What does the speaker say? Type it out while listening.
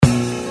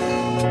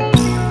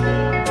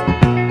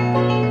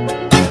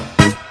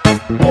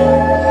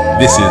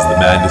This is the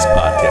Maddness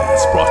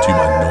Podcast, brought to you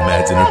by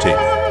Nomads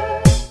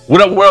Entertainment.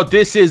 What up, world?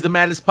 This is the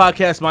Maddness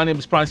Podcast. My name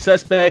is Prime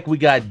Suspect. We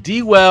got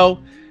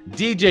D-Well,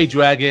 DJ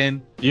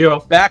Dragon,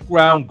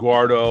 Background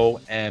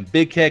Guardo, and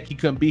Big Keck. He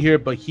couldn't be here,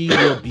 but he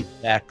will be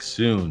back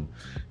soon.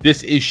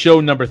 This is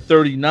show number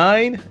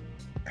 39.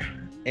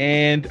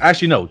 And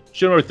actually, no,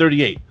 show number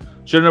 38.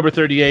 Show number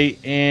 38.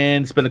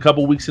 And it's been a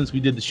couple weeks since we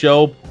did the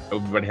show.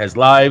 Everybody has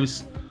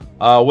lives.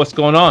 What's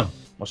going on?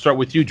 I'll start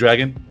with you,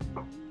 Dragon.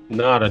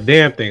 Not a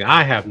damn thing.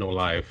 I have no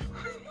life.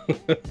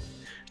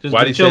 Just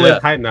Why do you chilling, say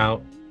that? hiding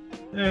out.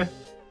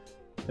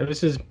 Ever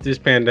since this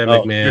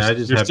pandemic, man, I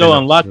just you're have still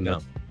been on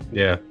lockdown.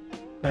 Yeah,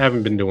 I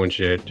haven't been doing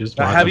shit. Just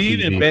Have watching you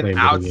TV, even been playing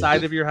video outside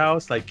games. of your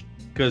house? Like,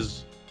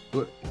 because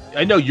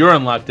I know you're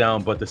on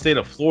lockdown, but the state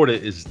of Florida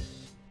is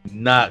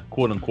not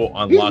quote unquote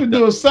on He's been lockdown.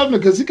 doing something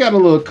because he got a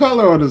little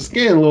color on his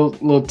skin, a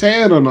little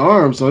tan on the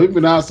arm. So he's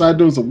been outside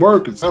doing some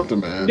work or something,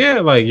 man. Yeah,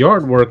 like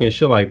yard work and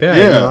shit like that.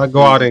 Yeah. You know, I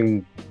go out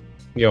and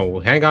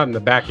hang out in the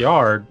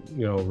backyard,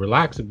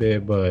 relax a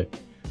bit. But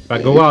if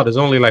I go out, it's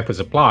only like for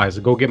supplies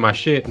to go get my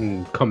shit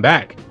and come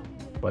back.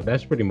 But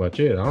that's pretty much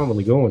it. I don't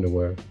really go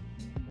anywhere.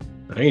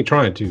 I ain't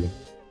trying to.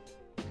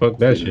 Fuck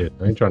that shit.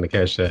 I ain't trying to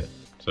catch that.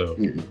 So.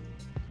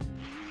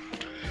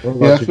 What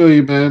about Yeah, I you? feel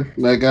you, man.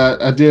 Like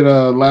I did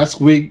last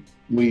week.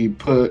 We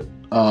put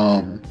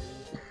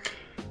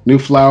new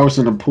flowers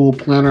in the pool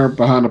planter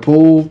behind the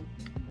pool.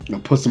 I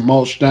put some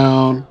mulch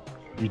down.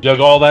 You dug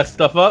all that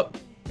stuff up?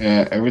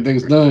 Yeah,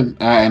 everything's done,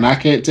 and I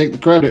can't take the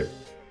credit.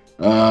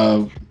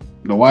 The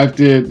wife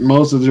did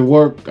most of the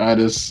work. I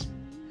just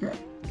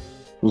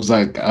was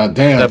like, damn.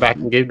 Step back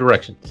and gave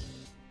directions.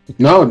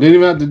 No, didn't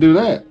even have to do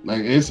that.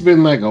 Like it's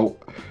been like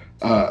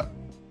a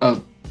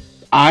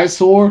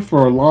eyesore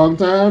for a long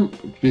time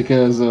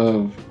because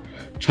of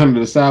trying to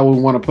decide what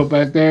we want to put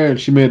back there.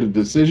 And she made a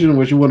decision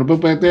what you want to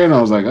put back there, and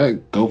I was like, hey,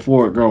 go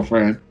for it,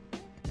 girlfriend.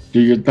 Do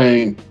your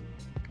thing.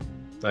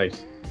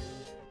 Nice.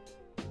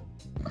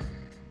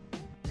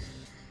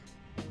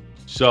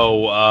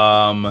 So,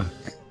 I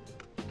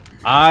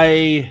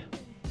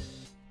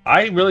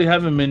really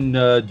haven't been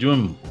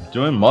doing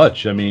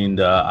much. I mean,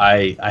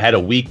 I had a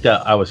week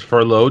that I was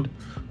furloughed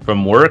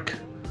from work,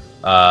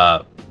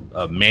 a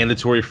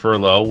mandatory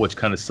furlough, which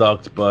kind of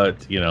sucked,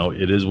 but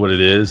it is what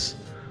it is.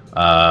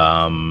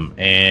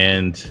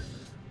 And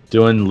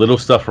doing little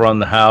stuff around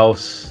the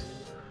house.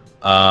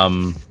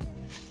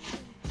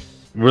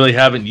 Really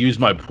haven't used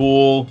my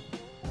pool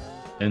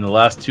in the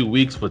last 2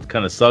 weeks, what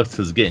kind of sucks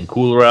because it's getting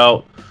cooler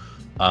out.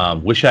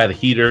 Wish I had a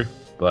heater,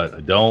 but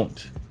I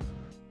don't.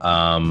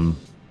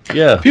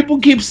 Yeah. People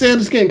keep saying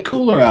it's getting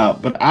cooler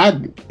out, but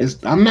I'm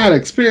not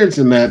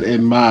experiencing that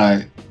in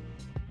my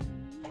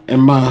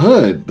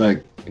hood.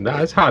 Like,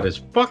 Nah, it's hot as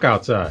fuck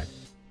outside.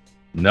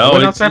 No, I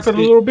went outside for a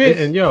little bit,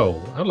 and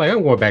I'm like,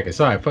 I'm going back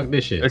inside. Fuck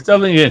this shit. it's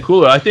definitely getting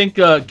cooler. I think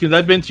because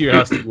I've been to your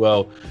house as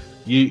well.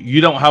 You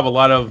don't have a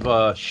lot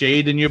of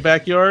shade in your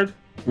backyard,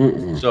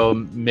 so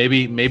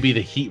maybe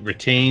the heat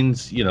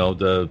retains.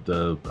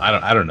 The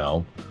I don't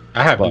know.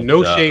 I have But,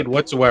 no shade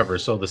whatsoever,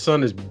 so the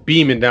sun is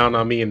beaming down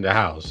on me in the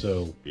house.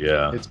 So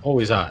Yeah, it's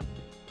always hot.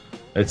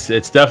 it's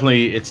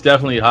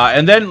definitely hot.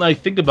 And then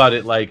think about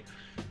it,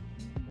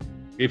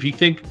 if you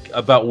think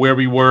about where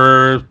we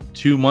were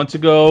 2 months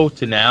ago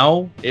to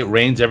now, it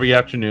rains every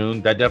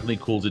afternoon. That definitely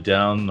cools it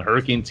down. The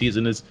hurricane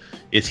season is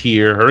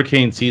here.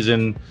 Hurricane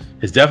season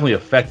has definitely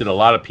affected a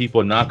lot of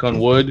people. Knock on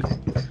wood.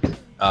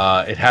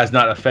 It has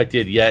not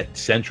affected yet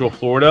Central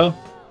Florida.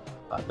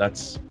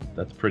 That's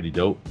pretty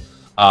dope.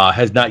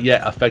 Has not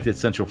yet affected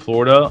Central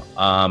Florida,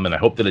 and I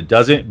hope that it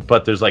doesn't.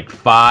 But there's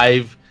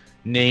 5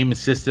 name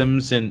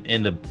systems in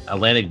the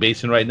Atlantic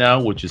Basin right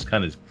now, which is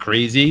kind of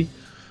crazy.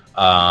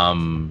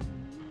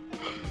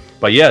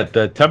 But yeah,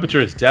 the temperature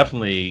is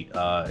definitely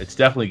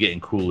getting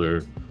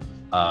cooler.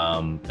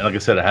 And like I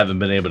said, I haven't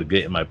been able to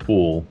get in my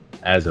pool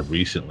as of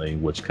recently,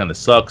 which kind of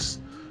sucks.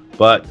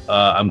 But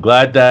I'm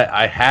glad that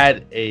I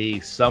had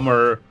a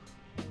summer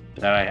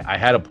that I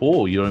had a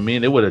pool. You know what I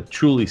mean? It would have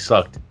truly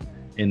sucked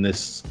in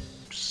this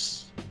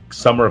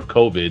summer of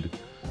COVID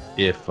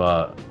if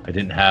I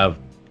didn't have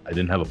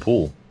a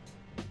pool.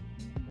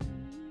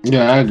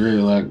 yeah, I agree.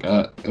 Like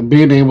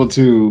being able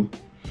to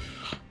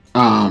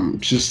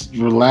just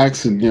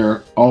relax in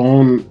your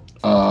own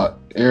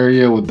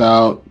area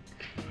without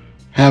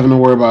having to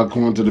worry about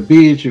going to the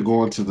beach or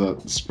going to the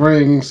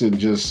springs and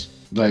just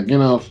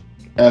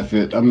F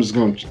it. I'm just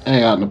going to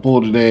hang out in the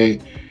pool today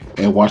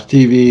and watch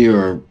TV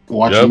or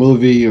watch a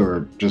movie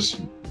or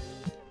just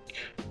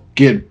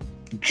get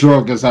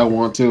drunk as I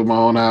want to in my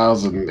own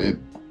house, and it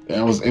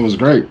was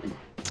great.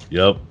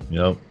 Yep.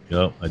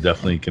 I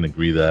definitely can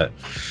agree that.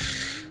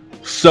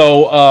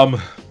 So,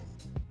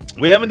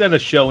 we haven't done a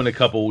show in a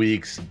couple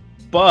weeks,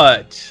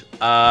 but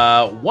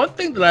one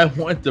thing that I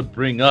wanted to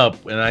bring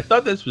up, and I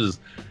thought this was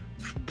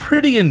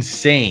pretty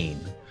insane.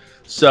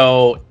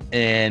 So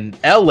in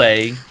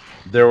LA,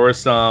 there were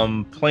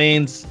some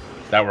planes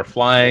that were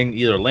flying,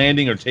 either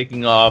landing or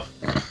taking off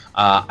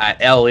at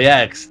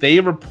LAX. They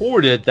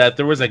reported that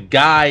there was a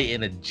guy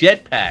in a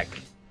jetpack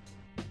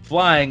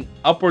flying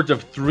upwards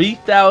of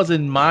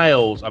 3,000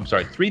 miles. I'm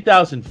sorry,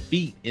 3,000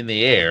 feet in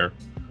the air,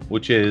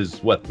 which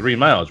is what, 3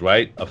 miles,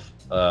 right?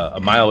 A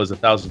mile is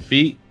 1,000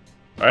 feet,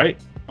 right?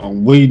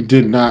 We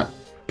did not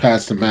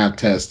pass the math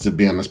test to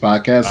be on this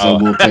podcast,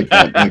 so we'll take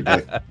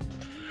that.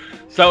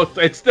 So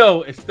it's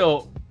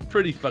still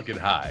pretty fucking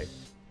high,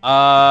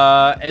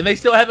 and they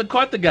still haven't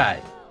caught the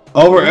guy.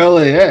 Over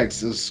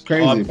LAX is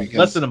crazy because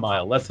less than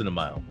a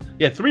mile.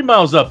 Yeah, 3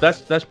 miles up.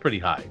 That's pretty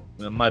high.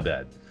 My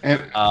bad. And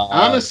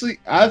honestly,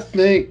 I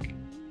think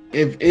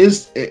if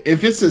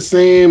it's the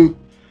same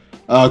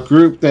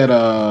group that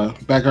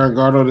Backyard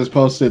Gardo just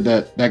posted,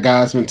 that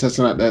guy's been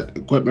testing out that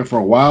equipment for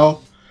a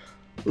while.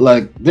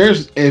 Like,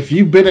 if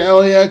you've been to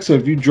LAX or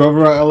if you drove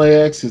around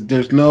LAX,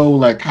 there's no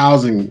like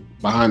housing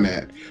behind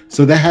that.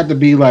 So that had to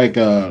be like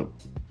a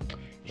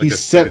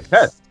test.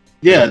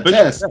 Yeah, a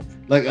test.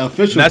 Like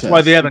official. And that's test,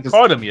 why they haven't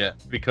caught him yet,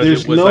 because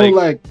there's it was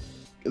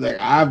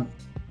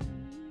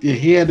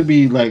he had to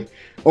be like,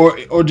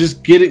 or just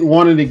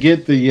wanting to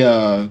get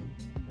the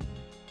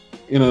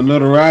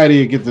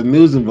notoriety and get the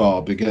news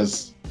involved,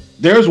 because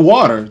there's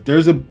water.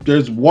 There's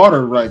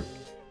water like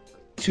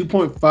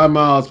 2.5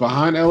 miles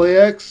behind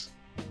LAX,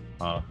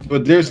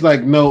 but there's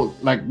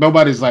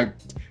nobody's like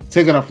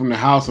taking off from the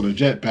house on a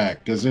jetpack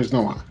because there's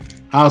no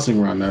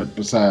housing around there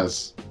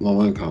besides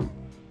low income.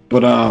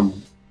 But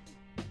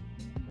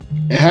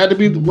it had to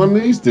be one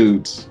of these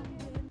dudes.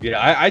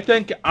 Yeah, I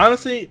think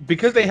honestly,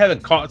 because they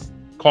haven't caught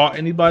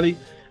anybody,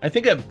 I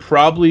think it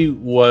probably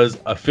was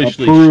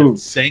officially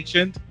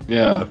sanctioned.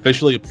 Yeah,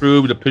 officially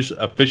approved,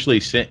 officially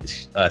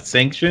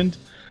sanctioned.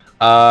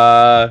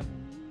 They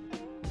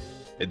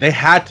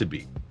had to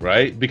be,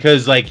 right?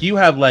 Because like you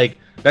have like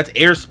that's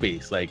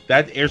airspace. Like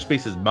that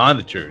airspace is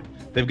monitored.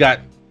 They've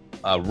got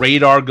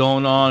radar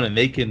going on, and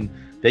they can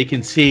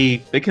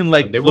see. They can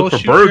like they look will for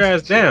shoot birds. your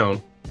ass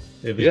down.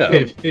 If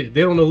they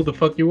don't know who the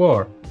fuck you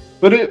are.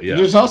 But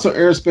there's also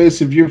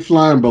airspace if you're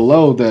flying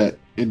below that.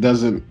 It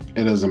doesn't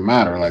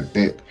matter. Like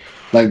the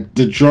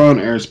drone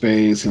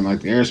airspace and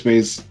like the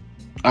airspace,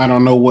 I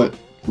don't know what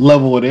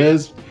level it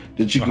is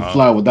that you can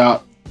fly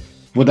without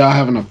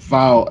having to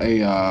file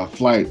a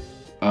flight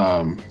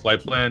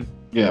plan.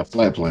 Yeah,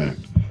 flight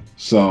plan.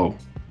 So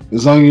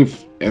as long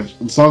as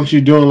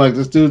you're doing like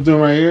this dude's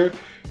doing right here,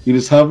 you're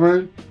just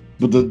hovering.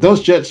 But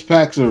those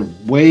jetpacks are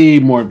way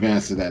more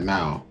advanced than that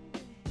now.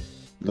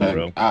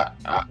 Like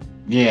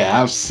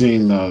I've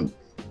seen the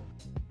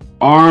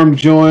arm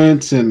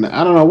joints, and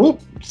I don't know.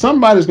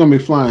 Somebody's gonna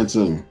be flying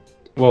soon.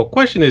 Well,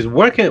 question is,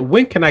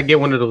 when can I get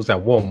one of those at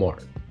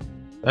Walmart?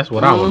 That's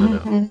what I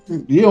want to know.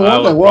 You don't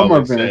want that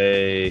Walmart van.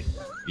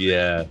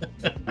 Yeah,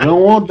 you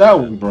don't want that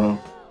one, bro.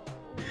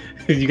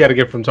 You got to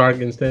get from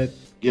Target instead.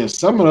 Yeah,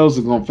 some of those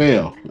are gonna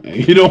fail.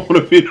 You don't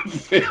want to be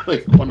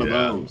failing one of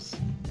those.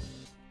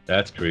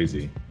 That's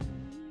crazy.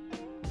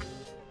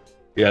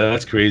 Yeah,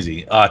 that's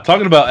crazy.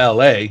 Talking about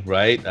LA,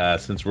 right?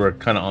 Since we're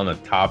kind of on the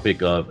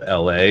topic of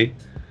LA,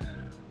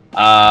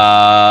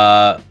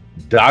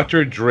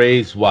 Dr.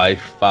 Dre's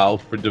wife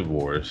filed for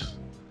divorce.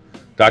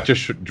 Dr.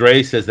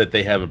 Dre says that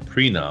they have a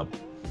prenup,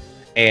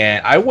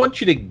 and I want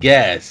you to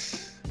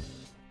guess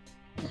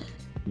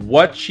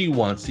what she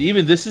wants.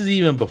 This is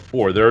even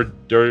before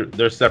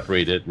they're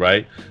separated,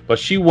 right? But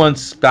she wants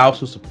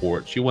spousal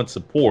support. She wants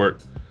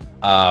support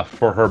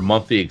for her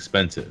monthly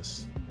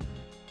expenses.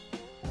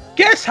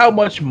 Guess how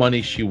much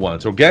money she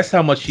wants, or guess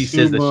how much she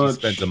says that she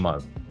spends a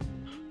month.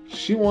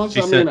 She wants.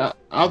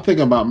 I'll think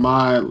about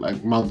my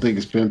like monthly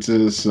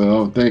expenses. So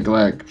I'll think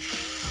like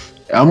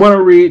I'm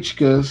gonna reach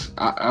because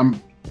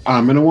I'm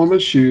in a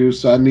woman's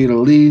shoes, so I need at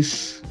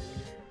least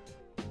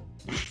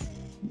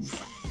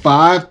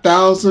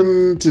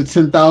 $5,000 to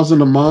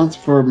 $10,000 a month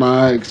for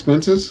my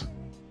expenses.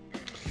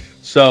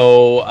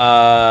 So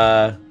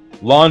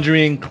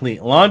laundry and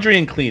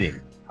cleaning.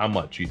 How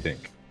much you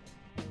think?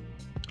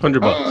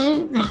 $100.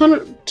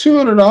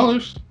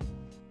 $200.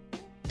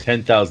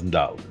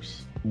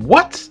 $10,000.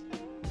 What?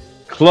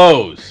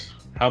 Clothes.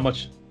 How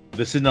much?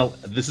 This is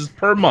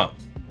per month.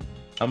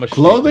 How much?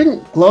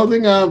 Clothing.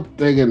 I'm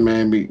thinking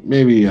maybe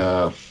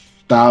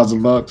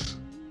 $1,000.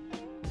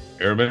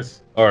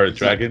 Hermes or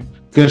Dragon?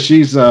 Because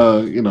she's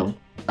out in the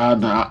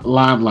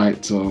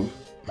limelight. So.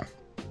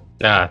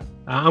 Nah,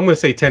 I'm gonna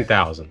say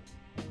 10,000.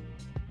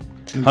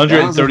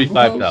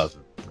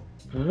 135,000.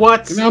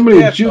 What? You know how many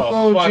Get the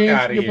Juco fuck jeans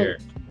out of here.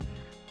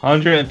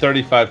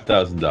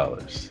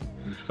 $135,000.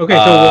 Okay,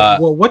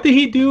 so what did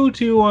he do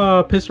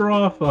to piss her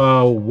off?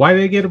 Why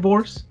did they get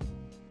divorced?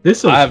 I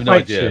have no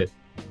idea. Shit.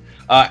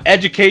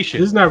 Education.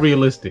 This is not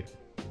realistic.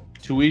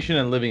 Tuition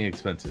and living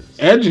expenses.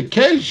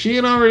 Education? She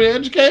ain't already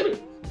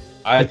educated?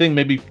 I think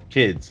maybe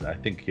kids.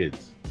 Anything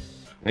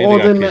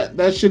then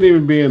that shouldn't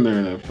even be in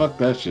there. Then. Fuck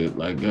that shit.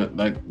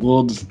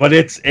 We'll just... But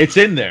it's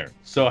in there.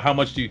 So how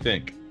much do you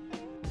think?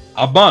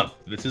 A month.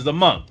 This is a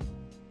month.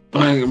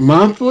 Like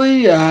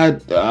monthly? I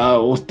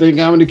was thinking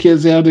how many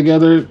kids they have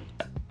together.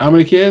 How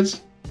many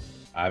kids?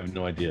 I have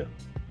no idea.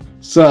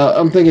 So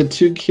I'm thinking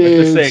 2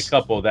 kids. Let's just say a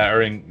couple that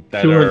are in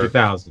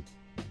 200,000.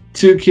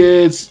 2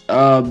 kids.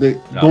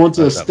 Going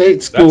to a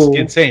state school.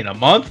 That's insane. A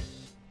month?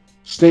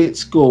 state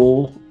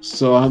school,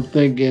 so I'm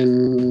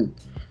thinking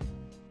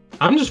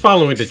I'm just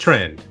following the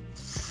trend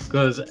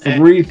because $3,000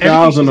 everything she's a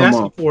asking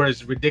month. for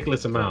is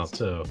ridiculous amount.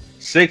 So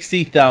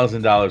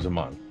 $60,000 a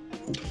month.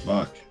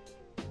 Fuck.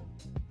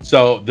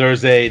 So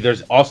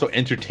there's also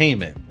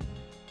entertainment.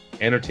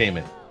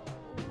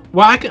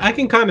 well, I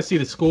can kind of see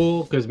the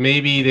school because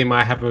maybe they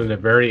might have them in a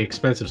very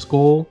expensive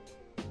school.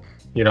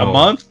 You know, A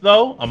month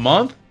though? A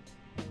month?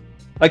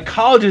 Like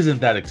college isn't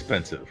that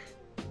expensive.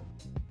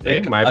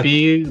 it might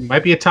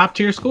be a top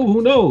tier school.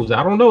 Who knows?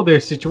 I don't know their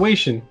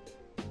situation.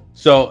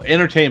 So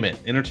entertainment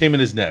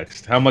is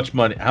next. How much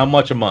money? How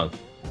much a month?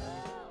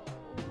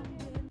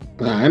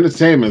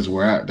 Entertainment's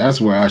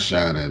that's where I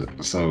shine at it.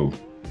 So,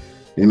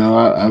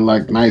 I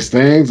like nice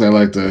things. I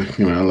like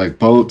I like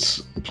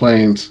boats,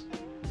 planes.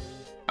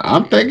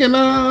 I'm thinking,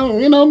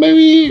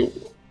 maybe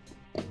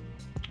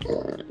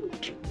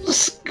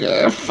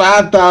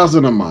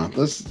 5,000 a month.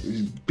 Let's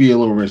be a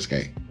little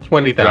risque.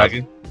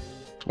 20,000.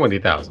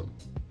 20,000.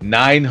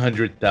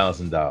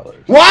 $900,000.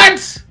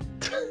 What?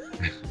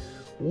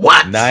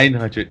 What?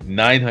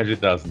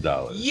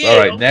 $900,000. Yeah. All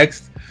right,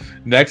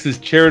 next is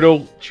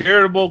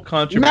charitable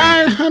contribution.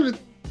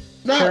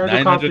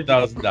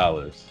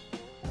 $900,000.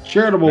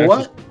 Charitable Next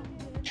what? is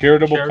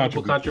Charitable Charitable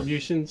contribution.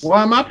 contributions.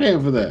 Why am I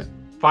paying for that?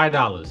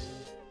 $5.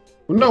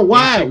 No,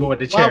 why? should go with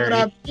the Why would charity.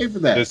 I pay for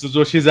that? This is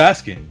what she's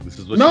asking.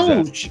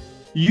 No,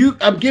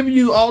 I'm giving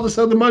you all this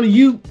other money.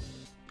 You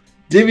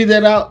divvy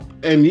that out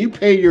and you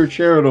pay your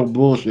charitable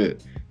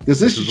bullshit. Because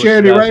this is what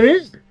charity she's right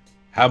here.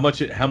 How much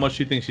do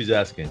you think she's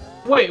asking?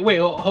 Wait,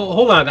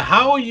 hold on.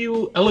 How are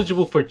you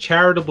eligible for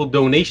charitable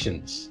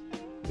donations?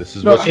 This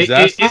is what she's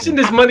asking. Isn't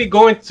this money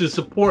going to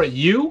support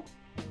you?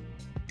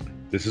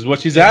 This is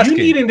what she's If asking.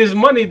 you needing this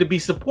money to be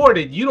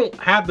supported, you don't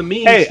have the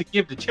means to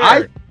give to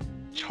charity. I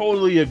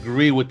totally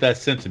agree with that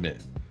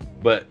sentiment.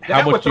 But how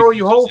That much would throw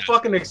your whole she's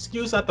fucking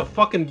excuse out the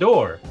fucking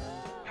door. asking?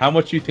 How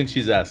much do you think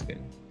she's asking?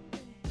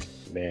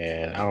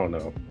 Man, I don't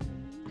know.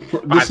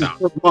 This is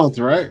per month,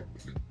 right?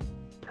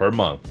 Per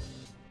month.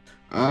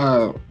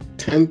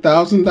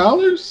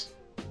 $10,000?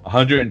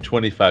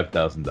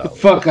 $125,000.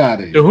 Fuck out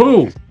of here. To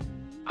who?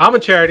 I'm a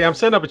charity. I'm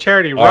setting up a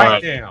charity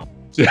right now.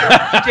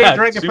 DJ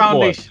Drinking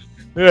Foundation.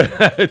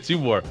 Two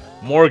more.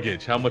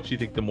 Mortgage. How much do you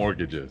think the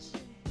mortgage is?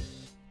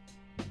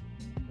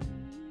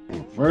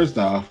 First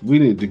off, we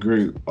need to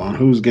agree on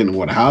who's getting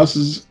what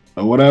houses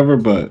or whatever,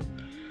 but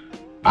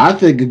I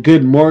think a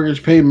good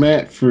mortgage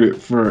payment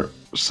for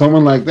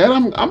someone like that,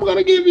 I'm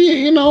gonna give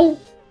you,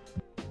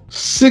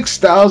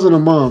 $6,000 a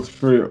month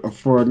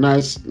for a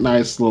nice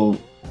little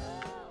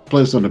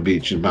place on the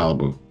beach in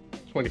Malibu.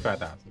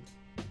 25,000.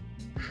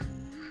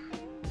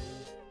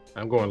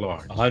 I'm going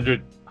large.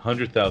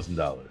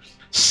 $100,000.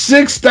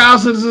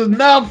 6,000 is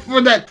enough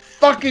for that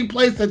fucking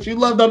place that you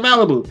loved on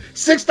Malibu.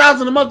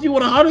 6,000 a month. You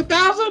want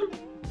 100,000?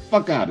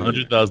 Fuck out of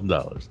here.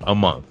 $100,000 a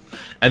month.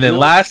 And then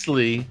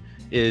lastly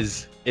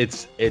is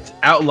it's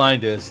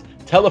outlined as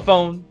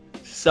telephone,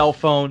 cell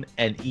phone,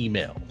 and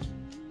email.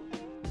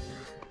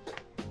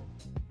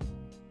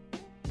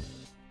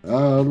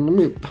 Let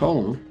me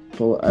hold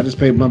on. I just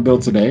paid my bill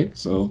today,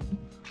 so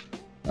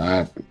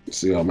I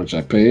see how much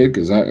I paid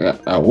because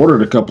I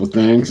ordered a couple of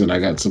things and I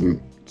got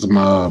some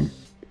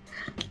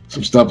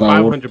stuff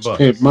I ordered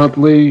paid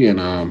monthly and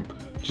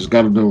just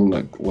got to do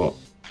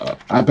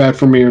iPad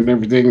for me and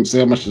everything and see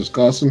how much it's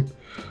costing.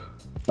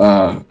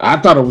 I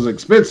thought it was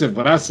expensive,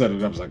 but I said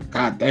it. I was like,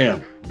 God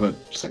damn! But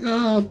it's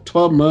like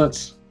 12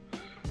 months.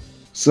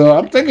 So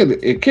I'm thinking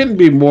it couldn't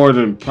be more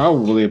than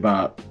probably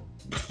about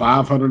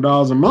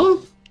 $500 a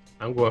month.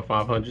 I'm going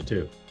 500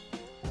 too.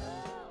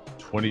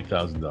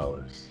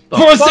 $20,000.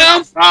 For a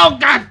cell phone?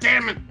 God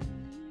damn it!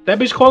 That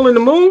bitch calling the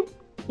moon?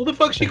 Who the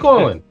fuck she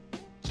calling?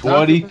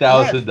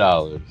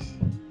 $20,000.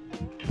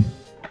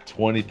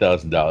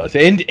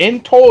 $20,000.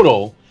 In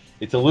total,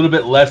 it's a little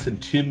bit less than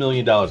 $2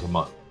 million a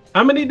month.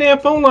 How many damn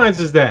phone lines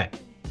is that?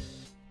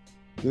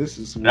 This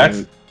is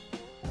that's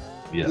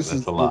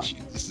a lot. She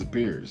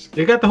disappears.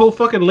 They got the whole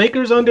fucking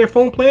Lakers on their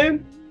phone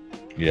plan?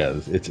 Yeah,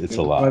 it's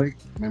a lot.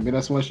 Maybe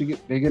that's why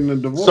they getting a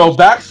divorce. So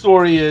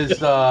backstory is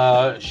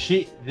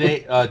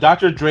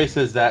Dr. Dre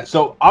says that.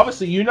 So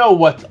obviously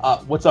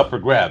what's up for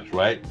grabs,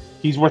 right?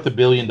 He's worth $1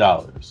 billion.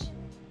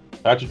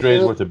 Dr. Dre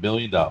is worth $1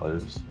 billion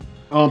on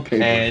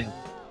paper.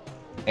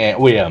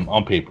 And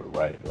on paper,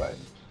 right.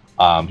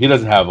 He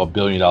doesn't have $1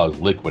 billion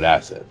liquid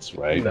assets,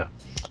 right? No.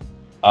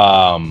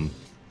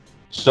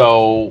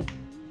 So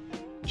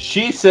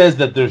she says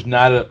that there's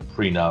not a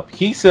prenup.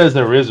 He says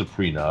there is a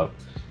prenup.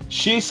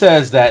 She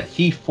says that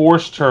he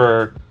forced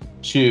her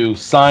to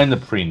sign the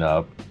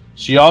prenup.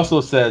 She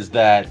also says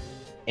that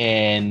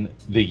in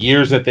the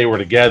years that they were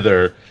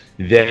together,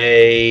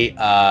 he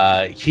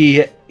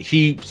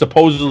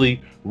supposedly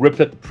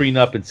ripped at the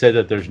prenup and said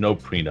that there's no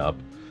prenup.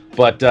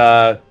 But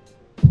at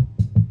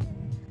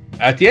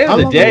the end of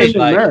the day,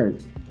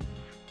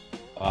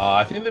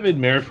 I think they've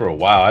been married for a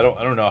while. I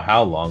don't know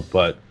how long,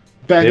 but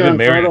they've been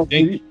married.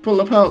 Can you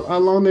pull up how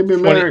long they've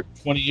been married?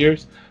 20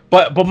 years.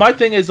 But my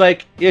thing is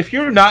like, if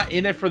you're not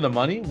in it for the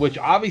money, which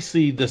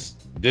obviously this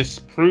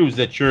proves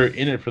that you're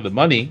in it for the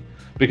money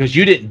because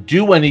you didn't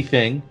do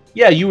anything.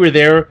 Yeah, you were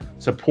there,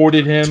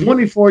 supported him.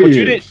 24 years.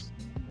 You didn't.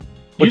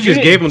 You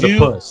just gave him the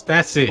puss.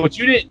 That's it. But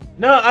you didn't.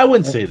 No, I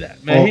wouldn't say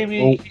that,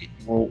 man.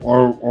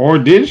 Or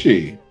did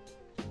she?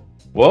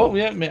 Well,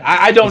 yeah, man.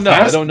 I don't know.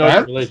 I don't know.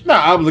 That's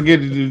not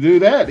obligated to do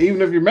that,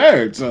 even if you're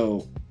married.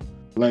 So,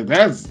 like,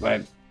 that's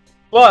like.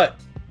 But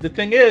the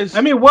thing is,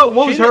 I mean, what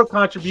was her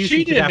contribution?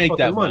 She to didn't that make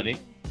that money.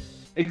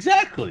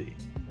 Exactly.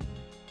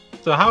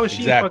 So how is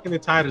she fucking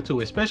entitled to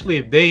it? Especially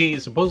if they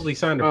supposedly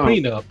signed a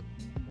prenup.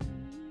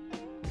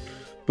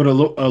 But a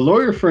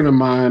lawyer friend of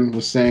mine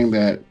was saying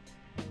that,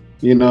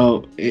 you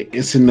know,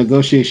 it's a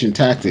negotiation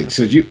tactic.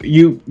 So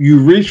you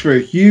reach for a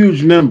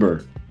huge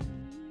number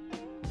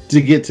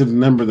to get to the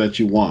number that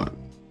you want.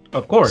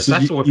 Of course, so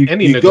that's what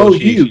any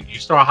negotiation. You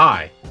start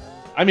high.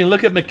 I mean,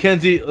 look at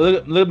Mackenzie.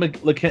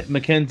 Look at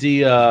Mackenzie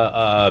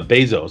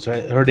Bezos.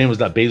 Her name was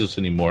not Bezos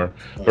anymore.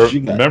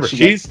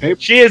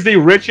 She is the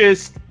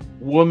richest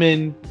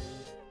woman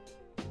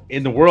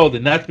in the world,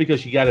 and that's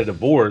because she got a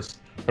divorce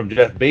from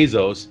Jeff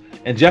Bezos.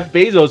 And Jeff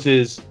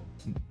Bezos's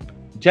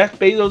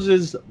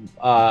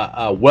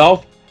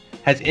wealth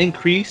has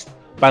increased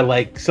by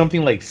like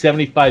something like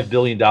 $75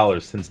 billion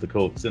since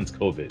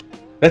COVID.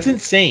 That's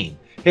insane.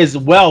 His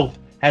wealth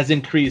has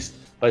increased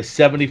by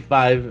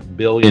 $75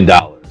 billion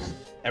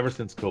ever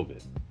since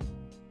COVID.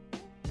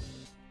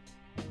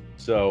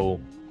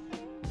 So,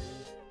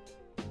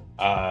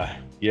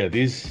 yeah,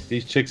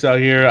 these chicks out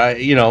here,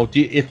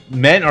 if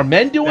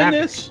men doing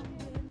this?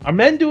 Are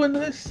men doing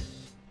this?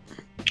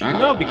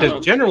 No,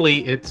 because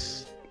generally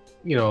it's,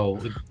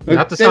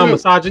 not to sound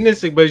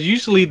misogynistic, but it's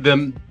usually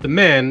the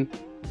men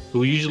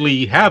who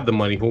usually have the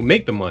money who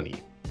make the money.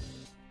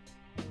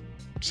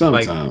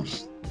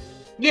 Sometimes.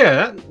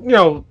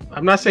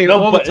 I'm not saying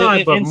all the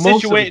time, but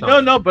most of the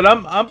time. No, but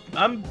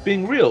I'm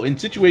being real. In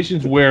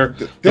situations where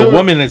the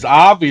woman is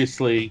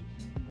obviously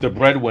the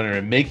breadwinner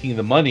and making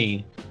the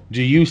money,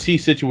 do you see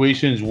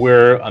situations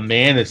where a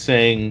man is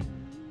saying,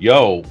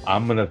 "Yo,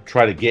 I'm gonna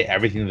try to get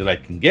everything that I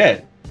can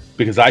get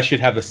because I should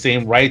have the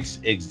same rights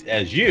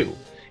as you"?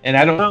 And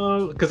I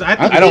don't, because I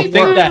don't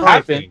think that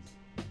happens.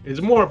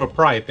 It's more of a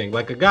pride thing.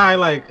 Like a guy,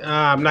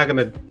 I'm not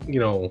gonna,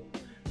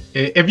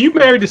 if you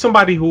married to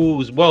somebody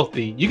who's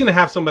wealthy, you're gonna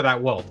have some of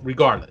that wealth,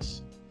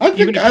 regardless.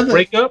 Even if you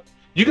break up,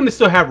 you're gonna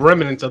still have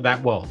remnants of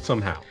that wealth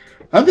somehow.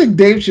 I think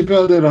Dave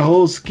Chappelle did a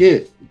whole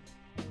skit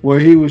where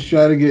he was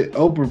trying to get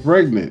Oprah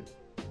pregnant,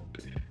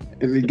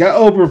 and he got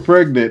Oprah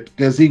pregnant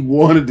because he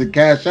wanted to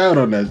cash out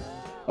on that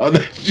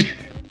shit,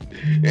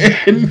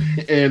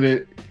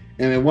 and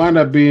it wound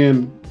up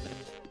being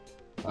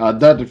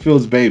Dr.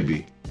 Phil's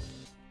baby.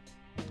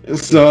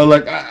 So,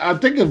 like, I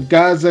think if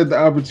guys had the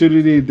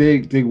opportunity,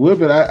 they would,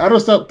 but I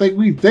don't think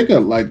we think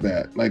of like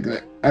that. Like,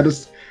 I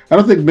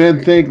don't think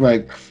men think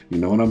like, you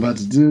know what I'm about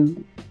to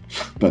do?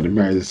 I'm about to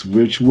marry this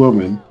rich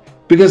woman,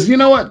 because you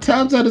know what?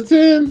 Times out of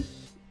 10,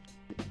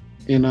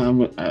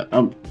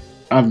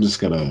 I'm just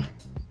gonna,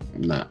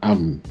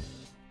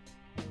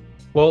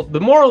 Well,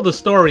 the moral of the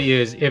story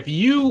is, if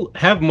you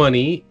have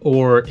money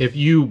or if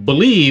you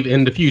believe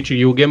in the future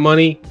you'll get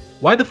money,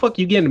 why the fuck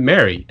you getting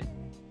married?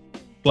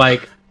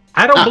 Like,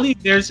 I don't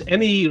believe there's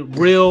any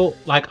real,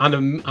 like, on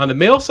the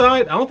male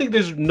side, I don't think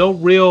there's no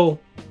real,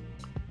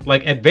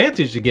 like,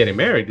 advantage to getting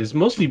married. It's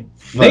mostly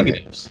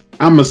negatives.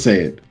 I'm gonna say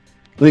it.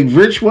 Like,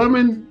 rich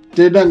women,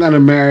 they're not gonna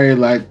marry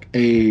like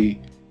a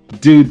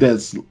dude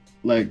that's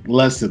like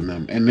less than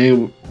them, and they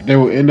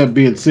will end up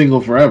being single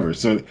forever.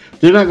 So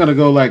they're not gonna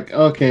go like,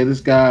 okay,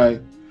 this guy,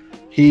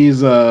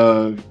 he's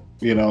a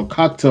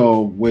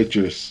cocktail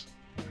waitress.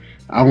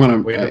 I'm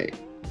gonna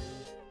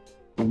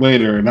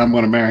waiter, and I'm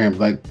gonna marry him.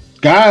 Like,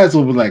 guys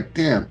will be like,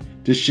 damn,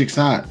 this chick's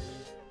hot.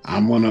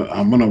 I'm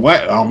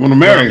gonna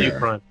marry her.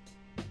 Prime.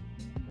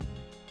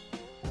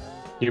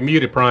 You're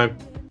muted, Prime.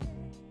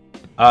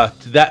 I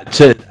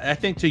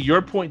think to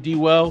your point,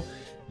 D-Well,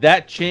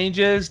 that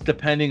changes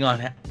depending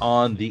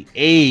on the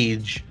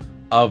age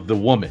of the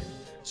woman.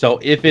 So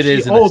if it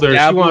is older,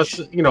 she wants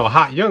a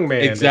hot young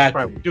man. Exactly.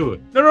 Probably do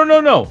it.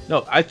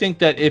 No. I think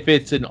that if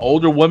it's an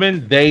older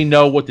woman, they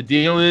know what the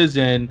deal is,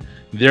 and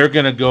they're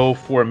gonna go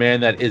for a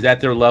man that is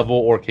at their level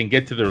or can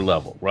get to their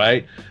level,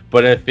 right?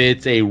 But if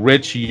it's a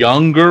rich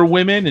younger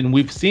woman, and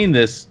we've seen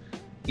this,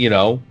 they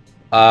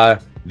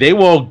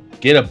will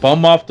get a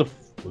bum off the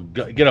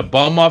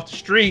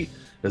street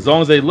as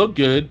long as they look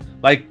good.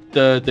 Like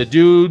the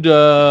dude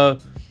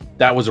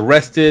that was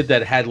arrested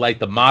that had like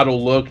the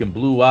model look and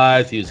blue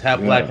eyes. He was half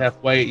black, half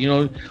white.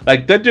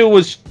 Like that dude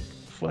was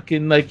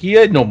fucking, like, he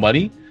had no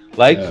money.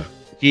 Like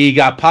he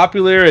got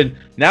popular, and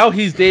now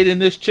he's dating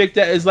this chick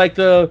that is like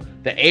the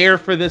heir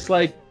for this.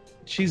 Like,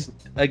 she's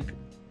like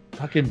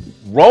fucking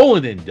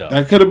rolling in dough.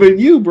 That could have been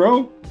you,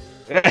 bro.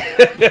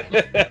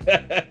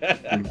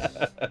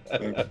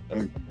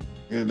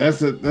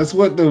 That's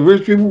what the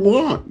rich people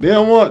want. They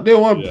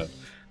want. Yeah.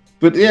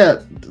 But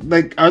yeah,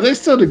 like, are they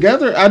still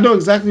together? I know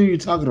exactly what you're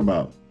talking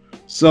about.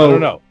 So I don't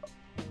know.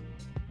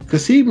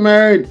 Because he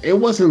married. It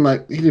wasn't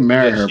like he didn't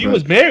marry her. She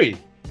was married.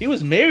 He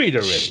was married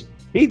already.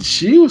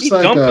 She was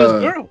like dumped his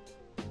girl.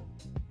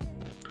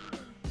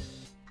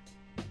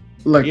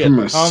 Like from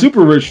a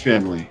super rich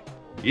family.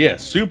 Yeah,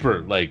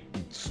 super, like,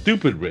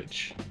 stupid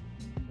rich.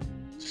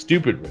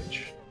 Stupid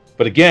rich.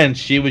 But again,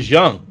 she was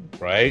young,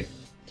 right?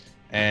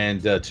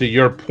 And to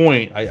your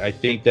point, I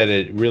think that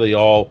it really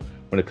all,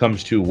 when it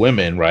comes to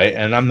women, right?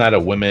 And I'm not a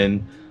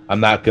woman. I'm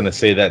not going to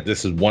say that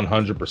this is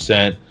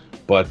 100%,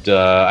 but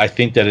I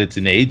think that it's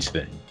an age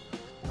thing.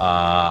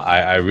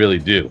 I really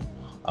do.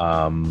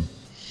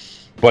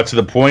 But to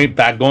the point,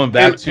 going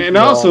back to... And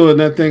also,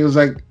 that thing is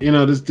like,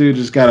 this dude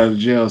just got out of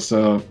jail,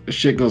 so if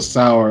shit goes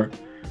sour,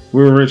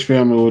 we're a rich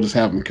family, we'll just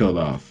have him killed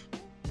off.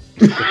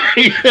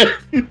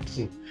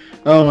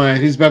 Oh,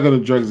 man, he's back on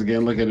the drugs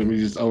again. Look at him, he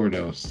just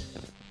overdosed.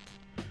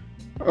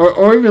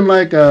 Or even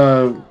like,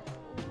 I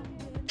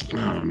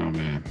don't know,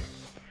 man.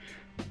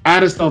 I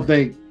just don't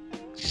think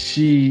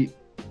she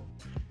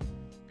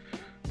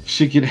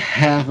get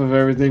half of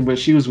everything, but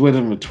she was with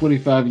him for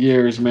 25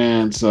 years,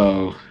 man,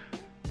 so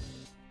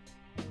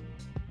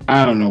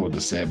I don't know what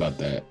to say about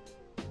that.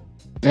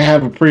 They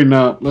have a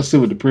prenup. Let's see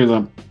what the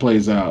prenup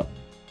plays out.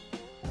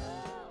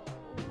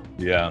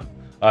 Yeah.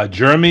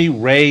 Jeremy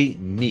Ray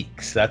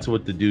Meeks. That's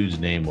what the dude's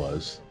name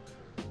was.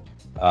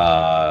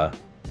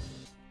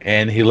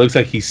 And he looks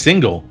like he's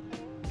single.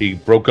 He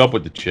broke up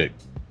with the chick.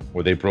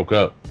 Or they broke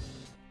up.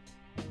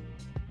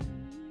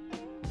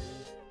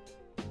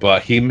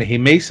 But he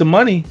made some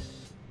money.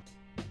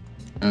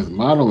 As a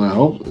model, I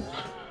hope.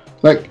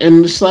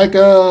 And it's like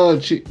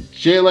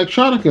Jay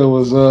Electronica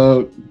was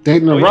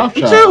dating a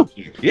Rothschild.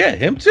 Him too. Yeah,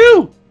 him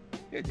too.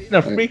 Dating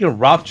a freaking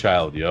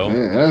Rothschild, yo.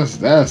 Yeah,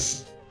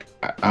 that's.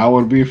 I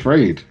would be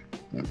afraid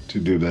to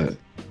do that.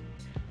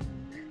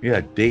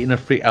 Yeah, dating a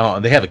freak. Oh,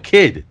 and they have a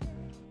kid.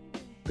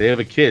 They have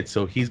a kid,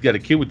 so he's got a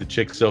kid with the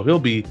chick, so he'll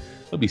be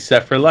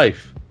set for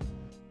life.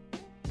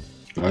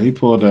 He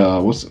pulled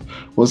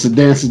what's the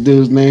dancing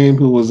dude's name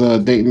who was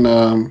dating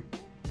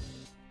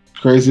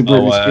crazy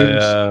Britney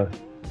Spears?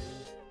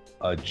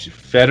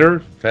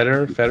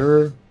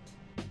 Federer.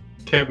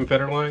 Kevin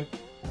Federline.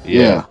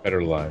 Yeah,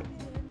 Federline.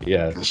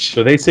 Yeah.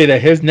 So they say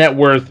that his net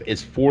worth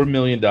is $4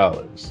 million,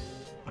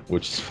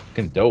 which is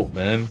fucking dope,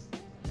 man.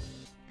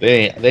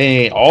 They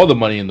ain't all the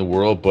money in the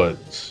world, but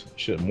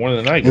shit, more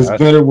than I got. It's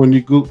better when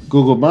you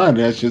Google mine.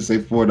 That should say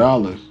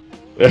 $4.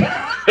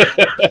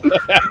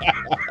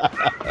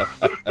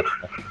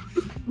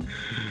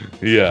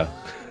 Yeah.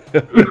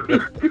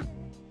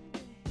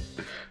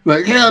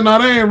 Like, hell no,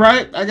 that ain't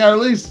right. I got at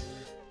least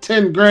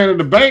 10 grand in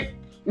the bank.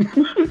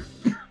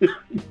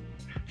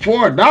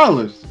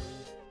 $4.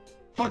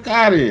 Fuck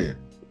out of here.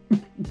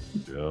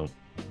 Yeah.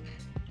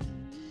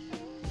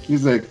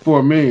 He's like,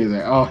 $4 million.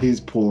 Like, oh, he's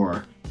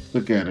poor.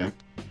 Look at him.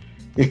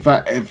 If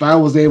I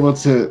was able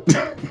to,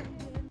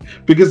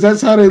 because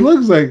that's how they look.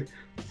 It's like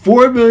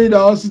 $4 million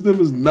to them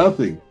is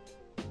nothing.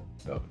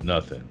 No,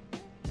 nothing.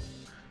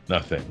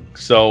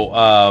 So,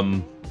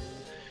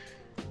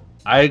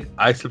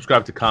 I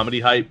subscribe to Comedy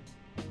Hype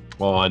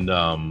on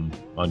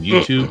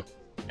YouTube,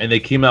 and they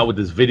came out with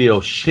this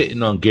video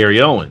shitting on Gary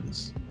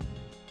Owens,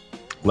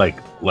 like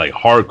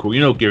hardcore.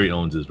 You know who Gary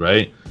Owens is,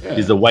 right? Yeah.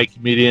 He's a white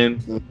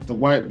comedian. The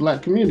white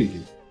black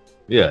community.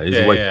 Yeah,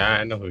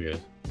 I know who he is.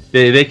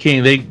 They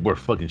were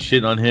fucking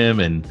shitting on him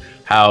and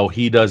how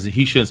he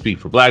shouldn't speak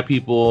for black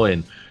people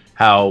and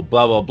how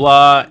blah blah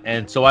blah.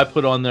 And so I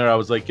put on there, I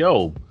was like,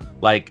 yo,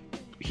 like,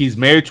 he's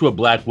married to a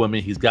black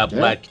woman, he's got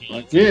black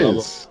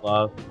kids,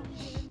 blah, blah, blah.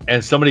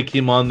 And somebody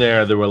came on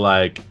there, they were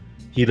like,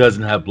 he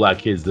doesn't have black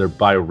kids, they're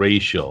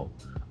biracial.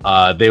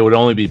 They would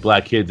only be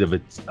black kids if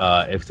it's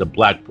a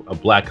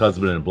black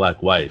husband and a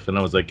black wife. And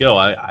I was like, yo,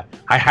 I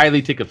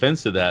highly take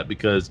offense to that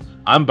because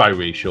I'm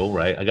biracial,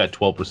 right? I got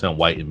 12%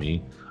 white in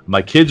me.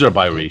 My kids are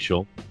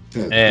biracial.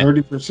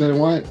 30%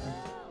 white?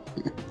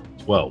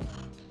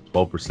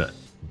 12%.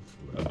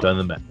 I've done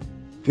the math.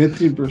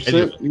 50%,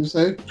 anyway. You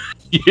say?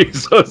 You're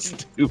so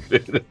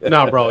stupid.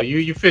 No, bro,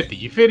 you 50.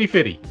 You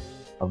 50-50.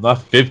 I'm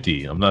not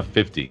 50.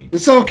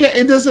 It's okay.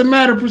 It doesn't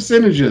matter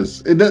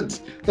percentages. It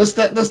does.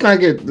 Let's not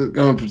get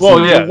going.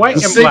 Well, yeah, white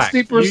and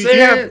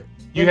 60%.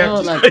 You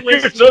have like,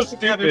 you're so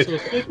stupid. So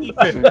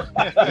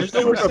 50-50. There's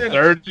no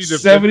percentage.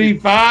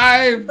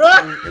 75.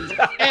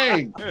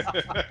 Hey,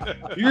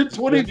 you're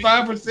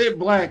 25%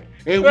 black,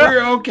 and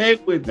we're okay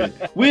with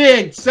it. We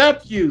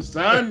accept you,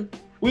 son.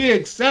 We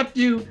accept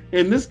you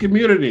in this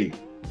community.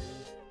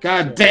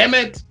 God damn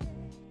it.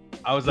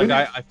 I was like,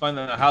 I find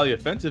that highly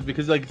offensive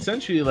because, like,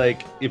 essentially,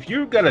 like, if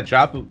you've got a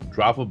drop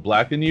of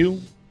black in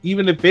you,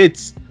 even if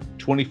it's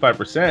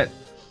 25%,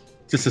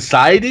 to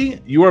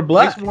society, you are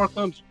black. Makes more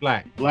comes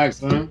black,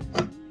 son.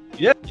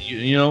 Yeah,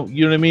 you know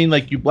what I mean.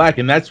 Like, you black,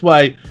 and that's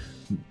why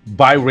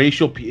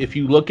biracial. If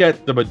you look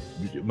at the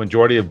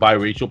majority of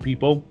biracial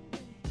people,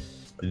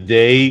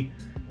 they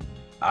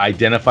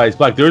identify as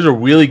black. There's a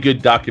really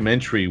good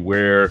documentary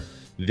where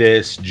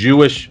this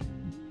Jewish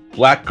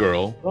black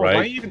girl, right?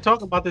 Why are you even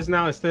talking about this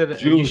now instead of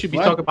you should be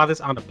talking about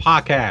this on the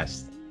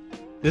podcast?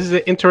 This is an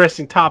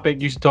interesting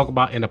topic you should talk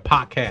about in a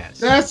podcast.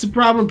 That's the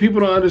problem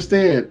people don't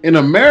understand. In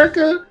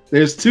America,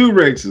 there's two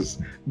races.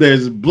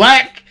 There's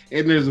black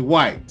and there's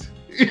white.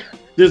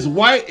 There's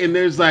white and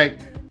there's like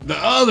the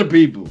other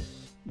people.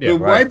 Yeah, the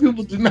right. white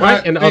people do not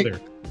White and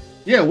other.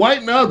 Yeah,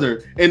 white and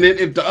other. And then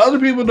if the other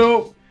people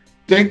don't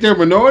think they're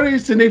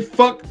minorities, then they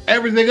fuck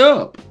everything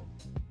up.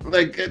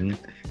 Like, and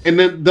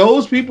then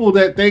those people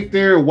that think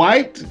they're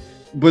white,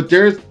 but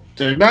they're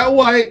not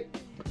white,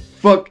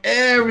 fuck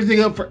everything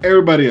up for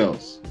everybody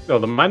else. No,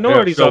 the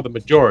minorities are the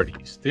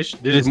majorities.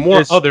 There's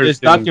more others. This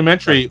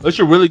documentary, it's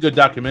a really good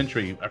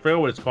documentary. I forget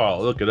what it's called.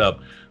 I'll look it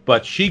up.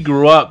 But she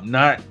grew up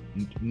not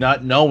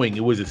knowing,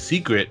 it was a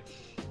secret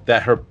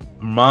that her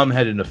mom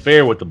had an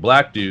affair with a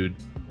black dude,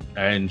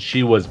 and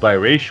she was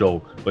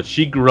biracial. But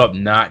she grew up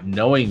not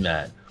knowing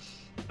that.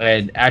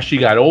 And as she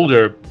got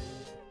older,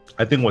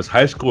 I think it was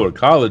high school or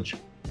college,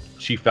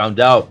 she found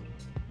out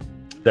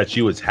that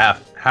she was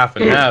half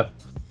and half.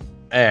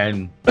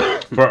 And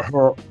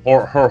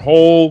for her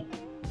whole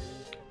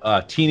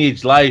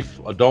teenage life,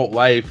 adult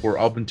life, or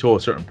up until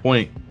a certain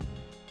point,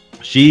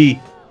 she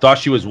thought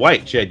she was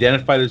white. She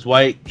identified as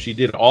white. She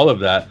did all of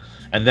that.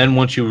 And then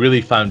when she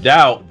really found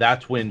out,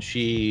 that's when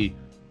she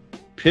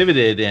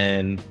pivoted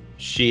and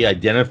she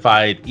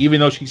identified, even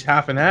though she's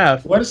half and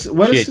half. What is she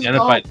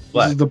identified as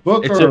black. Is it the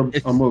book or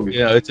a movie?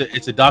 Yeah,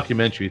 it's a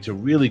documentary. It's a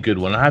really good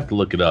one. I have to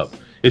look it up.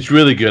 It's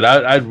really good.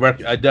 I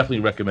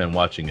definitely recommend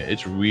watching it.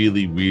 It's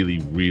really, really,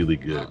 really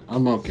good.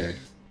 I'm okay.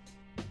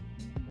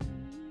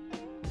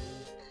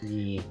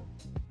 Yeah.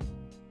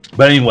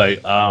 But anyway,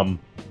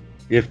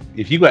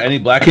 if you got any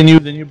black in you,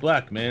 then you're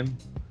black, man.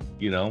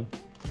 You know.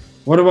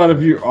 What about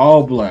if you're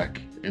all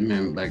black? And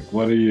then like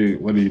what do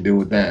you do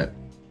with that?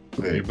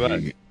 Like, you're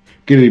black.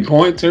 Get any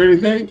points or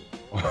anything?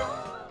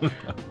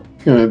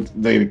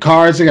 The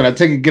cards they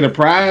gotta get a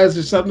prize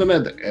or something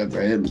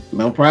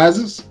no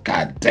prizes?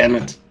 God damn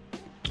it.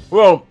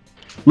 Well,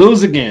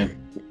 lose again.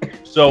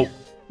 So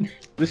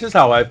this is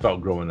how I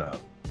felt growing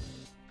up.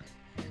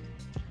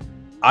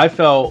 I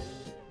felt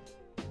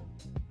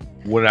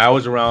when I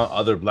was around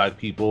other black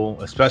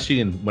people,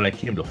 especially when I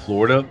came to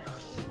Florida,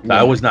 that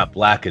I was not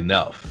black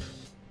enough.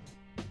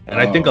 And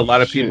I think a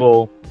lot of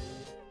people,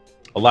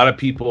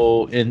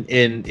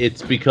 and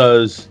it's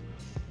because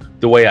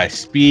the way I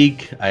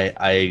speak,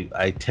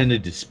 I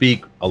tended to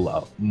speak a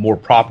lot more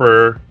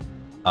proper.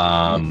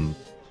 I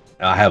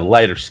have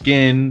lighter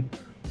skin,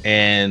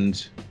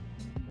 and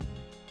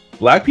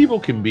black people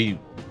can be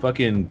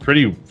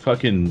pretty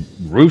fucking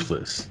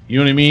ruthless. You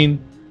know what I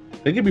mean?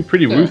 They can be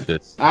pretty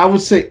ruthless. I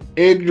would say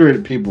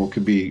ignorant people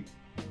could be.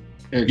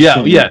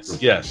 Yes.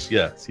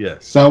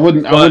 So I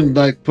wouldn't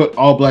like put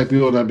all black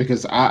people on that,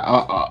 because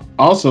I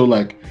also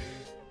like,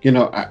 you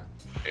know,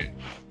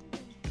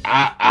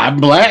 I'm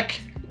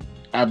black.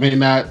 I may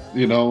not,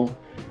 you know,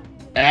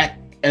 act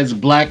as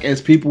black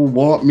as people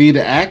want me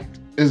to act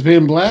as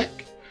being black.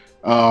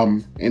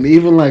 And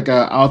even like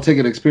I'll take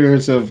an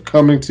experience of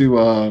coming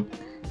to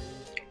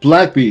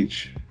Black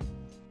Beach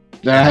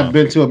that I have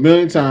been to a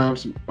million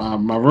times.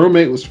 My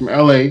roommate was from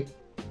LA,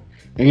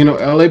 and you know,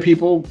 LA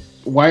people,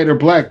 white or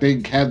black,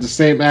 they have the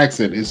same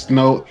accent. It's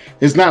not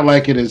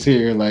like it is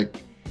here.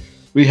 Like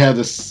we have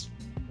this,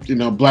 you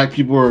know, black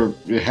people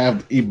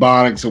have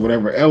ebonics or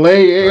whatever. LA,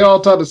 they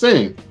all talk the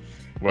same.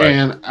 Right.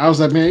 And I was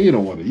like, man, you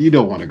don't want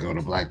to go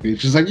to Black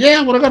Beach. She's like, yeah,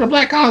 I want to go to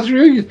Black College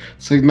Reunion.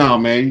 It's like, no,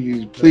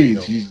 man,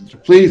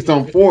 please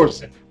don't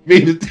force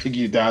me to take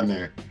you down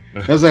there.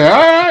 I was like,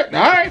 all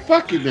right,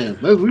 fuck it then.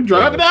 We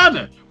driving down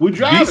there. We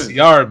driving.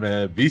 VCR,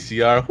 man,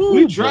 VCR. Ooh,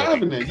 we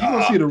driving there. You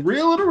gonna see the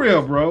real of the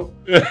real, bro.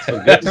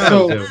 So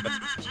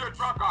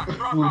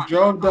we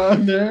drove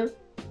down there.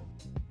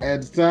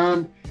 At the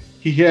time,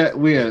 we had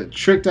a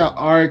tricked out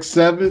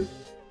RX-7,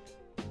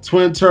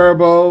 twin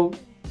turbo.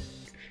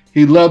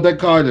 He loved that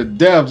car to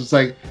death. It's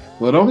like,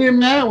 well, don't get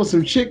mad when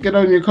some chick get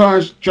on your car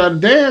and try to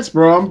dance,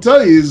 bro. I'm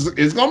telling you,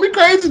 it's gonna be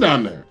crazy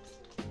down there.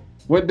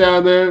 Went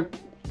down there.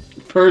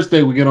 First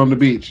day we get on the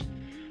beach.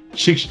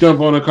 Chicks jump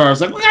on the car.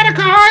 It's like, what kind of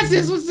car is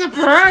this? What's the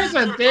price?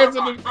 I dance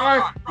in the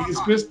car. He gets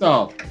pissed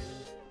off.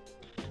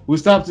 We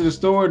stopped at the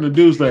store and the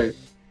dude's like,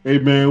 hey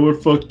man, where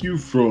the fuck you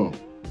from?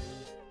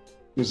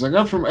 He's like,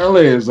 I'm from LA.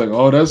 It's like,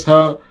 that's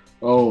how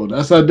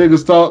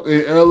niggas talk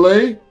in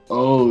LA?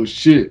 Oh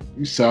shit,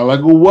 you sound like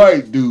a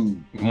white dude.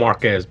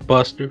 Mark-ass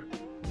buster.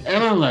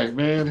 And I'm like,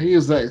 man, he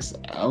was like,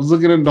 I was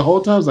looking at him the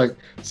whole time. I was like,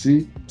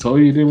 see,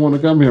 told you didn't want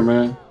to come here,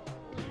 man.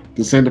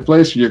 This ain't the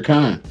place for your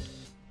kind.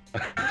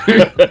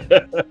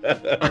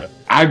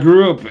 I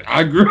grew up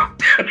down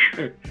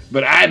there,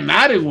 but I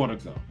didn't want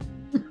to go.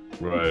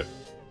 Right.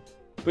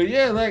 But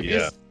yeah, like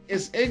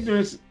it's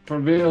ignorance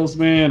prevails,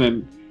 man,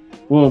 and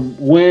will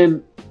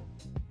win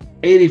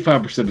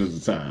 85% of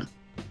the time.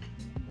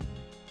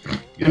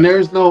 Yeah. And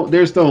there's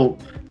no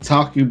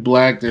talking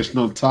black, there's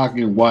no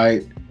talking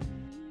white.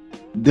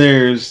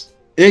 There's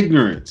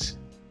ignorance.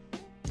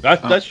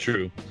 That's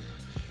true.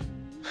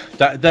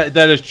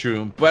 That is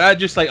true. But I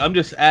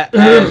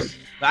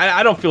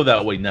don't feel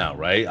that way now,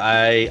 right?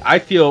 I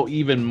feel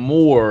even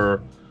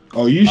more.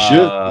 Oh, you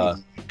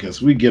should.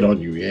 because we get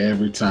on you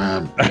every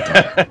time.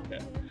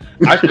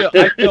 I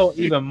feel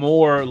even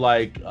more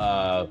like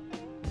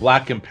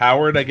black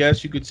empowered, I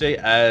guess you could say,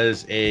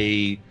 as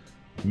a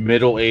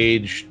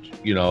middle-aged,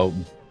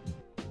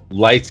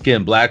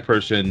 light-skinned black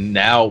person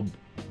now,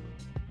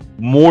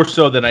 more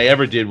so than I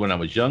ever did when I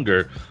was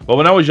younger. But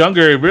when I was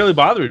younger, it really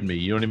bothered me.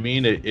 You know what I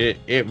mean?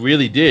 It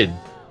really did.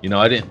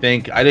 I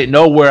didn't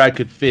know where I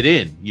could fit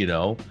in.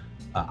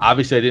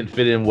 Obviously I didn't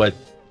fit in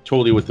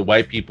totally with the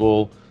white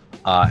people,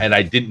 and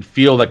I didn't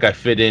feel like I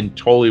fit in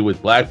totally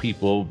with black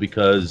people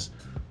because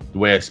the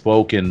way I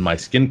spoke and my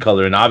skin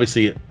color, and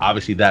obviously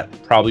that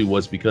probably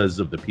was because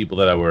of the people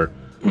that I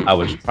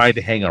was trying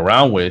to hang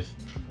around with.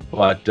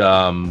 But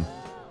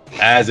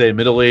as a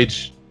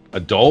middle-aged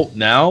adult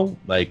now,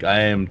 like,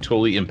 I am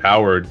totally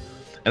empowered,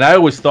 and I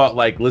always thought,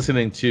 like,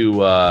 listening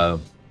to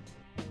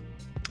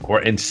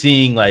and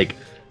seeing like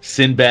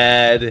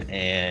Sinbad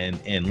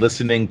and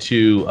listening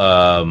to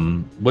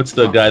what's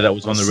the guy that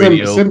was on the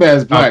radio?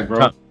 Sinbad's black,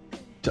 bro.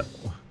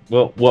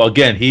 Well,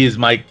 again, he is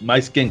my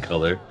skin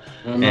color.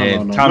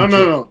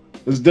 No.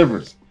 There's a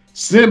difference.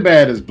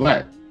 Sinbad is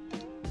black.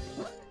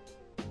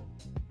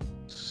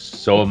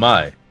 So am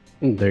I.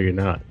 No, you're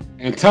not.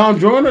 And Tom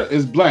Joyner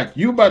is black.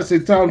 You about to say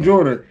Tom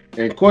Joyner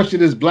and question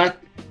his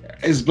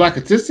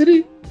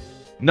blackicity?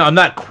 No, I'm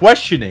not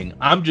questioning.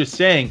 I'm just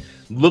saying,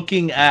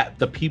 looking at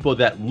the people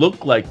that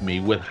look like me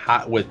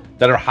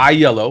that are high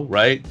yellow,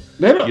 right?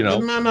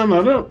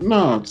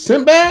 No.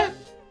 Sinbad?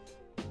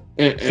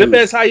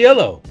 Sinbad's high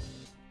yellow.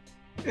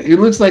 He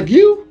looks like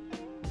you?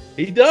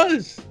 He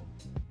does.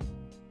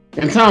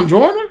 And Tom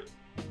Joyner?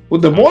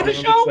 With the morning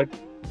show?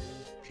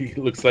 He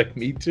looks like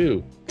me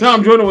too.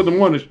 Tom Joyner with the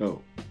morning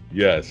show.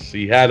 Yes,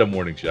 he had a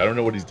morning show. I don't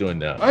know what he's doing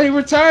now. Oh, he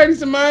retired.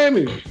 He's in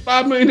Miami.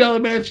 $5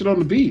 million mansion on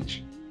the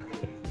beach.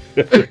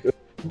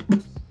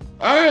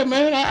 All right,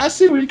 man. I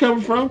see where you're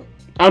coming from.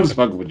 I'm just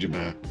fucking with you,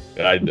 man.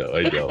 I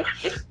know.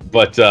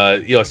 But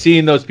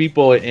seeing those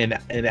people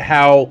and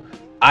how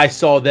I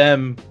saw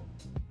them,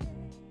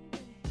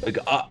 like,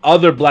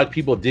 other black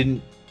people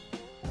didn't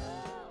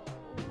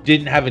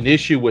have an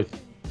issue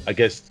with, I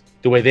guess,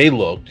 the way they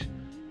looked,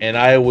 and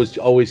I was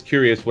always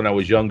curious when I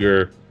was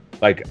younger,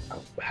 like,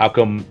 how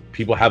come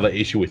people have an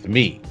issue with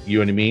me? You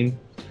know what I mean?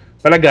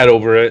 But I got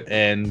over it,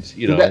 and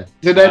did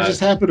that just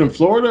happen in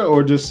Florida,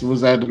 or just was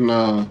that in?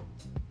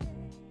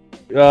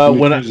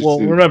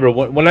 Remember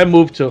when I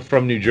moved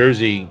from New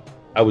Jersey,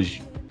 I was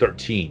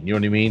 13. You know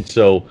what I mean?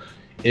 So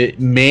it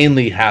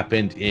mainly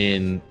happened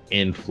in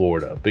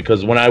Florida,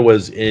 because when I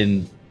was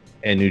in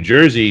New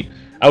Jersey,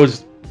 I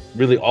was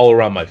really all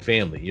around my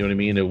family. You know what I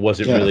mean? It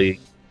wasn't really,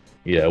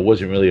 it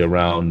wasn't really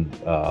around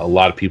a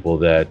lot of people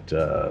that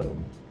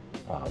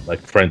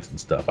like friends and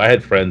stuff. I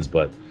had friends,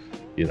 but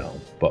it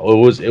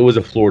was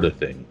a Florida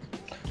thing.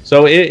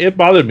 So it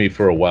bothered me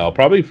for a while,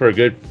 probably for a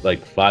good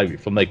 5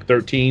 years, from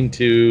 13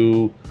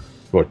 to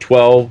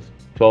 12,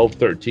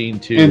 13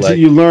 to until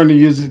you learn to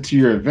use it to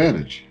your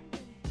advantage.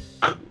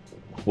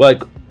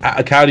 Like,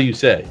 how do you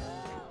say?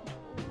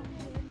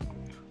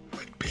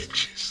 Like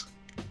bitches.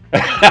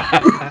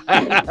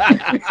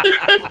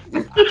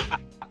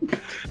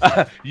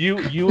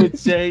 You would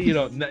say,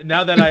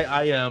 now that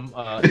I am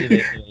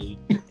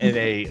in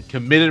a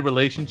committed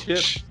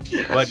relationship,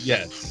 but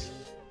yes,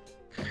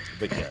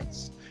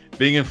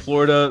 being in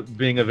Florida,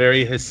 being a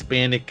very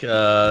Hispanic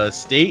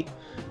state,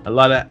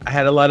 I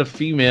had a lot of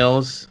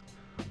females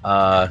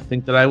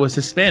think that I was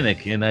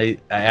Hispanic, and I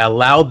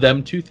allowed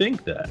them to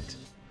think that.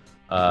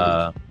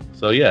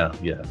 So yeah.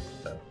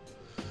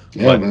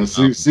 But, man,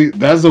 see,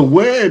 that's a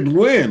win.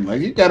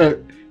 Like, you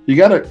gotta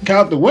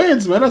count the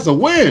wins, man. That's a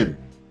win.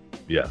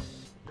 Yeah.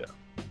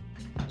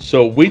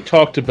 So we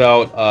talked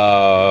about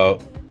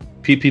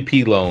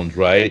PPP loans,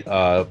 right?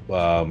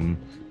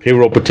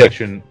 Payroll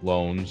protection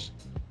loans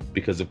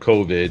because of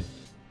COVID,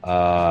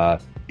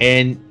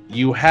 and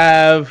you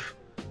have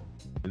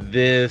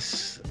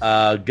this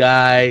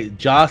guy,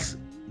 Josh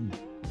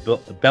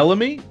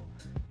Bellamy.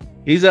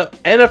 He's an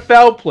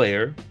NFL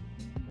player,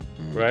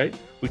 right?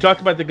 We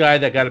talked about the guy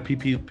that got a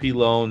PPP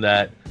loan,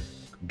 that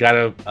got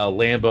a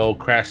Lambo,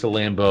 crashed a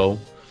Lambo.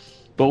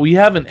 But we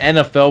have an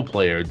NFL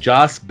player,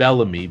 Josh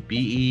Bellamy,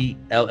 Bellamy,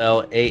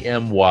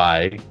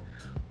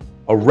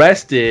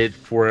 arrested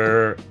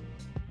for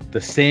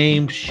the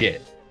same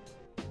shit.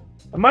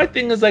 And my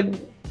thing is, like,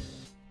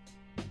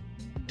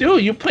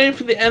 dude, you're playing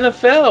for the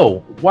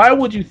NFL. Why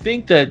would you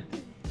think that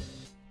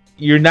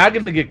you're not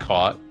going to get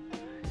caught?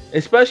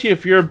 Especially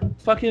if you're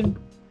fucking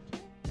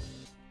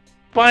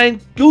buying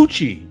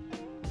Gucci.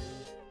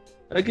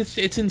 Like,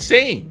 it's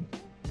insane.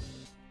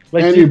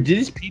 Like, do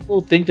these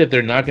people think that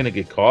they're not going to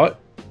get caught?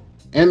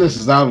 And this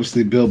is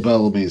obviously Bill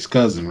Bellamy's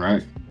cousin,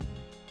 right?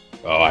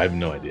 Oh, I have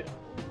no idea.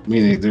 Me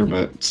neither,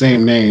 but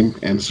same name,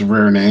 and it's a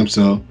rare name,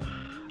 so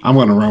I'm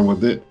going to run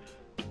with it.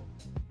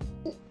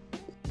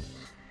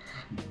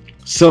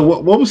 So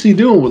what was he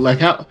doing with,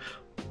 how,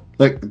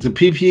 the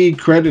PPE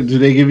credit? Do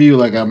they give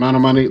you amount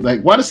of money?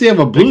 Like, why does he have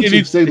a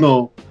Bluetooth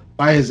signal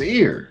by his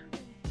ear?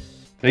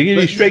 They give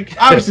you straight.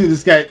 Obviously,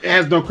 this guy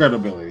has no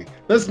credibility.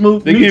 Let's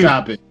move. New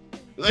topic.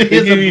 They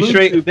give you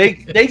straight. They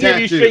give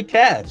you straight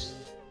cash.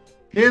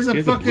 Here's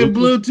a fucking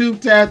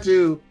Bluetooth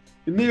tattoo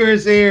near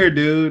his ear,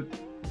 dude.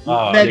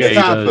 Next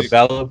topic.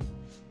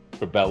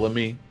 For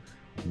Bellamy,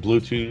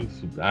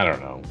 Bluetooth. I don't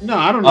know. No,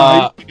 I don't know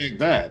how you think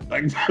that.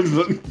 Like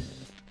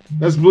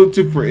that's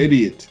Bluetooth for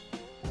idiots.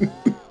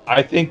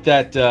 I think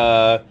that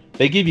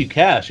they give you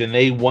cash and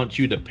they want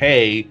you to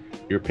pay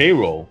your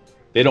payroll.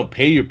 They don't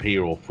pay your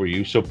payroll for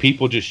you, so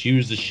people just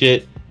use the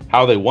shit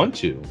how they want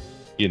to.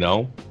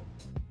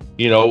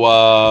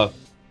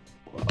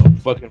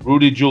 Fucking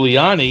Rudy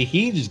Giuliani,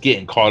 he's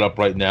getting caught up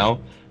right now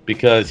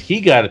because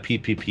he got a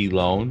PPP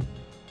loan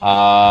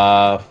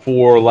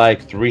for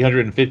like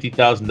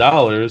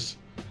 $350,000,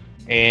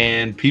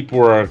 and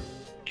people are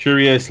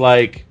curious,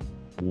 like,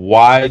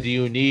 why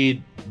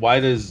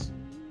does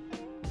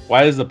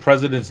the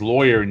president's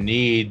lawyer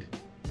need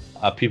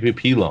a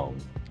PPP loan?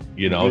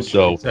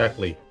 So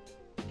exactly,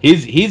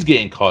 he's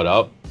getting caught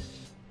up,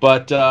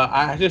 but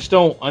I just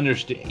don't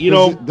understand.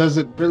 Does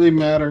it really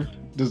matter?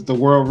 Does the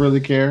world really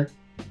care?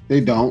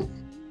 They don't.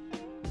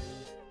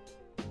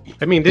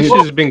 I mean, this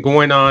has been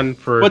going on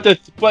for.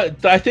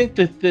 But I think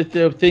the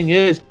thing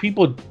is,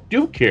 people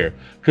do care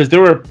because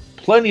there were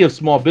plenty of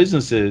small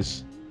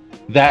businesses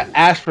that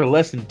asked for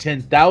less than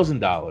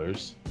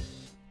 $10,000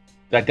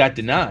 that got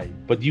denied.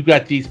 But you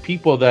got these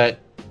people that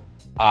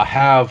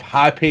have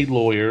high-paid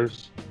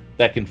lawyers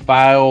that can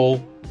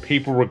file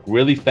paperwork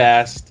really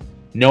fast,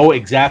 know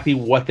exactly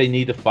what they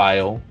need to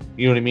file.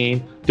 You know what I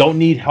mean? Don't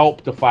need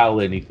help to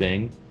file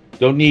anything.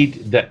 Don't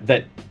need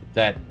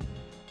that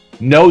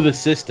know the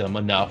system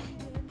enough.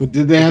 But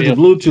did they have the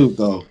Bluetooth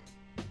though?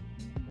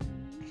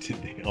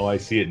 Oh, I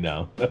see it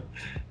now.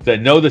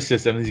 That know the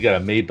system. He's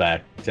got a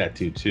Maybach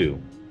tattoo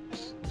too.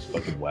 It's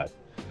fucking wet.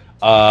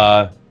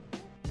 To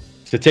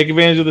take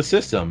advantage of the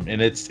system,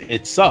 and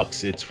it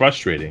sucks. It's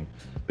frustrating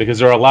because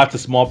there are lots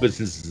of small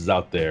businesses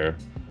out there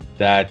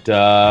that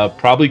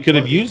probably could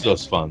have used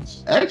those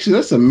funds. Actually,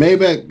 that's a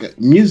Maybach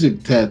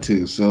music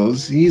tattoo. So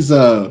he's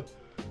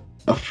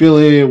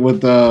affiliated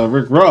with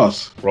Rick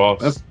Ross.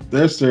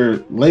 That's their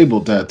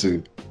label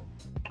tattoo.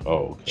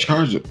 Oh, okay.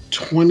 Charge of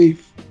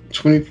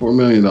 $24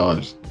 million.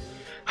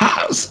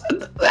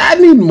 I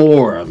need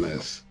more on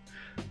this.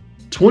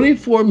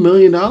 $24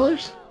 million?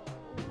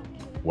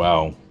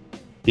 Wow.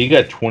 He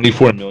got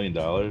 $24 million?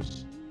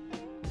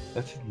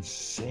 That's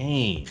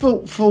insane.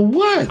 For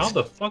what? How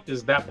the fuck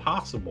is that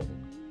possible?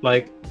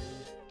 Like,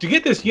 to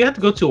get this, you have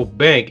to go to a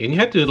bank and you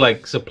have to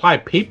like supply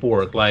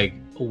paperwork. Like,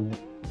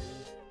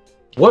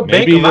 what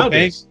bank allowed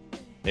this?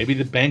 Maybe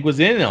the bank was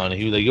in on it.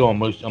 He was like, "Yo, I'm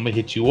gonna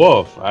hit you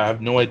off." I have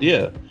no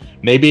idea.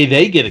 Maybe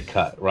they get a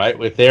cut, right?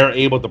 If they're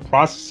able to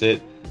process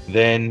it,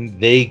 then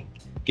they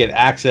get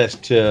access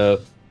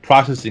to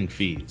processing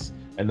fees.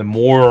 And the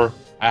more,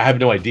 I have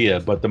no idea,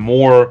 but the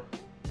more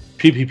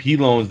PPP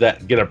loans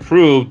that get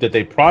approved that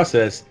they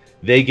process,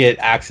 they get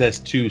access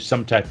to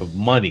some type of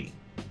money.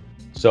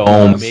 So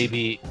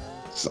maybe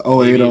it's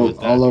 08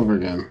 all over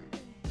again.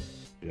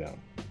 Yeah.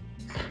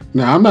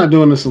 Now I'm not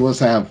doing this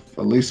unless I have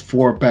at least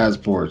 4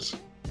 passports.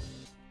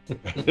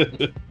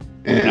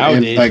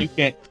 Nowadays you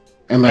can't.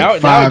 And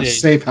like 5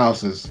 safe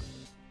houses.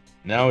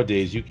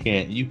 Nowadays you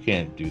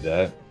can't do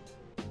that.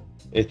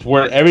 It's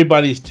where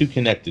everybody's too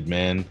connected,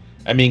 man.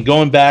 I mean,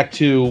 going back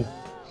to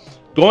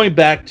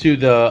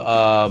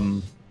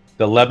the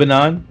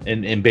Lebanon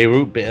in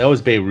Beirut. That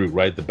was Beirut,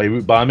 right? The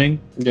Beirut bombing.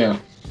 Yeah.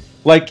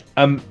 Like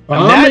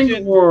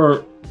bombing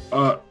or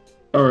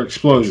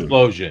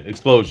explosion.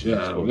 Explosion.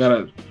 Yeah, we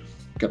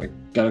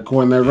gotta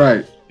coin that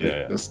right.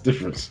 Yeah. That's the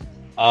difference.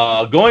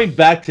 Going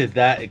back to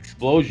that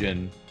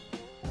explosion,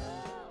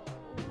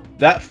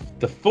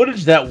 the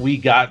footage that we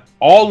got,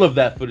 all of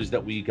that footage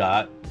that we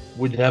got,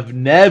 would have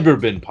never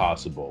been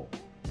possible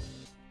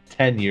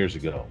 10 years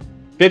ago,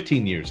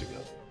 15 years ago.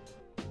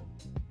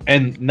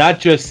 And not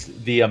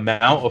just the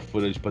amount of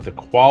footage, but the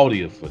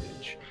quality of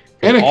footage.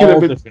 And it could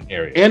have been different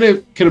areas. And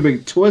it could have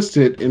been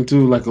twisted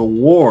into like a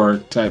war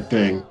type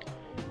thing.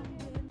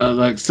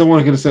 Like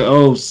someone could have said,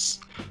 "Oh,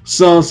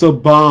 so and so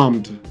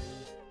bombed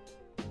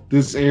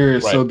this area,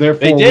 right. So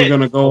therefore we're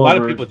going to go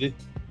over."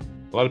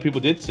 A lot of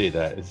people did say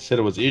that. It said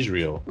it was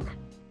Israel.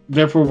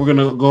 Therefore, we're going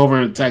to go over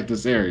and attack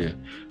this area.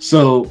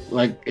 So,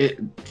 like,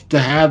 to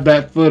have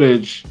that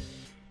footage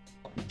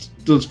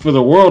for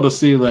the world to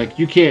see, like,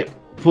 you can't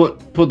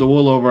put the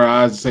wool over our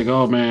eyes and say,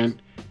 "Oh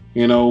man,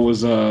 it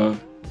was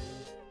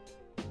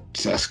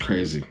that's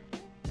crazy."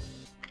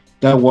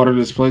 That water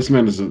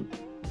displacement is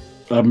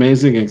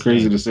amazing and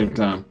crazy at the same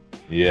time.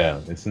 Yeah,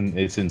 it's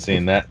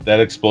insane. That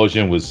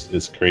explosion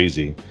is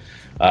crazy,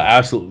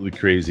 absolutely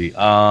crazy.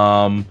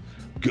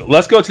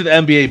 Let's go to the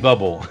NBA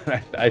bubble.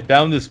 I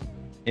found this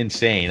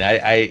insane.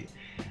 I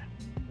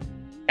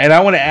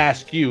want to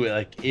ask you,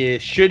 like,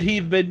 should he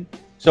have been?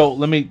 So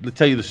let me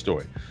tell you the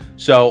story.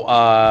 So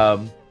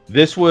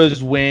this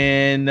was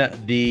when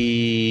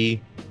the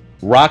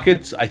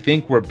Rockets, I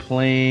think, were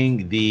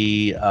playing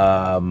the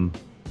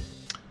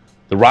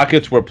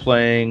Rockets were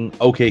playing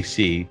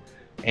OKC,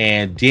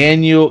 and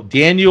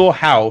Daniel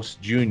House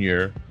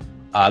Jr.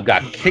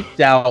 Got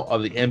kicked out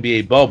of the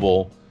NBA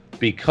bubble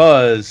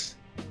because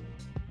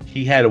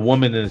he had a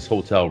woman in his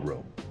hotel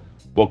room.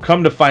 Well,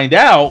 come to find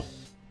out,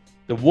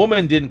 the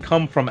woman didn't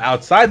come from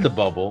outside the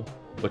bubble,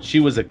 but she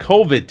was a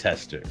COVID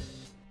tester.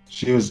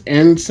 She was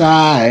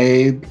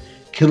inside,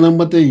 killing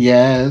with the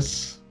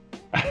yes.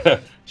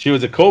 She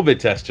was a COVID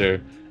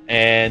tester,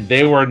 and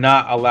they were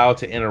not allowed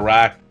to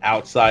interact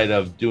outside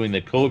of doing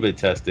the COVID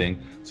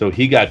testing. So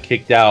he got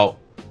kicked out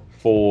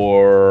he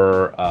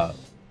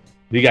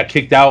got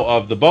kicked out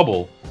of the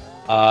bubble,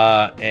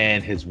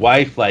 and his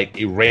wife like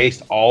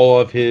erased all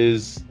of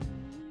his,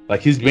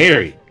 like he's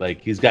married,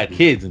 like he's got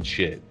kids and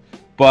shit.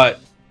 But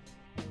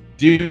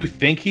do you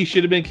think he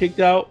should have been kicked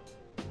out?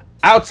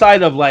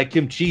 Outside of like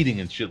him cheating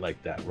and shit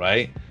like that,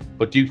 right?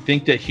 But do you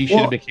think that he should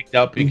have been kicked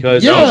out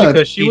because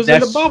because she was in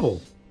the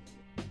bubble?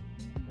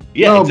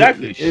 Yeah, no,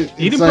 exactly.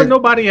 He didn't put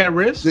nobody at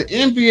risk. The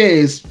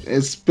NBA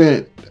has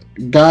spent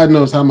God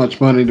knows how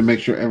much money to make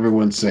sure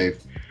everyone's safe.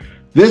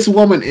 This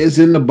woman is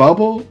in the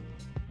bubble,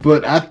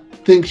 but I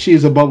think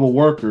she's a bubble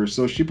worker,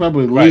 so she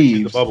probably leaves.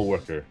 She's a bubble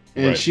worker,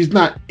 and she's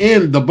not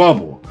in the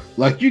bubble.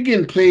 Like you're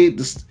getting paid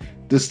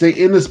to stay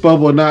in this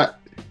bubble and not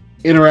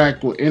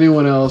interact with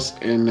anyone else,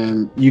 and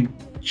then you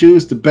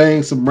choose to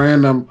bang some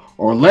random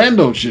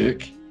Orlando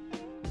chick.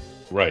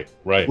 Right.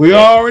 We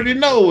already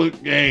know.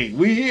 Hey,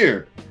 we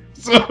here.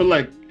 So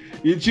like,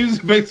 you choose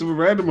to bang some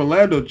random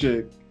Orlando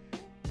chick,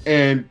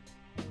 and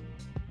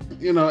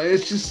you know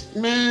it's just,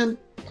 man,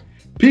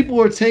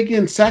 people are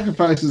taking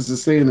sacrifices to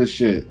stay in this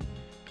shit.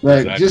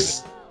 Like,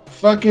 just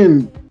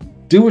fucking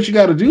do what you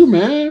got to do,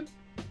 man.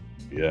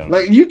 Yeah.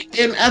 Like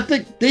and I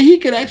think that he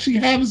could actually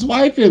have his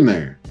wife in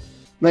there.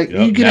 Like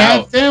you could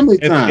have family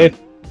time.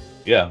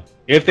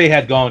 If they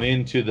had gone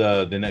into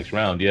the next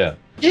round, yeah.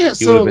 Yeah,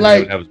 so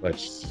like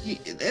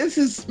this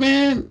is,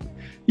 man,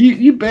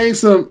 you bang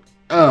some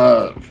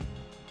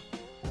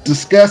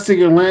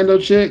disgusting Orlando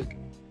chick,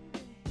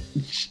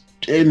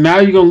 and now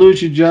you're gonna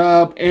lose your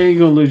job and you're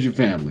gonna lose your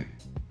family.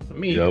 I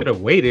mean, you could have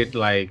waited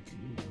like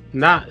it's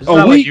not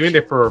like you're in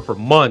there for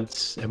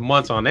months and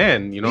months on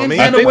end. You know what I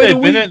mean? I think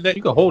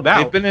you can hold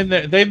out.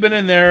 They've been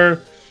in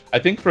there. I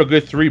think for a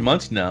good 3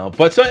 months now,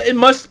 but so it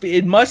must.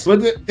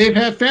 But they've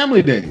had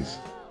family days,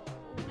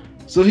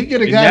 so he could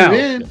have got it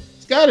in.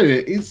 He's got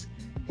it in.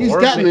 He's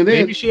gotten it in.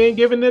 Maybe she ain't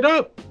giving it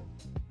up.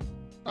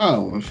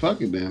 Oh, well,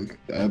 fuck it then.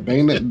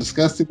 Bang that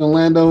disgusting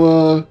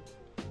Orlando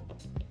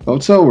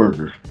hotel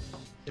worker.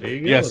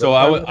 Yeah, so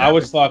I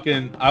was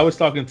talking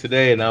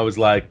today, and I was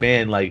like,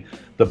 man, like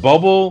the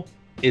bubble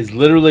is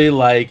literally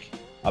like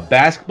a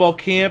basketball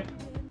camp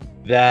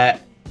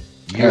that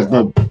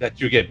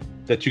you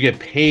get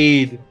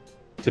paid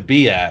to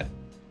be at.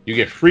 You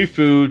get free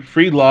food,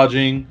 free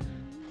lodging,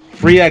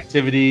 free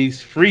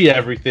activities, free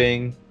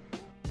everything.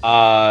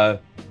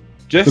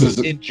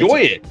 Just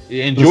enjoy it.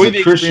 Enjoy the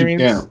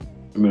experience. Camp,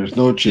 and there's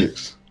no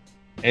chicks.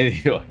 And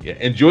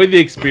enjoy the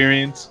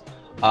experience.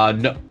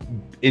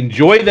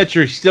 Enjoy that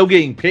you're still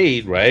getting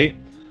paid, right?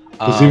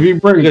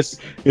 Because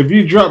if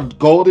you drop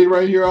Goldie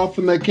right here off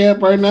in that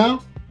camp right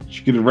now,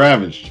 she could have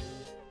ravaged.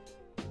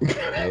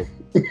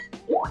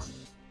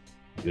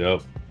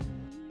 Yep.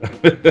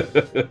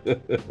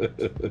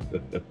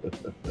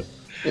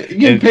 You're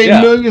getting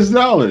paid millions of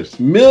dollars.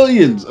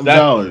 Millions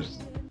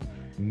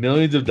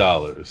of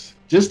dollars.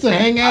 Just to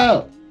hang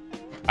out.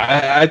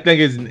 I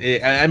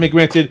think I mean,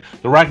 granted,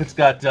 the Rockets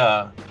got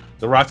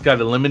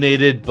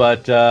eliminated,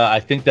 but I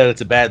think that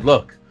it's a bad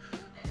look.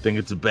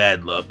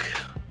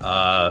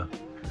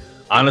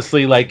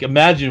 Honestly, like,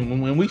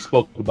 imagine when we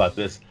spoke about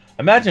this.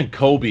 Imagine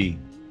Kobe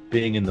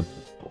being in the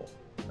bubble.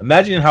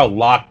 Imagine how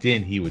locked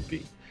in he would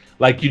be.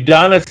 Like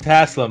Udonis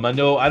Haslem. I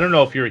don't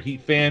know if you're a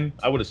Heat fan.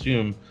 I would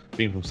assume,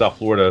 being from South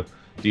Florida,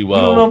 Heat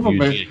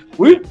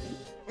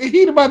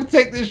about to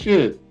take this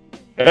shit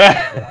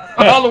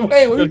all the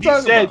way. What are you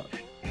talking about?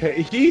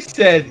 He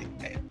said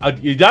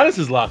Udonis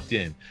is locked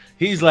in.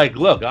 He's like,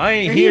 look, I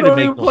ain't here to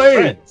make no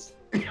friends.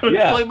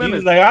 Yeah,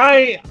 he's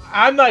like,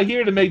 I'm not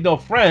here to make no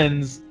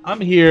friends.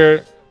 I'm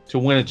here to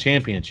win a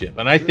championship.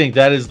 And I think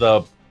that is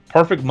the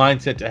perfect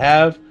mindset to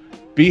have.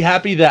 Be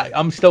happy that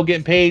I'm still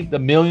getting paid the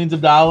millions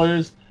of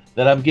dollars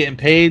that I'm getting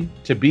paid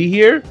to be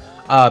here.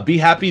 Be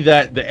happy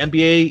that the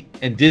NBA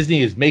and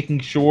Disney is making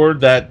sure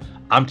that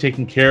I'm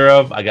taken care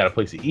of. I got a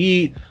place to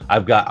eat.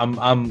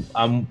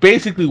 I'm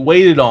basically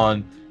weighted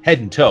on head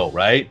and toe,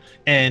 right?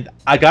 And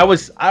like I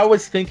was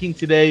thinking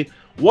today,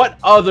 what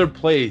other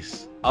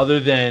place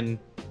other than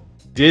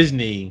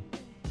Disney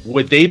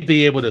would they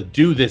be able to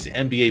do this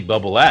NBA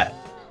bubble at?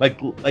 Like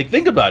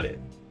think about it.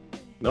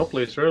 No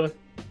place really.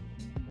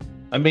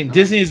 I mean,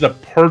 Disney is the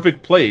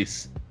perfect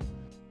place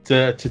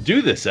to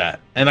do this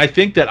at. And I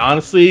think that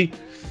honestly,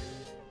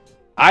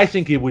 I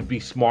think it would be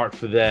smart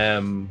for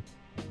them,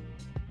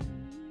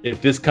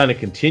 if this kind of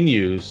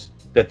continues,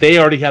 that they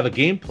already have a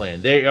game plan.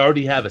 They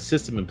already have a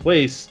system in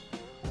place.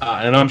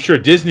 And I'm sure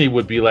Disney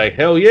would be like,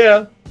 hell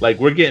yeah, like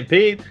we're getting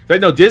paid. I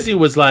know Disney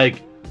was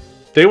like,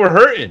 they were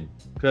hurting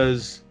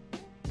because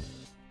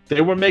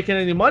they weren't making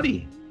any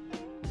money,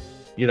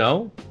 you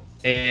know?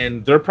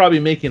 And they're probably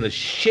making a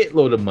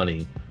shitload of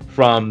money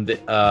from the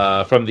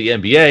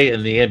NBA,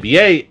 and the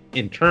NBA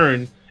in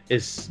turn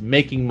is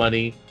making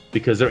money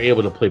because they're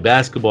able to play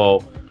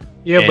basketball.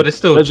 Yeah, but it's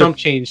still chump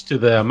change to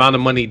the amount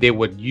of money they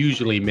would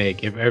usually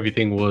make if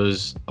everything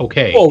was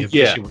okay. Oh, if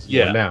this shit was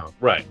going down.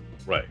 Right.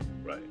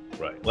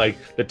 Like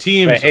the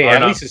teams, but, hey,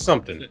 at least it's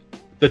something.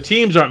 The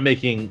teams aren't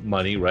making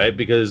money, right?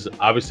 Because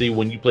obviously,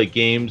 when you play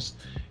games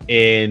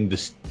in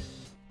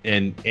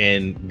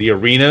the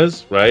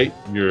arenas, right,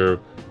 you're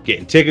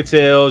getting ticket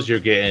sales, you're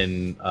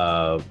getting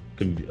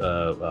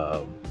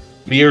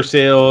beer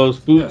sales,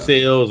 food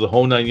sales, the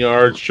whole 9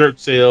 yards, shirt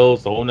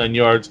sales, the whole 9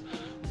 yards.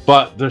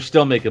 But they're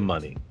still making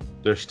money.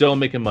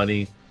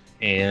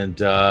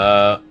 And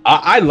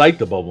I like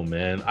the bubble,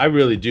 man. I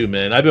really do,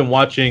 man. I've been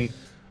watching.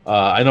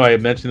 I know I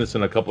had mentioned this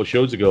in a couple of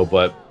shows ago,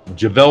 but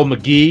JaVale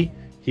McGee,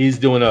 he's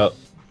doing a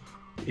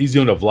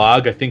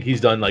vlog. I think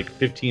he's done like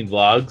 15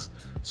 vlogs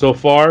so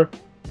far,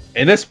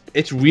 and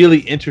it's really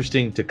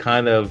interesting to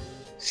kind of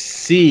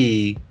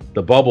see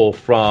the bubble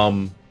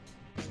from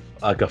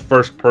like a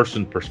first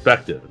person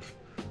perspective,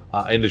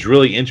 and it's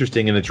really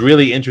interesting. And it's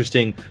really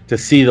interesting to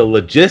see the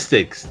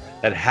logistics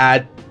that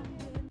had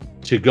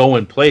to go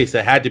in place,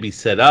 that had to be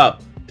set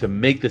up to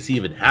make this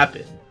even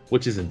happen,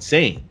 which is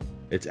insane.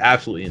 It's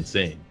absolutely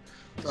insane.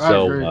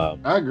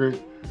 I agree.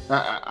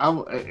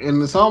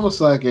 And it's almost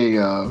like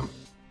a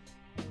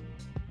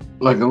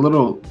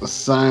little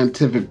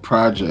scientific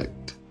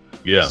project.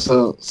 Yeah.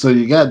 So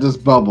you got this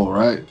bubble,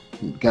 right?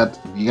 You got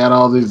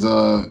all these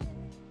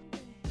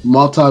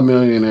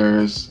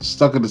multi-millionaires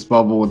stuck in this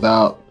bubble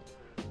without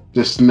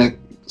their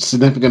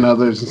significant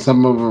others, and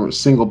some of them are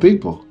single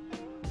people.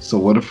 So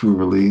what if we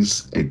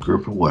release a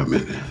group of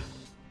women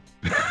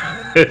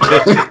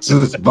to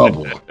this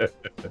bubble?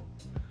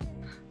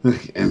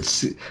 And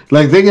see,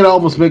 like, they could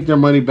almost make their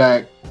money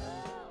back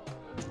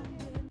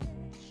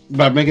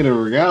by making a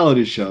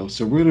reality show.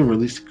 So we're gonna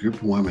release a group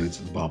of women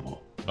into the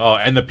bubble. Oh,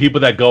 and the people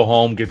that go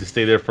home get to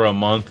stay there for a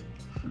month.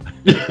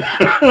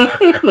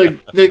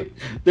 Like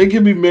they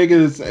could be making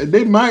this.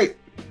 They might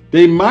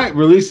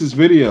release this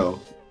video.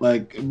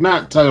 Like,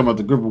 not talking about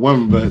the group of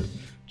women, but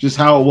just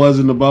how it was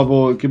in the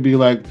bubble. It could be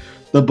like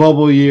the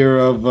bubble year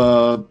of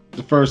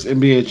the first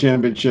NBA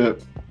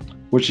championship,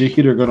 which the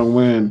Heat are gonna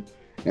win.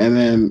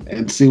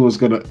 And see what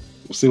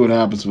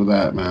happens with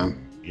that,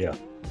 man. Yeah,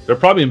 they're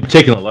probably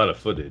taking a lot of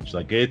footage.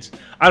 Like,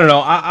 I don't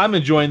know. I'm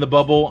enjoying the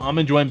bubble. I'm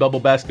enjoying bubble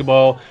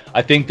basketball.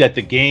 I think that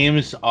the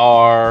games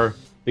are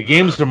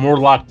more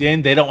locked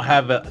in. They don't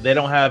have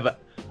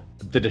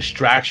the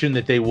distraction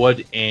that they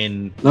would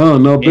in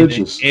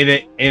bitches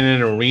in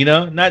an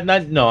arena.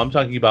 No. I'm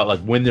talking about like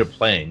when they're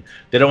playing.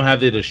 They don't have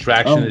the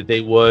distraction that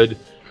they would.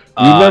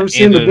 You've never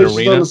seen the bitches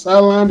arena on the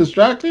sideline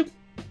distracted?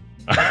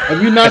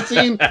 Have you not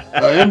seen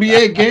an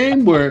NBA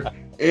game where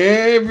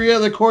every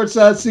other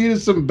courtside seat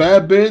is some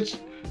bad bitch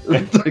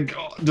like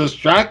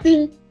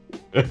distracting?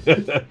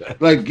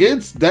 Like,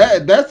 it's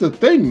that's a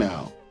thing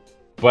now.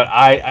 But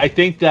I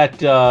think that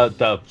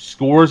the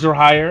scores are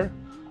higher.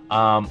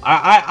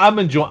 I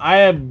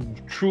am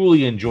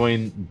truly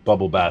enjoying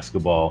bubble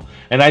basketball,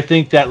 and I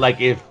think that,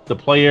 like, if the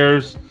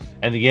players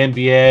and the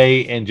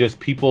NBA and just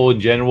people in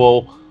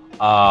general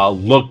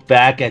look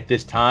back at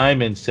this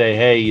time and say,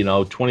 hey,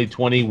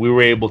 2020,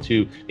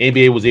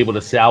 NBA was able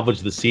to salvage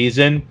the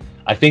season.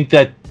 I think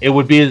that it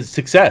would be a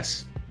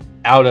success.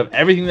 Out of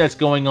everything that's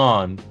going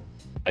on,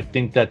 I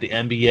think that the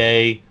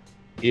NBA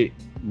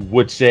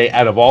would say,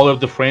 out of all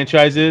of the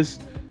franchises,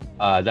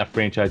 not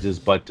franchises,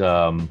 but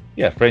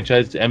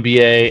franchise,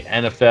 NBA,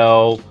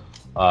 NFL,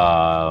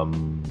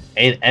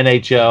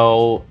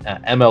 NHL,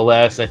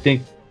 MLS, I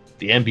think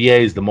the NBA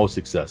is the most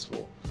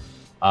successful.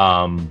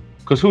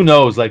 Because who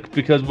knows? Like,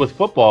 because with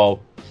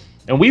football,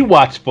 and we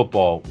watched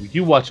football.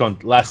 You watched on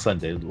last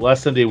Sunday.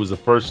 Last Sunday was the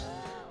first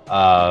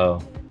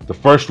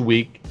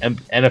week,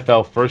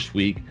 NFL first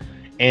week,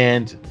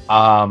 and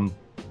I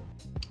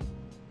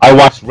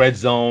watched Red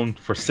Zone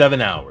for 7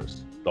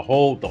 hours, the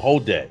whole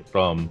day,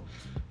 from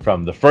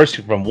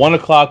 1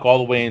 o'clock all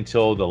the way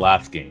until the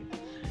last game,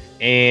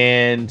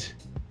 and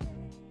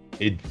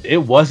it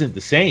wasn't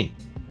the same.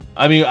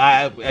 I mean,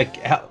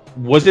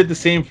 was it the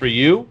same for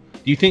you?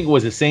 Do you think it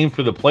was the same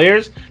for the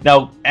players?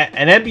 Now,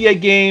 an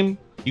NBA game,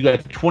 you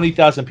got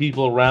 20,000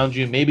 people around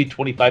you, maybe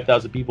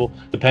 25,000 people,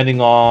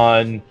 depending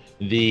on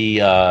the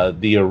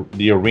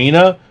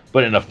arena.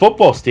 But in a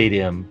football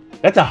stadium,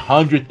 that's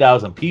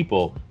 100,000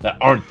 people that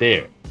aren't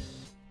there.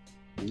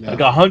 Yeah. Like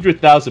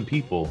 100,000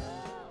 people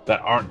that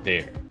aren't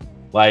there.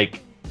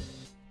 Like,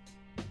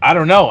 I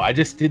don't know. I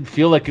just didn't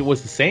feel like it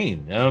was the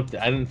same. I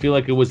didn't feel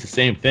like it was the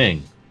same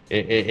thing.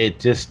 It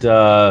just.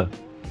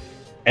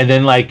 And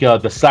then, like,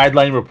 the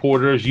sideline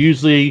reporters,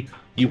 usually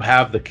you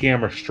have the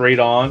camera straight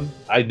on.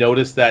 I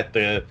noticed that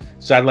the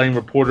sideline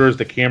reporters,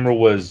 the camera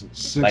was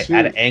like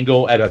at an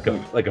angle, at a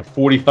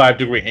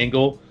 45-degree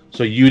angle,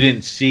 so you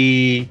didn't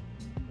see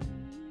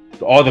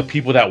all the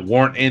people that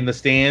weren't in the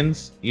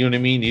stands. You know what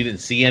I mean? You didn't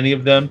see any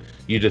of them.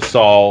 You just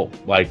saw,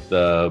 like,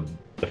 the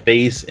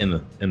face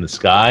in the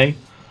sky.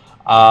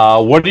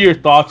 What are your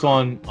thoughts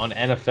on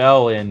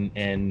NFL,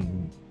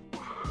 and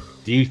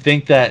do you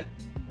think that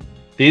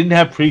They didn't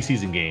have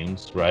preseason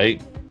games, right?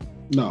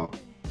 No,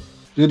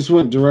 they just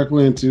went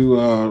directly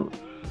into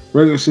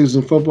regular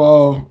season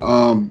football.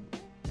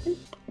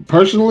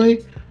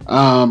 Personally,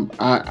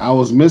 I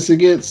was missing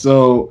it,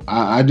 so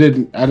I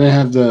didn't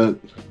have the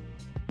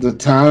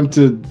time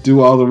to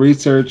do all the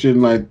research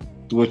and like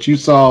what you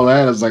saw.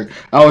 That I was like,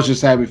 I was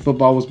just happy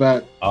football was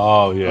back.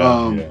 Oh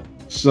yeah.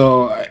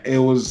 So it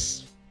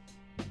was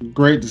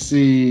great to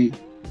see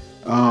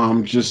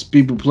just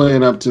people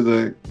playing up to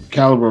the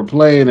caliber of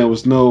play, and there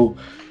was no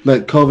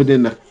like COVID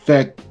didn't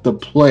affect the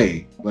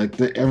play. Like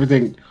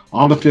everything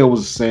on the field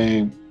was the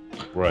same.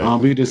 Right.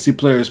 We didn't see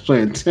players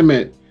playing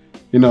timid,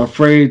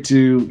 afraid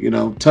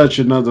to touch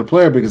another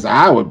player, because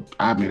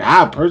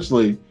I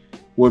personally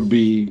would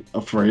be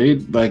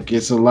afraid. Like,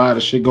 it's a lot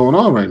of shit going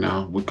on right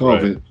now with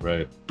COVID.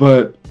 Right.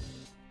 But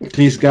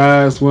these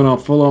guys went on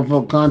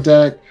full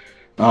contact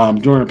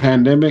during the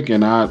pandemic,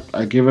 and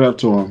I give it up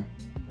to them.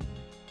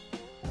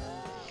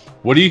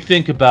 What do you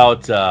think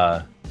about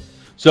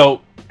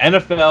so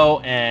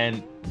NFL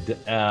and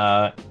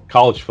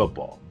college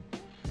football?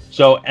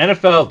 So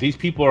NFL, these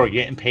people are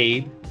getting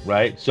paid,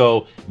 right?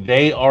 So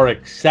they are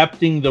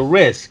accepting the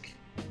risk,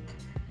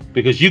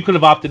 because you could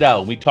have opted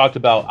out. We talked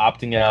about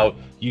opting out.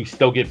 You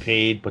still get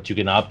paid, but you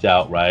can opt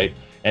out, right?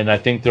 And I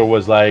think there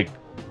was like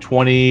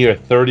 20 or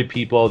 30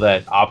 people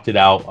that opted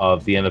out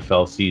of the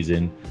NFL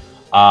season.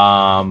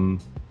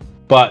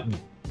 But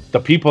the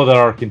people that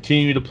are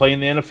continuing to play in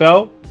the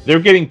NFL, they're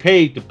getting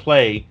paid to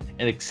play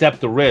and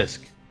accept the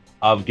risk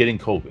of getting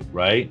COVID,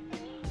 right?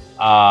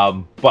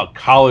 But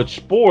college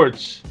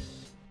sports,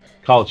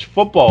 college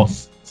football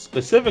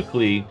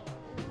specifically,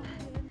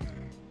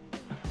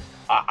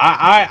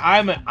 I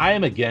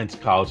am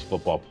against college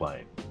football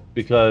playing,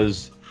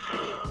 because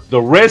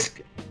the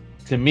risk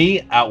to me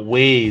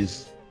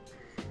heavily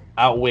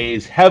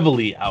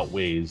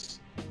outweighs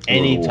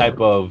any reward. type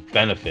of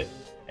benefit,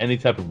 any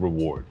type of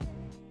reward,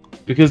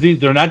 because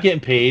they're not getting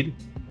paid.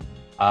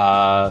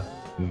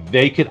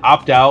 They could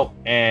opt out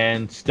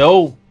and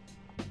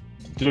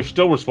they're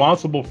still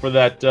responsible for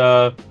that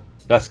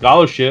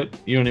scholarship.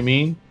 You know what I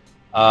mean?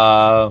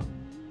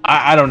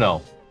 I don't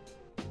know.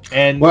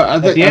 And well, I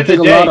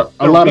think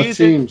a lot of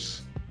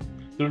teams.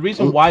 The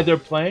reason why they're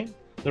playing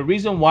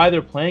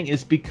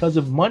is because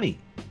of money.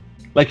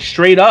 Like,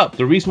 straight up,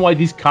 the reason why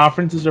these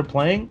conferences are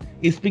playing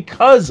is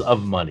because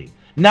of money,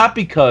 not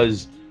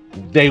because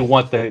they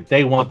want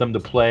them to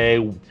play.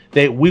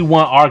 We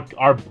want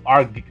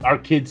our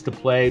kids to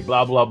play.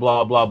 Blah blah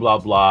blah blah blah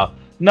blah.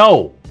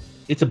 No,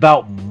 it's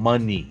about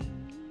money.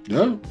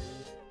 Yeah,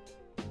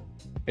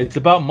 it's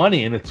about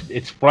money, and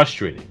it's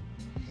frustrating.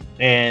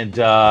 And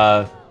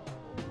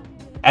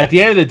at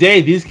the end of the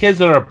day, these kids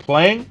that are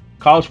playing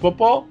college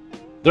football,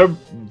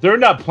 they're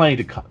not playing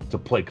to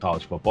play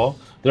college football.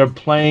 They're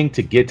playing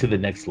to get to the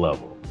next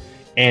level,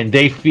 and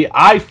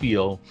I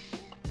feel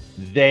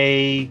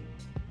they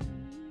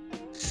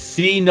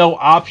see no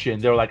option.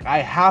 They're like, I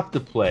have to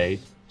play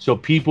so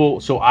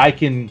I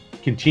can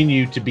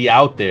continue to be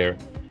out there,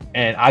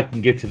 and I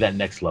can get to that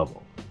next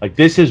level. Like,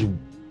 this is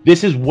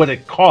what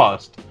it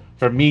cost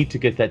for me to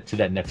get to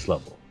that next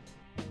level.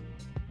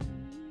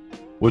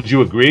 Would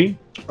you agree?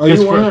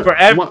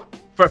 For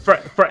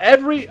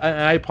every,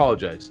 I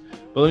apologize,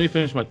 but let me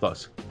finish my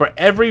thoughts. For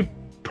every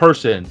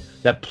person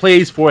that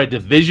plays for a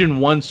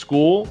Division I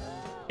school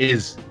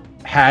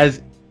has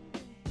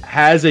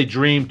a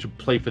dream to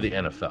play for the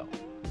NFL.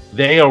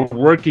 They are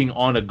working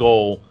on a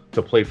goal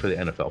to play for the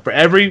NFL. For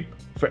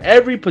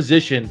every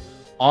position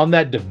on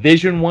that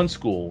Division I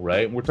school,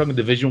 right? We're talking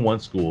Division I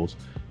schools.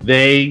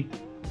 And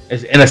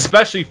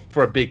especially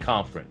for a big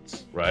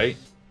conference, right?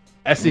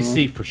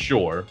 SEC for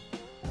sure,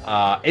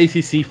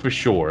 ACC for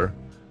sure.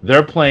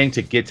 They're playing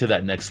to get to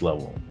that next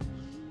level,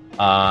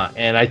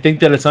 and I think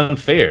that it's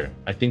unfair.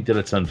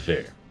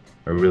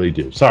 I really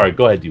do. Sorry,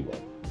 go ahead, D-Well.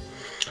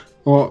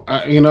 Well,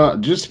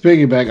 just to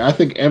piggyback, I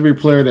think every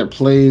player that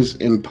plays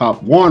in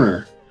Pop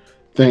Warner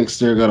thinks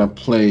they're gonna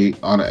play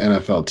on an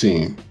NFL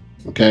team.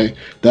 Okay,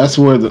 that's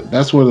where the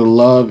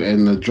love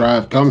and the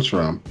drive comes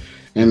from.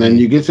 And then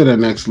you get to the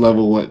next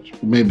level, what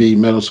maybe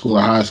middle school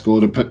or high school,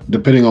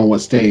 depending on what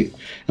state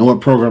and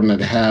what program that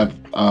they have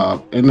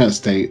in that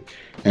state.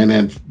 And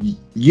then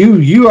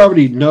you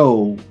already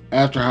know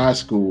after high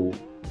school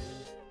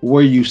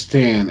where you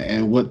stand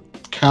and what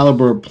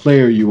caliber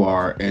player you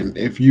are, and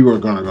if you are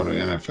going to go to the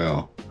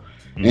NFL.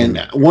 Mm-hmm.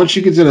 And once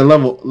you get to the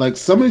level, like,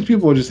 some of these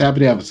people are just happy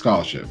to have a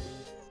scholarship.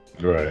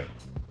 Right.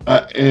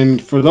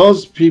 And for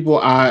those people,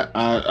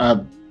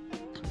 I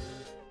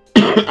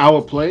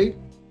would play.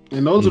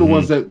 And those are the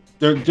ones that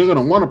they're going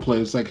to want to play.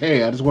 It's like,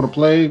 hey, I just want to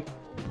play,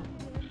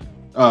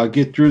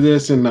 get through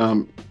this,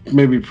 and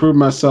maybe prove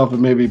myself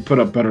and maybe put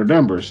up better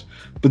numbers.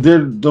 But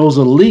they're those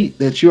elite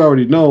that you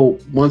already know,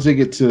 once they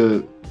get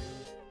to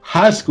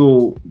high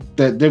school,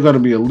 that they're going to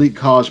be elite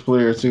college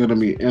players. They're going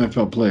to be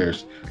NFL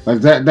players. Like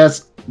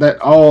that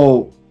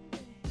all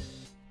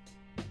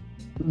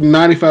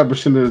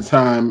 95% of the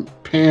time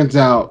pans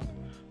out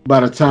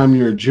by the time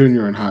you're a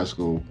junior in high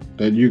school,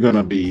 that you're going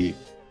to be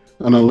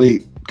an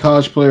elite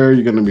college player.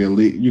 You're going to be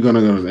elite. You're going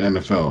to go to the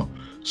NFL.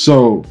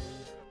 So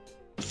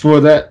for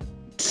that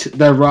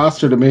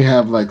roster that may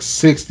have like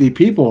 60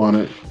 people on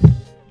it,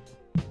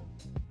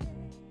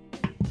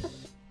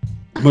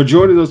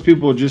 majority of those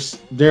people are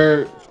just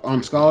there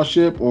on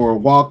scholarship or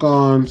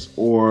walk-ons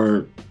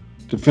or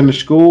to finish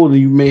school, and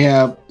you may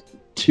have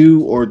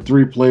 2 or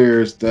 3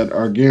 players that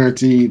are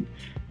guaranteed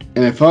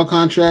NFL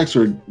contracts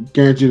or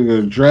guaranteed to go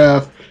to the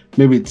draft.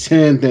 Maybe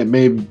 10 that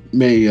may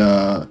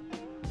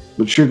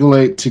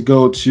matriculate to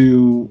go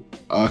to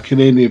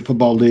Canadian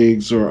football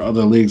leagues or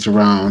other leagues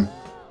around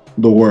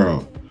the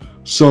world.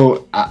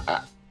 So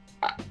but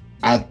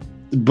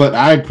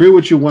I agree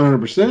with you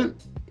 100%.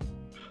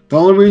 The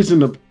only reason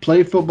to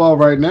play football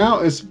right now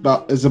is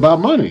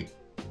about money.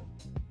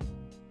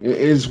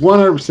 It's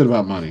 100%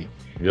 about money.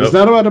 Yep. It's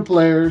not about the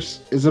players.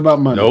 It's about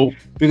money. Nope.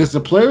 Because the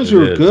players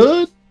who are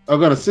good are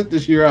going to sit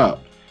this year out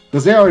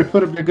because they already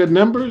put up their good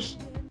numbers,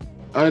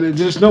 and there's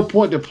just no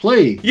point to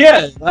play.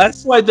 Yeah,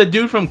 that's why the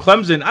dude from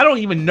Clemson, I don't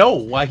even know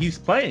why he's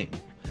playing.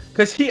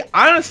 Because he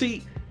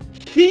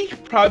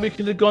probably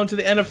could have gone to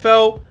the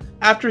NFL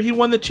after he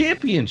won the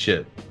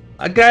championship.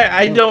 A guy,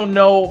 I don't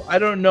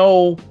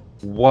know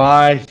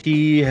why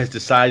he has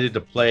decided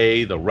to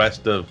play the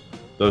rest of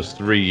those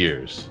 3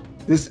 years.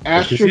 This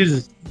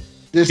asterisk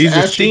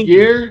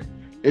year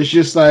is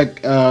just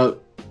like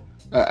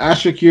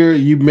asterisk year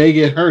you may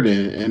get hurt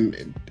in,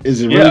 and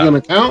is it really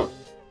going to count?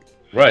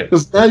 Right.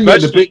 Because now you got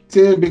the Big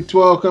 10, Big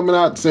 12 coming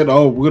out and said,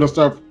 "Oh, we're going to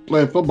start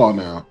playing football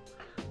now."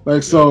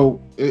 Like,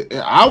 so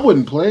I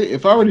wouldn't play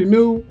if I already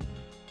knew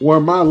where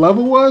my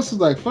level was.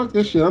 It's like, fuck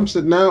this shit. I'm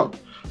sitting out.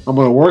 I'm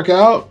going to work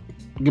out,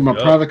 get my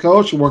private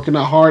coach, working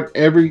out hard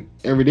every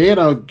day, and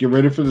I'll get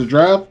ready for the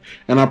draft,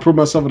 and I'll prove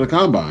myself at the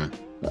combine.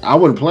 I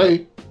wouldn't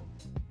play.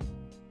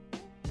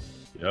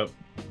 Yep.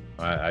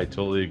 I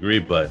totally agree.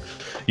 But,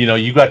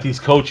 you got these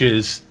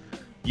coaches,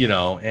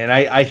 and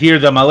I hear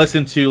them. I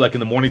listen to, like, in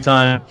the morning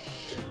time,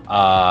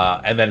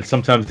 and then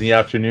sometimes in the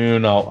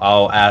afternoon,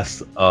 I'll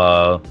ask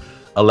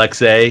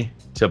Alexei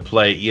to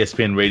play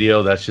ESPN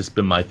radio. That's just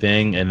been my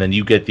thing. And then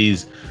you get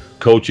these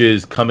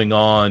coaches coming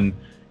on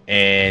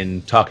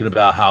and talking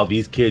about how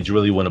these kids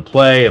really want to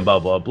play and blah,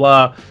 blah,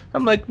 blah.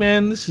 I'm like,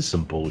 man, this is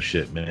some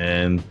bullshit,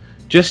 man.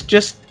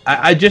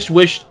 I just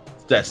wish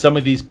that some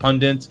of these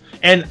pundits,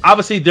 and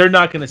obviously they're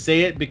not going to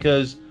say it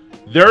because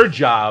their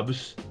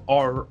jobs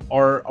are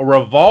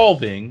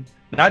revolving,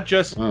 not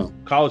just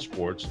college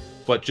sports,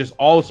 but just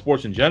all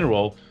sports in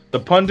general. The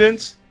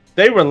pundits,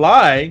 they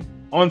rely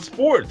on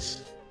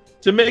sports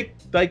to make,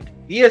 like,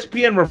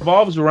 ESPN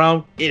revolves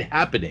around it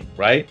happening,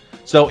 right?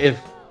 So if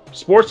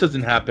sports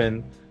doesn't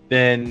happen,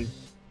 then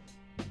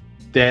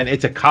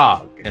it's a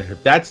cog, and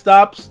if that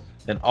stops,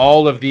 then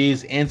all of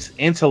these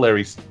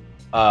ancillary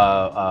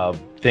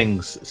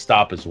things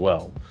stop as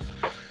well.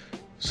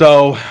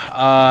 So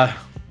I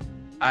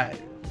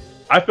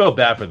feel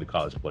bad for the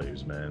college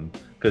players, man,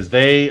 because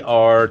they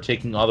are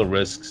taking all the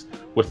risks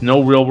with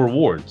no real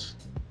rewards.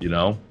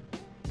 No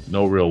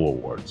real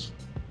rewards.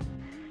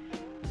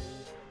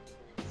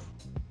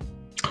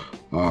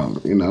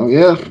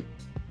 Yeah.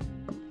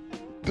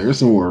 There's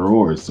some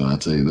rewards, so I'll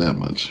tell you that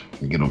much.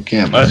 You get on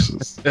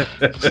campus,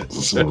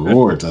 some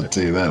rewards, I'll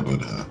tell you that,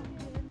 but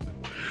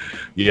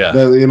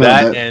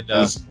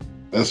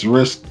that's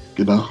risk,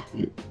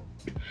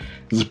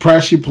 It's a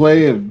price you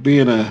play of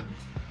being a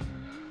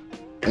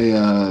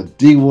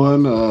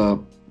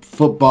D1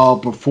 football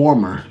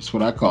performer. That's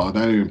what I call it.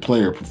 Not even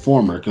player,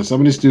 performer. Because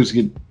some of these dudes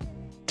get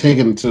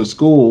taken to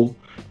school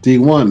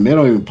D1, they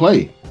don't even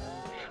play.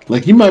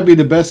 Like, you might be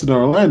the best in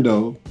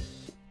Orlando,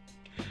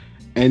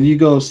 and you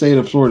go stay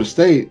to Florida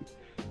State,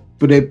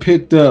 but they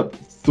picked up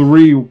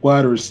 3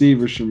 wide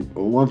receivers,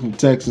 one from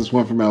Texas,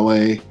 one from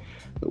LA,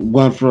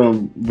 one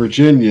from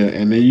Virginia,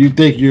 and then you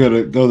think you're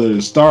going to go there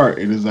to start,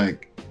 and it's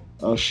like,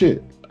 oh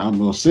shit, I'm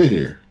going to sit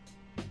here.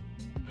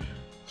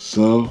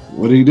 So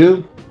what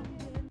do?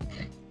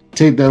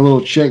 Take that little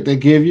check they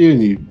give you,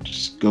 and you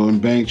just go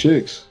and bang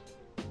chicks.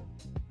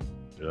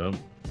 Yep.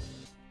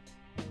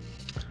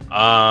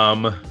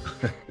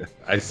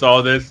 I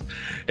saw this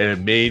and it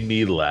made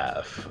me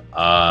laugh.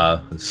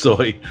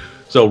 So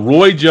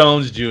Roy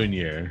Jones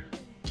Jr.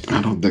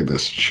 I don't think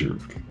that's true.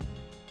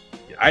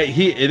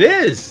 It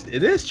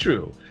is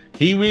true.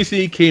 He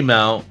recently came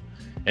out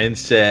and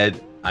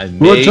said,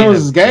 Roy Jones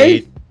is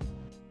gay?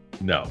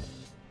 No.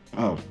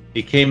 Oh.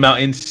 He came out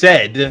and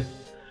said,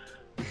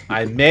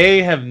 I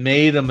may have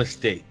made a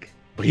mistake.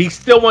 But he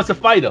still wants to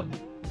fight him.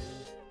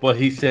 But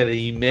he said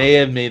he may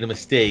have made a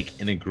mistake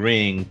in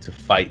agreeing to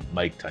fight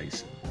Mike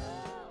Tyson.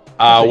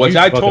 Which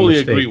I totally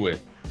agree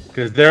with.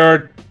 Because there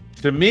are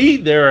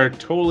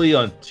totally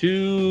on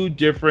two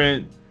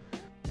different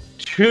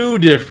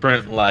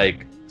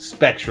like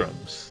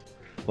spectrums.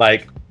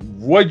 Like,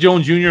 Roy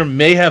Jones Jr.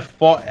 may have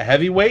fought a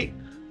heavyweight,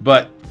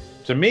 but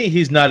to me,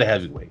 he's not a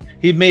heavyweight.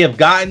 He may have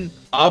gotten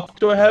up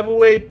to a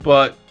heavyweight,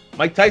 but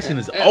Mike Tyson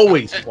has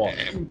always fought.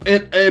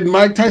 And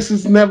Mike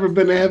Tyson's never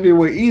been a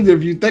heavyweight either.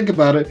 If you think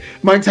about it,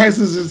 Mike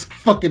Tyson's is a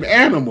fucking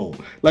animal.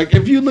 Like,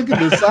 if you look at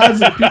the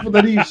size of the people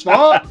that he's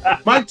fought,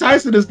 Mike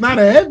Tyson is not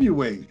a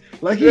heavyweight.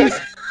 Like,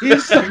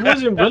 He's He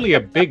wasn't really a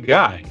big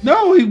guy.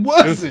 no, he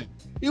wasn't.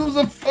 He was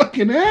a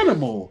fucking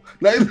animal.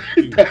 Like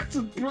that's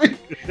a break.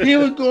 He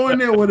would go in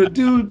there with a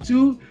dude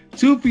 2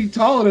 feet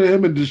taller than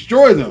him and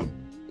destroy them.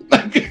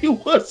 Like he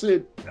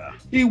wasn't.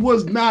 He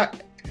was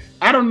not.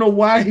 I don't know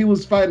why he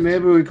was fighting the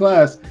heavyweight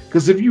class.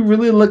 Because if you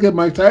really look at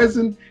Mike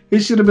Tyson, he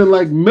should have been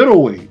like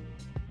middleweight.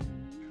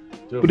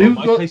 Dude, but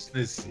Mike Tyson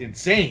is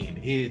insane.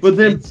 He's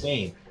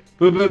insane.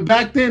 But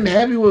back then,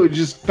 heavyweight was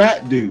just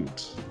fat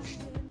dudes.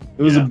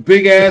 It was a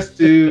big ass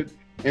dude,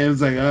 and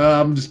it's like,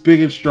 I'm just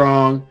big and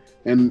strong.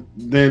 And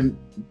then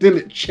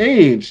it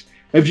changed.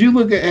 If you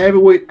look at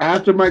heavyweight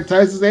after Mike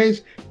Tyson's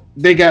age,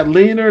 they got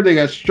leaner, they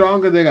got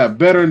stronger, they got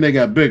better, and they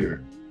got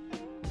bigger.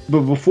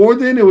 But before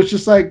then, it was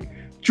just like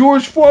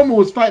George Foreman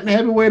was fighting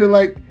heavyweight at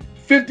like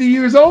 50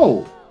 years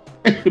old.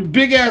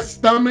 Big ass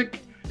stomach,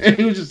 and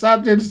he was just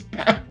out there just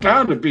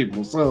pounding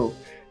people. So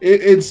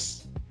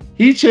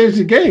he changed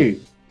the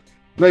game.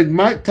 Like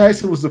Mike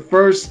Tyson was the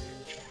first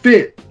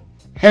fit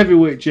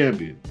heavyweight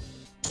champion.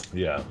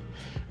 Yeah,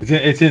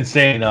 it's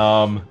insane.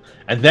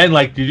 And then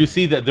like, did you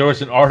see that there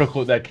was an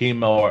article that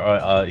came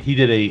out? He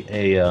did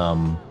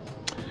a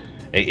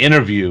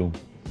interview,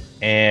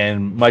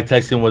 and Mike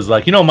Tyson was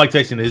like, Mike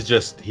Tyson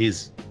is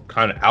he's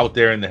kind of out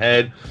there in the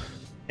head,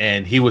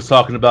 and he was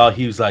talking about,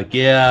 he was like,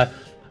 yeah,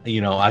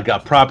 I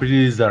got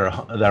properties that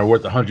are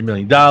worth $100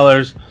 million,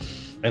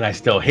 and I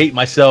still hate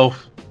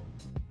myself.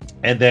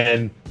 And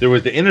then there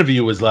was the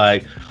interview was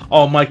like,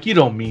 oh, Mike, you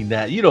don't mean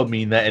that. You don't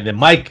mean that. And then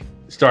Mike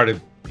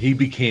he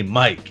became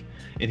Mike,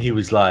 and he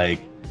was like,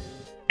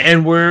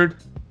 N-word.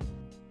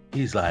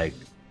 He's like,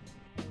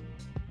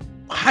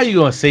 how you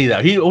gonna say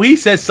that? He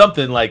said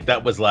something like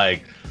that was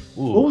like,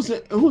 ooh.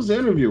 Who was the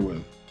interview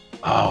with?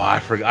 Oh, I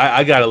forgot.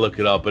 I gotta look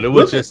it up, but it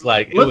was just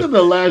like, look at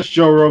the last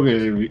Joe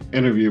Rogan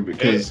interview,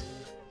 because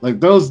like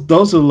those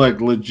are like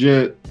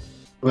legit.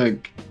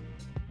 Like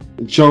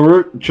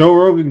Joe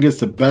Rogan gets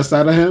the best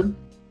out of him,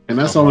 and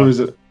that's the only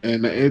reason.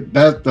 And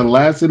that's the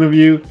last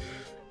interview,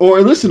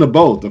 or listen to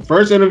both. The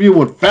first interview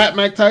with Fat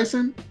Mike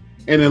Tyson,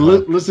 and then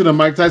listen to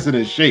Mike Tyson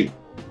in shape.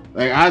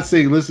 Like I'd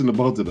say, listen to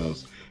both of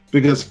those,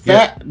 because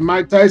Fat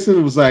Mike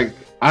Tyson was like,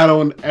 I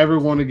don't ever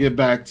want to get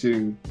back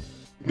to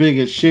being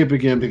in shape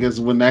again, because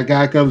when that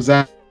guy comes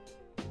out,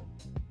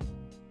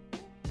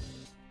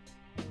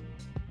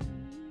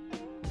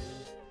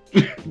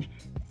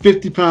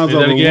 $50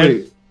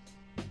 overweight.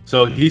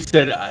 So he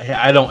said,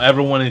 I don't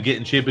ever want to get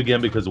in shape again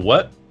because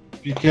what?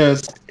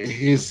 Because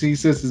he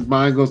says his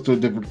mind goes to a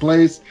different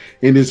place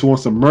and just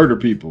wants to murder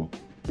people.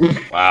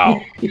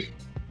 Wow.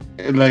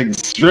 And like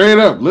straight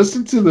up,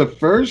 listen to the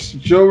first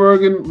Joe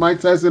Rogan Mike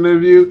Tyson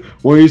interview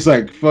where he's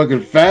like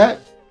fucking fat,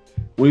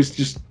 where he's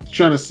just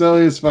trying to sell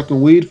his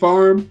fucking weed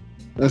farm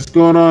that's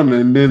going on,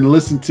 and then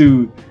listen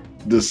to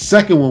the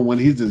second one when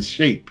he's in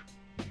shape,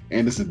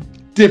 and it's a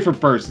different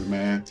person,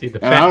 man. See, the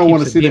fat, I don't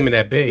want to see him in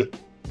that bait.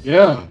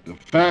 Yeah, the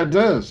fat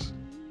does.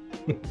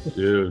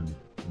 Dude,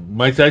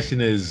 Mike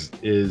Tyson is.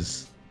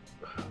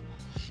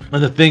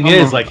 And the thing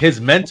is, like his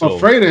mental, I'm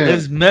afraid of him.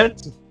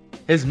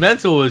 His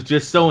mental is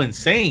just so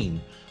insane.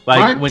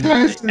 Like Mike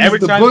Tyson's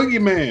the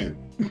boogeyman.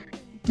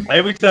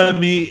 Every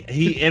time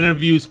he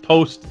interviews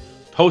post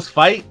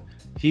fight,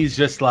 he's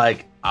just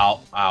like,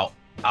 I'll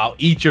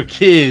eat your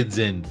kids,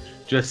 and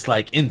just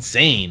like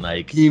insane.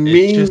 Like he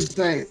means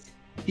that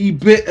he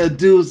bit a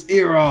dude's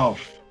ear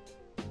off.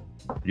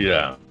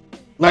 Yeah.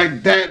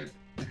 Like that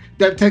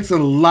takes a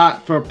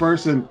lot for a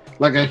person,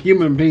 like a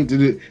human being, to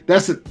do.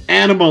 That's an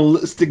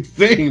animalistic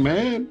thing,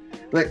 man.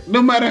 Like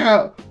no matter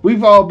how,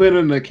 we've all been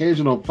in an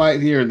occasional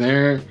fight here and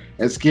there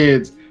as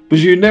kids, but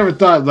you never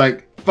thought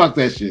like, fuck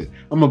that shit,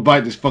 I'm gonna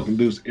bite this fucking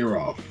dude's ear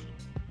off.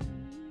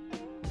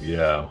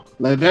 Yeah.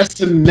 Like that's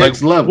the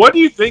next level. What do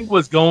you think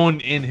was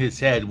going in his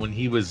head when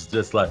he was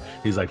just like,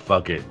 he's like,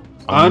 fuck it,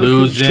 I'm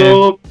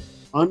losing.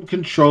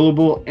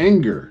 Uncontrollable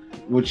anger,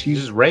 which he's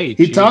just rage.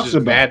 He talks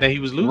about bad that he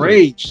was losing.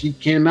 Rage. He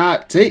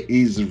cannot take.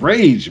 He's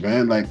rage,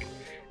 man. Like,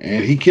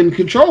 and he can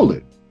control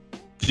it.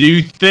 Do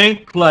you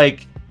think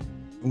like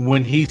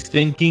when he's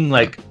thinking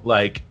like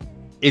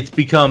it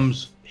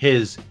becomes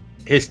his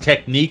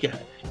technique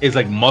is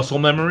like muscle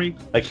memory?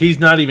 Like he's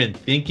not even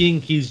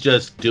thinking, he's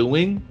just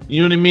doing.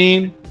 You know what I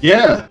mean?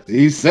 Yeah.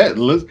 He said,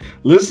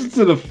 listen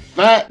to the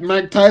Fat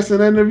Mike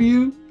Tyson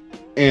interview,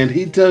 and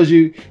he tells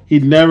you he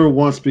never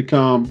wants to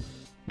become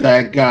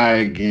that guy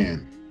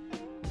again.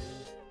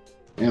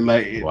 And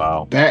like,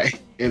 wow, that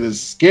it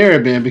is scary,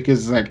 man,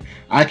 because it's like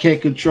I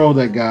can't control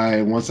that guy,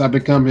 and once I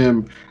become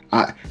him,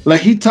 like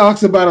he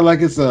talks about it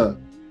like it's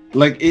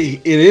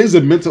it is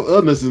a mental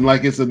illness, and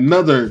like it's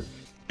another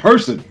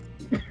person.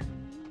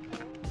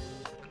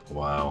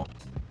 Wow,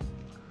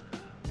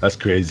 that's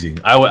crazy.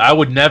 I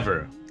would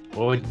never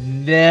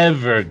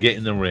get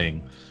in the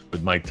ring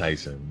with Mike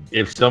Tyson.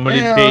 If somebody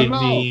paid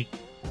me,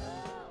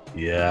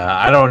 yeah,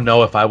 I don't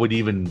know if I would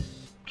even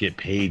get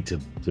paid to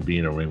be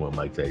in a ring with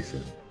Mike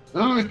Tyson.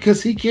 No,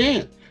 because he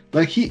can't.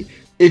 Like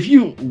if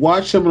you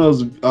watch some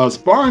of those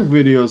sparring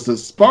videos, the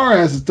sparring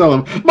has to tell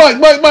him,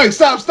 Mike,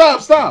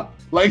 stop.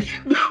 Like,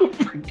 no,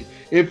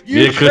 if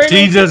you, because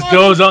he just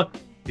goes on.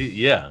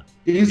 Yeah.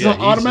 He's Yeah,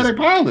 an automatic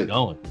pilot.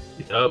 Going.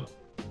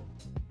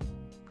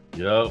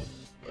 Yep.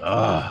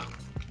 Ah,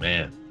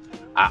 man.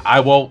 I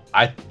will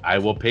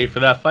pay for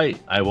that fight.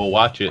 I will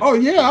watch it. Oh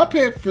yeah, I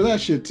pay for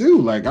that shit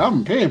too. Like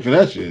I'm paying for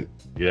that shit.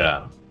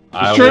 Yeah.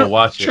 I will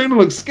watch it. Trainer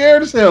looks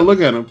scared as hell. Look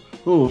at him.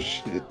 Oh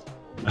shit.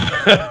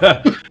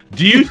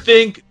 Do you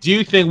think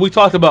we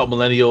talked about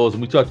millennials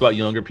and we talked about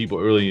younger people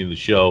earlier in the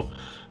show,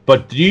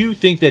 but do you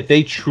think that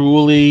they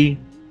truly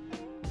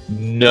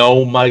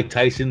know Mike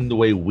Tyson the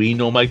way we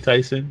know Mike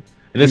Tyson?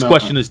 And this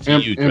question is to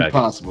you, Dragon.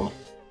 Impossible.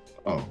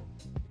 Oh.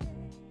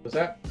 What's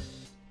that?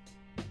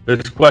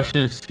 This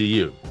question is to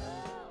you.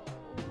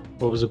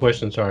 What was the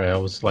question? Sorry, I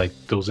was like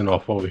dozing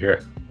off over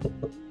here.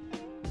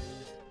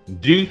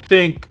 Do you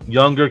think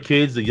younger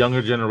kids, the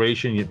younger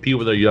generation,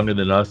 people that are younger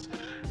than us,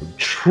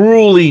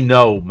 truly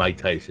know Mike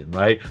Tyson,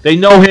 right? They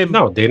know him.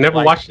 No, they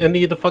never watched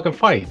any of the fucking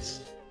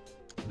fights.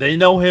 They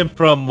know him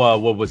from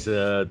what was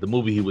the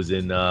movie he was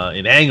in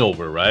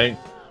Hangover, right?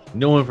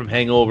 Know him from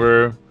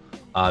Hangover.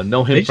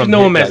 Know him. They just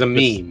know him as a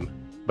meme,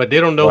 but they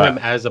don't know him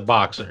as a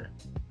boxer.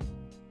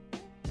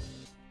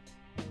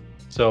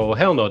 So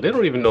hell no, they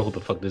don't even know who the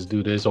fuck this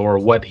dude is or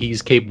what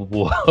he's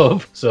capable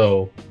of.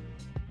 So,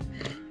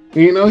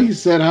 you know, he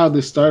said how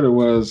this started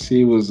was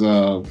he was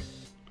out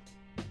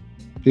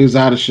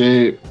of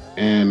shape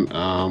and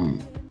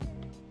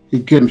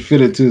he couldn't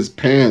fit into his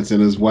pants,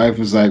 and his wife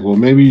was like, "Well,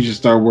 maybe you should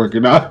start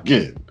working out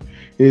again."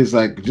 He's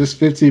like, "Just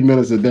 15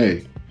 minutes a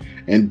day,"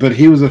 but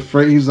he was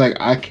afraid. He's like,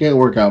 "I can't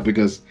work out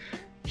because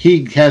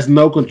he has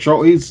no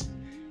control.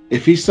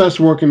 If he starts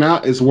working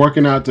out, it's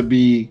working out to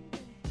be."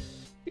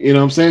 You know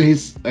what I'm saying?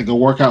 He's like a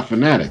workout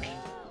fanatic.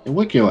 And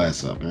wake your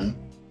ass up, man.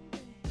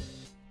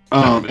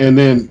 And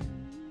then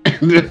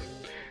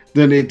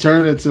they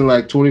turned it to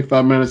like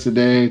 25 minutes a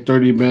day,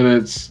 30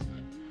 minutes.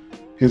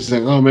 He's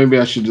like, oh, maybe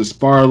I should just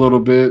spar a little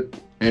bit.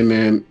 And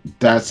then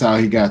that's how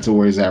he got to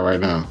where he's at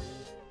right now.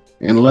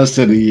 In less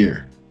than a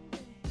year.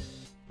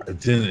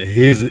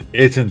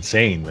 It's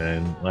insane,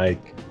 man.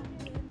 Like,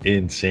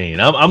 insane.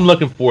 I'm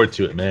looking forward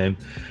to it, man.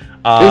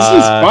 It's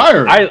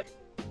inspiring.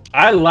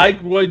 I like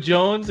Roy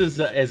Jones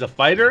as a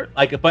fighter,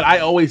 but I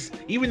always,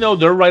 even though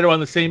they're right around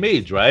the same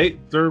age, right?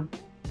 They're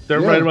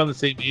right around the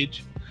same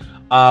age.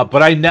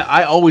 But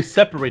I always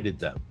separated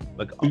them.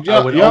 Like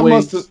y'all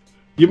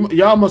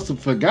must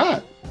have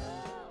forgot.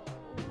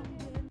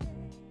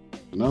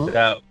 No,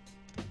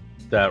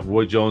 that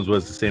Roy Jones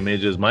was the same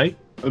age as Mike.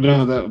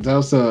 No, that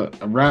was a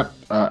rap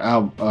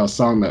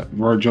song that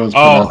Roy Jones put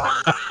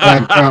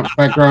out.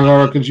 Background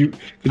aura. Could you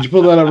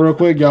pull that up real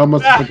quick? Y'all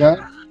must have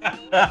forgot.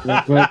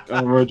 Real quick,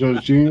 Roy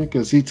Jones Jr.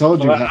 because he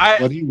told you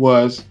what he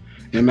was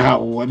and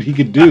what he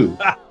could do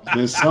in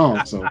this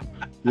song. So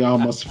y'all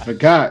must have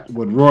forgot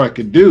what Roy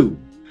could do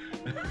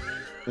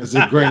as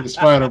the greatest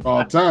fighter of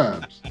all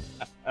times.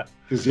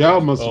 Because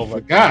y'all must have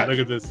forgot. God, look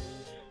at this.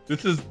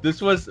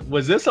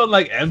 Was this on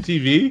like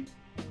MTV?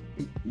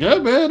 Yeah,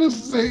 man.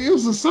 It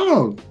was a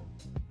song.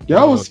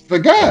 Y'all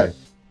forgot.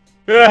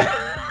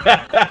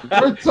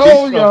 I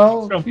told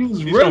y'all he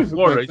was ready for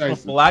Florida.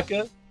 He's from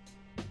Malacca?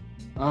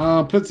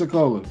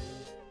 Pensacola.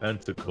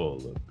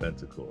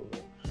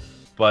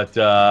 But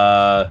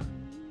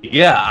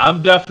yeah,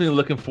 I'm definitely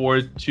looking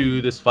forward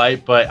to this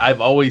fight. But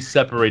I've always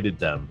separated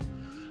them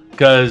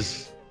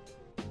because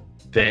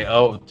they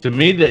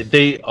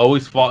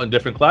always fought in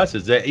different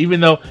classes. Even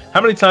though,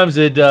 how many times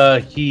did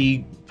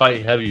he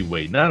fight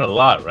heavyweight? Not a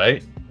lot,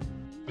 right?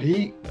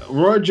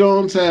 Roy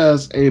Jones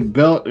has a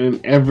belt in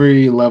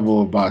every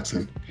level of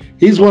boxing.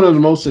 He's one of the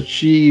most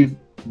achieved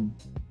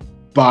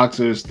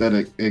boxers that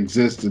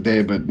exist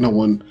today, but no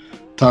one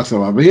talks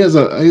about. But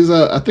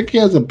I think he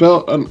has a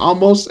belt on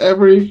almost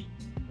every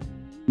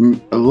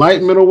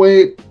light,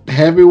 middleweight,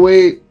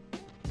 heavyweight,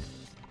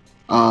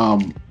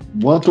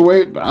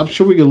 welterweight. I'm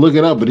sure we can look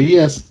it up, but he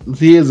has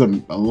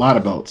a lot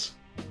of belts.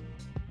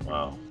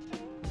 Wow,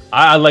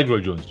 I like Roy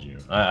Jones Jr.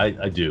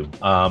 I do.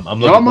 I'm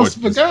looking forward to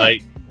this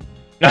fight.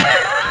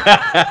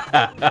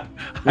 I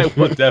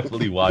will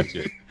definitely watch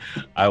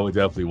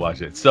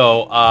it.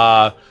 So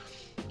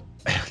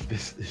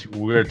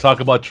we're going to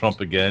talk about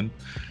Trump again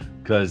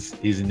because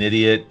he's an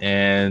idiot.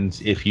 And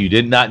if you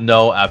did not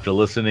know after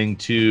listening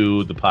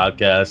to the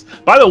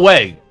podcast, by the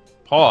way,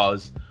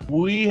 pause.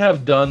 We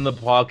have done the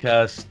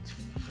podcast,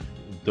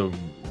 the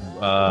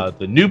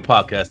new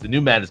podcast, the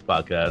new Maddness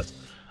Podcast.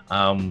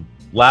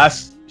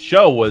 Last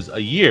show was a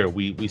year.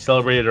 We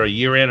celebrated our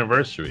year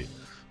anniversary.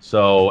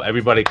 So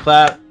everybody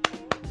clap.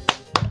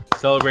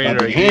 Celebrated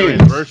our year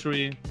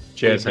anniversary.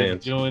 Jazz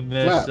hands.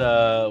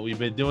 We've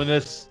been doing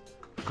this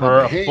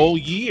for a full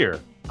year.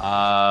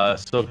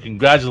 So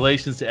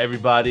congratulations to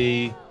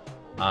everybody.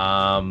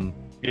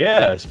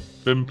 It's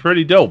been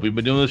pretty dope. We've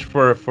been doing this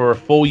for a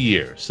full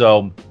year.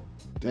 So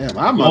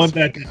going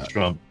back to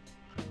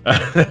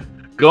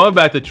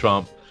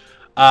Trump.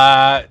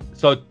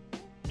 So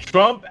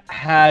Trump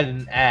had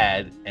an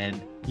ad,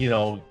 and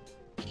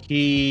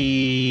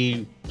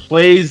he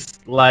plays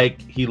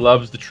like he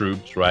loves the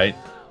troops, right?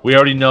 We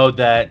already know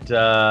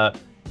that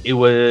it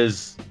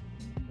was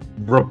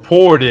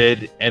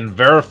reported and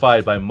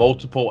verified by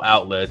multiple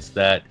outlets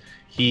that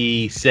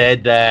he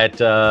said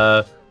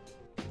that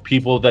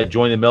people that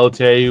joined the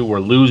military were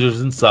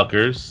losers and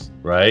suckers,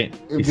 right?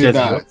 He says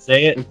he won't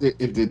say it.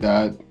 If they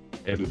died.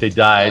 If they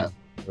died,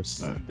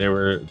 they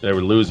were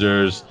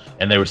losers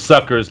and they were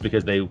suckers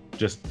because they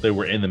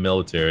were in the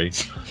military.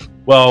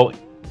 Well,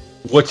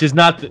 which is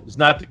not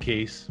the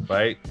case,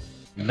 right?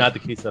 Not the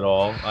case at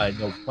all. I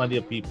know plenty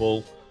of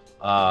people.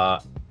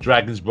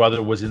 Dragon's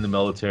brother was in the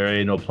military.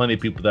 I know plenty of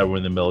people that were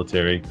in the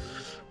military.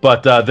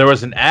 But there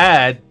was an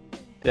ad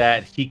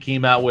that he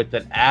came out with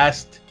that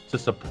asked to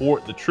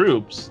support the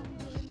troops,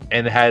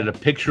 and it had a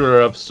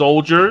picture of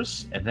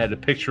soldiers and had a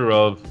picture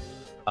of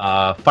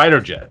fighter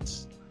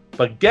jets.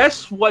 But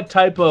guess what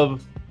type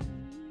of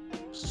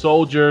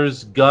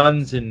soldiers,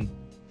 guns, and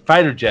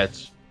fighter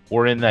jets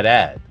were in that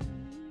ad?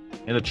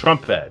 In the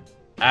Trump ad,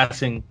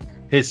 asking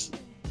his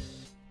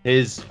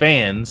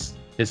fans,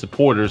 his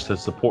supporters, to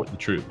support the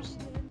troops.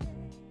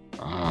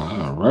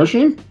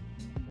 Russian?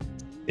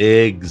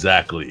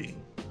 Exactly.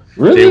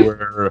 Really? They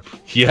were,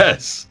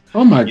 yes.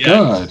 Oh my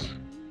God.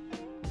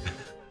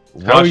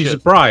 How are you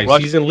surprised?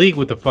 He's in league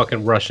with the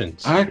fucking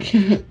Russians. I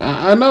can't.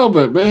 I know,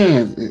 but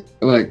man,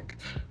 like,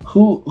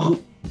 who?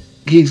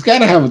 He's got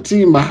to have a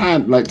team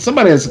behind. Like,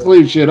 somebody has to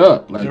clean shit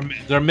up.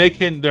 Like, they're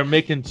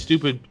making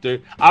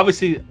stupid.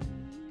 Obviously,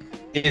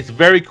 it's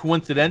very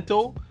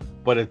coincidental,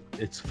 but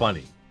it's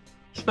funny.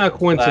 It's not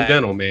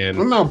coincidental, man.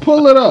 No,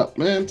 pull it up,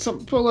 man.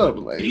 Pull it up.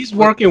 Like, he's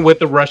working with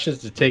the Russians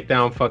to take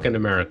down fucking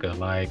America.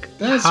 Like,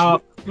 that's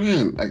how,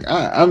 man. Like,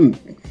 I'm.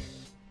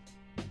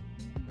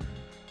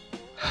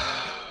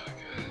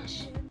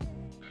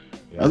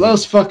 Are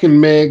those fucking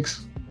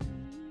MiGs?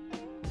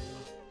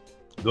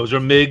 Those are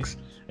MiGs,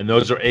 and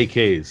those are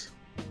AKs.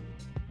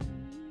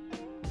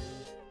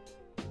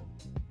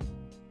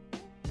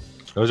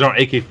 Those aren't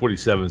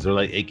AK-47s. They're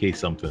like AK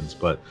somethings,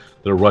 but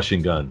they're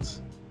Russian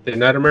guns. They're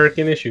not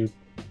American issued.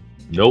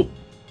 Nope.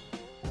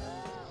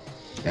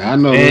 Yeah, I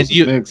know those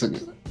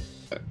MiGs.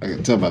 I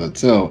can tell by the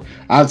tail.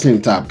 I've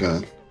seen Top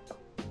Gun.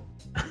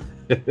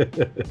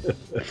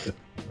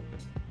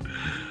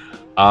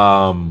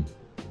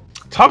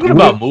 Talking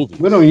about movies,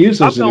 we don't use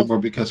those anymore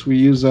because we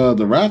use the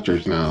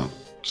Raptors now.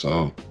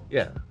 So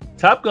yeah,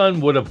 Top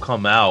Gun would have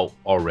come out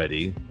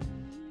already.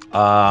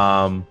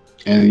 And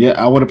yeah,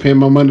 I would have paid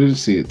my money to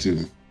see it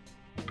too.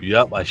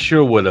 Yep, I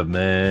sure would have,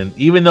 man.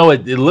 Even though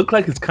it looked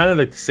like it's kind of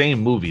like the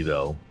same movie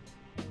though.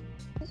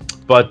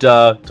 But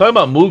talking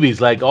about movies,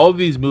 like all of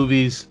these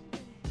movies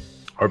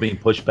are being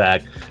pushed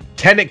back.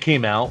 Tenet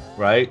came out,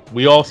 right?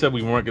 We all said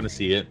we weren't going to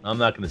see it. I'm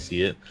not going to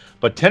see it.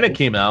 But Tenet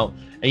came out,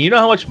 and you know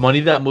how much money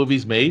that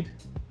movie's made?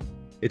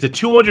 It's a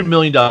 $200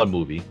 million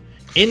movie.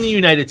 In the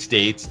United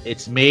States,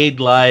 it's made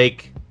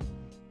like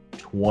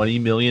 $20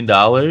 million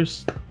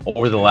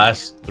over the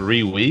last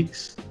 3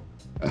 weeks.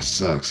 That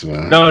sucks,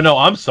 man. No,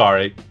 I'm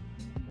sorry.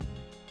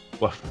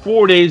 Well,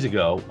 4 days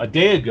ago, 4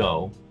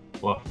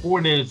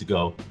 days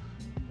ago,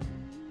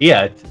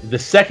 yeah, the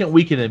second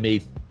weekend it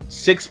made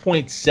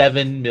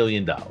 $6.7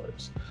 million.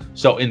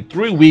 So in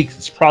 3 weeks,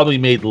 it's probably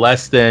made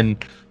less than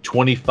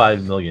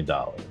 $25 million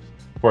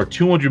for a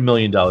 $200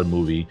 million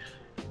movie.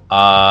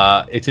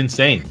 It's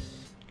insane.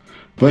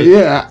 But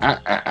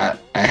yeah,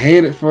 I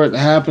hate it for it to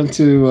happen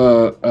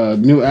to a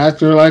new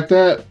actor like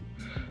that,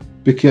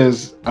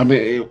 because I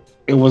mean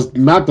it was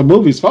not the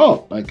movie's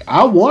fault. Like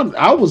I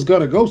was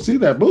gonna go see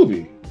that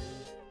movie.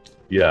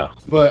 Yeah.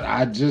 But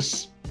I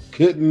just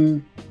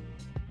couldn't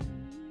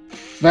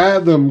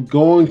fathom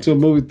going to a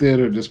movie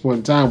theater at this point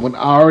in time when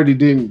I already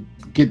didn't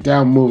get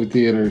down movie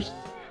theaters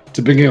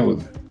to begin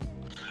with.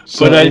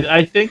 So, but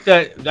I think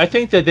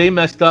that they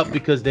messed up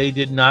because they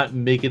did not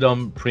make it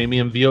on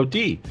premium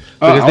VOD,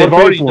 because they've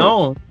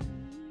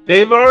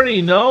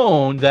already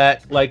known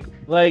that like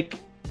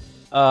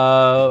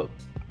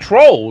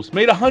Trolls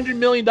made $100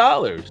 million.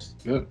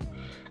 Yeah.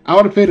 I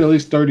would have paid at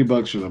least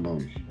 $30 for the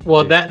movie.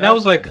 Well, that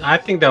was like, I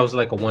think that was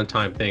like a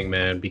one-time thing,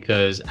 man,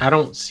 because I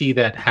don't see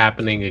that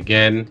happening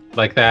again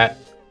like that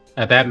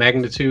at that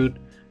magnitude.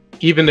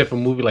 Even if a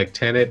movie like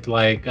Tenet,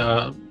 like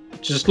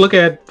just look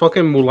at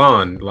fucking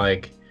Mulan,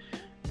 like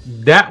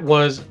that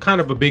was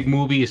kind of a big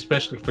movie,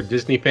 especially for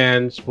Disney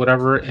fans,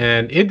 whatever,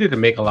 and it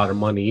didn't make a lot of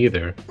money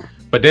either.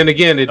 But then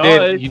again, it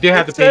did. You did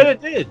have to pay. It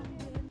did.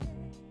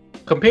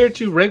 Compared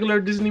to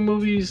regular Disney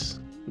movies,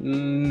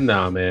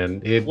 nah,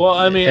 man.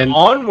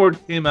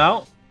 Onward came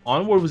out.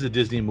 Onward was a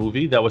Disney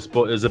movie that was a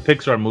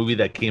Pixar movie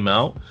that came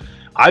out.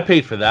 I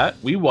paid for that.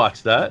 We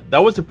watched that. That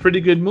was a pretty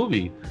good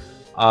movie.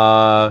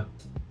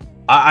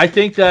 I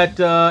think that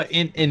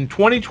in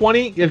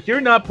 2020, if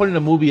you're not putting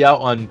a movie out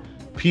on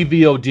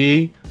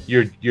PVOD,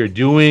 you're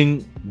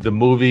doing the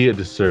movie a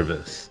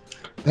disservice.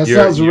 That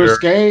sounds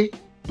risque,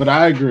 but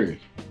I agree.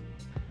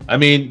 I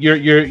mean,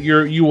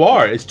 you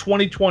are. It's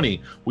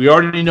 2020. We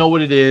already know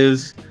what it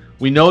is.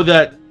 We know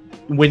that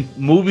when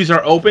movies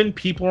are open,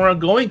 people aren't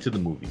going to the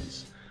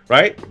movies,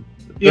 right?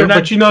 Yeah,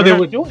 but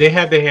they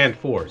had their hand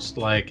forced.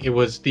 Like, it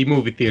was the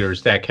movie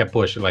theaters that kept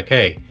pushing. Like,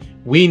 hey,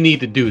 we need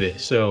to do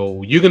this,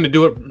 so you're gonna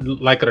do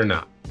it, like it or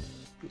not.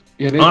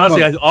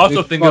 Honestly, I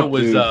also think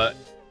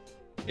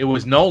it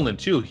was Nolan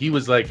too. He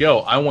was like, "Yo,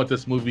 I want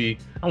this movie.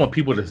 I want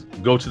people to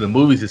go to the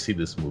movies to see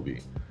this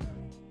movie."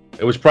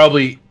 It was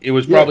probably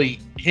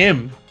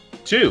him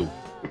too.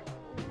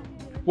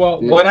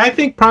 Well, what I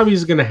think probably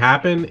is going to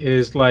happen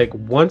is like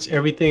once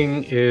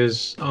everything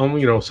is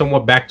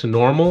somewhat back to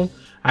normal,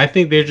 I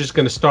think they're just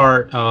going to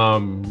start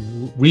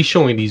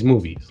re-showing these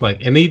movies.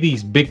 Like any of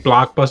these big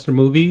blockbuster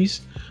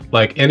movies,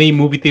 like any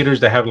movie theaters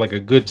that have like a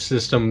good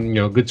system,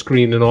 good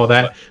screen and all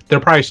that, they'll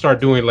probably start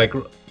doing like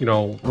a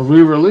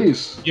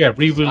re-release. Yeah,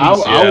 re-release.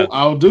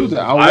 I'll do that.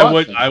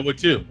 I would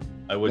too.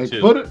 I would too.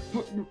 I would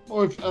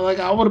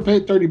have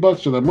paid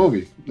 $30 for that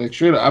movie. Like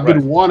straight up, I've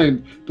been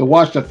wanting to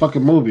watch that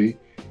fucking movie.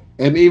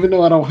 And even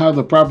though I don't have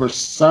the proper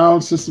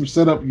sound system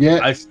set up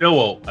yet, I would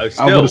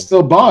have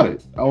still bought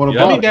it. I would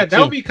have bought it. That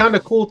would be kind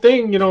of cool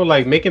thing,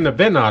 like make an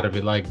event out of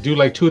it. Like do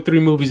like 2 or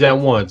 3 movies at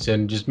once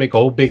and just make a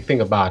whole big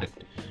thing about it.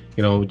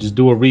 Just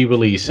do a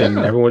re-release and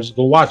everyone just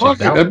go watch it.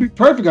 That'd be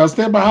perfect. I'll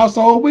stay at my house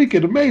the whole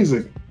weekend.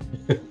 Amazing.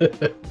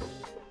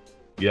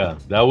 Yeah,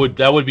 that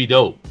would be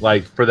dope.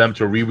 Like for them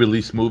to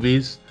re-release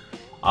movies,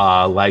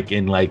 like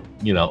in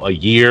a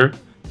year.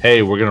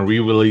 Hey, we're gonna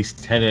re-release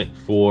Tenet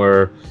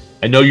for.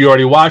 I know you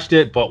already watched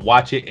it, but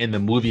watch it in the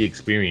movie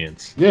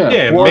experience.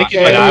 Yeah, make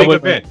it. I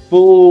would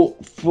full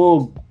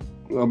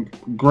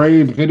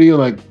grain video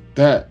like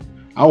that.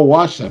 I will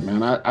watch that,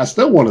 man. I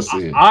still want to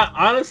see it.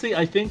 Honestly,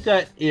 I think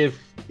that if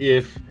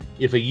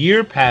a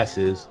year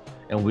passes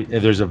and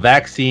there's a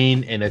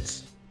vaccine and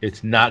it's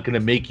not gonna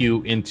make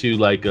you into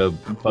like a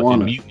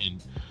fucking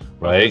mutant,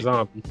 right?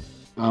 I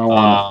don't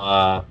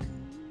want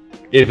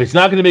if it's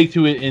not gonna make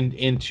you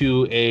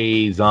into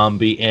a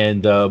zombie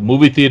and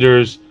movie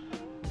theaters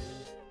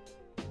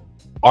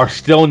are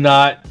still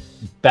not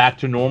back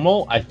to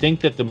normal, I think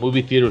that the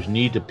movie theaters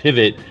need to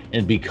pivot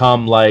and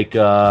become like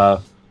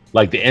the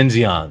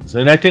Enzions.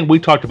 And I think we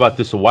talked about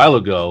this a while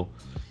ago,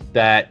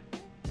 that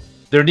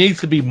there needs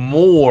to be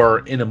more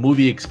in a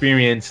movie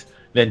experience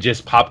than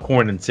just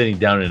popcorn and sitting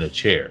down in a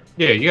chair.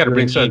 Yeah, you got to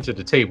bring something to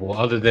the table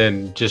other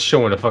than just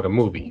showing a fucking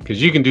movie,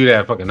 because you can do that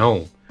at fucking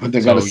home. But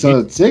they gotta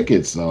sell the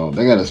tickets, though.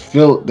 They gotta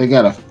fill.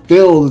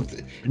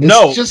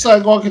 It's just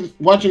like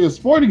watching a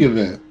sporting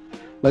event.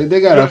 Like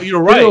they gotta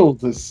fill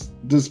this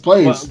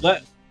place. Well,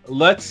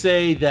 let's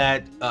say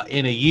that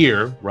in a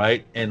year,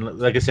 right? And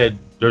like I said,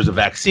 there's a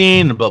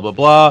vaccine and blah blah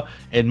blah,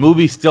 and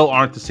movies still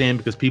aren't the same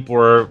because people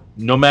are,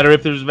 no matter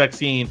if there's a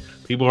vaccine,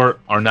 people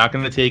are not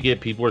going to take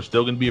it. People are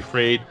still going to be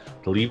afraid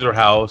to leave their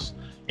house,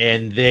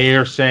 and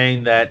they're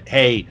saying that,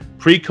 hey,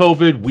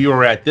 pre-COVID we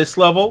were at this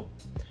level,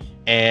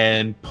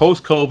 and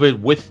post-COVID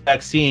with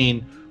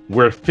vaccine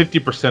we're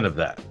 50% of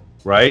that,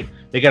 right?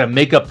 They got to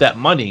make up that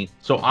money.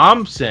 So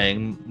I'm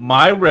saying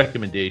my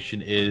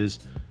recommendation is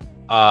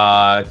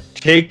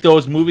take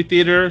those movie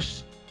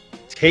theaters,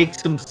 take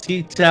some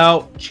seats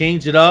out,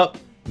 change it up,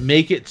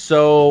 make it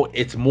so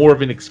it's more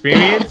of an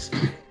experience,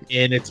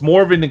 and it's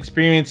more of an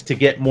experience to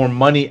get more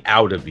money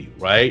out of you,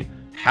 right?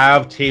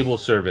 Have table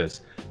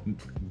service.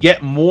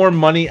 Get more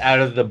money out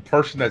of the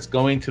person that's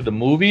going to the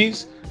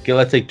movies. Get,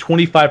 let's say,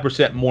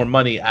 25% more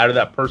money out of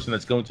that person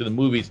that's going to the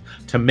movies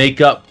to make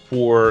up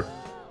for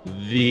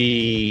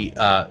the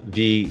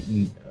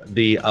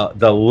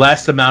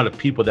less amount of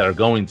people that are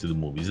going to the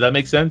movies. Does that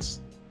make sense?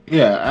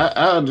 Yeah,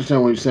 I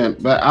understand what you're saying,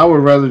 but I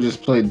would rather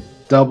just pay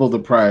double the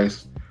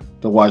price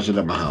to watch it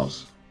at my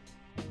house.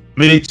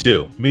 Me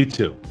too.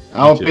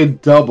 I'll pay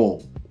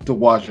double to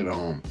watch it at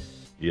home.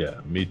 Yeah,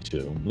 me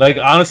too. Like,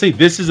 honestly,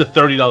 this is a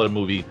 $30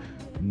 movie,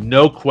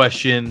 no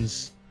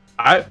questions.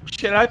 I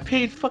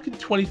paid fucking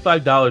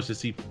 $25 to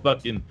see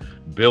fucking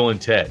Bill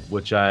and Ted,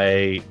 which you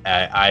were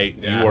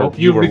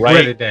regretted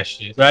right. That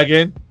shit.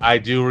 Dragon, I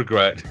do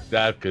regret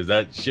that because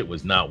that shit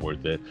was not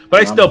worth it.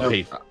 But I still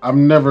paid.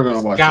 I'm never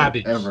gonna watch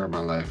it ever in my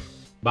life.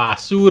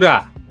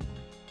 Basura.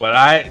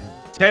 But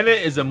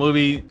Tenet is a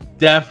movie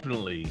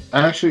definitely.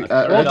 Actually,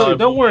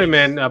 don't worry,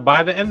 man.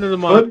 By the end of the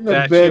month,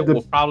 that shit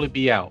will probably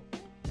be out.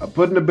 I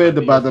put in the bed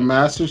to buy the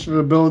masters for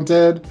the Bill and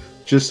Ted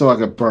just so I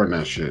could burn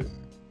that shit.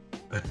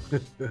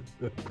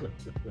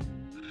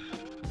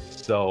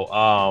 So,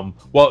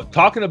 well,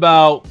 talking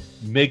about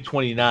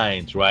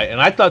MiG-29s, right?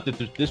 And I thought that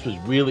this was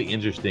really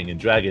interesting. And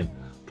Dragon,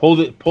 pull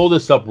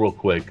this up real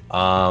quick.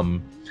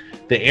 The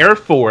Air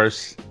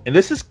Force, and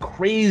this is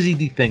crazy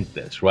to think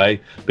this,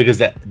 right? Because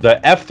the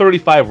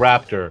F-35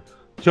 Raptor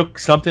took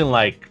something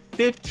like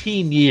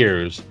 15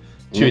 years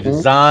to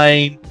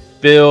design,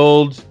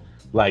 build,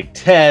 like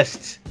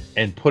test,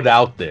 and put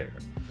out there.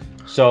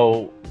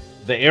 So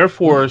the Air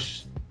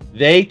Force,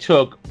 they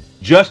took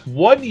just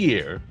 1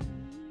 year.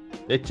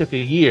 They took a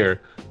year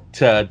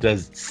to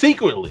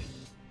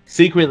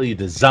secretly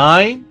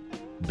design,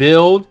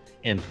 build,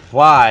 and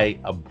fly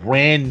a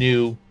brand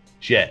new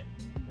jet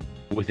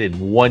within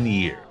 1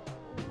 year.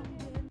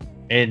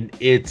 And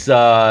it's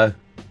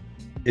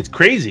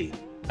crazy.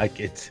 Like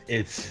it's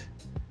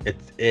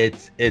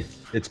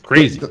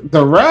crazy.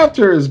 The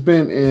Raptor has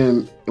been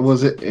in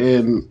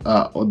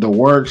the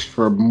works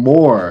for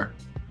more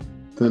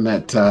than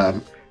that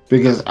time.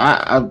 because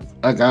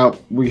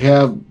we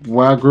have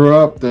where I grew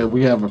up that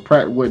we have a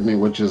Pratt Whitney,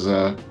 which is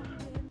a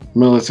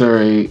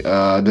military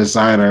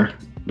designer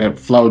that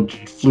flew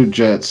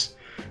jets,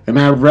 and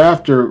that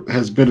Raptor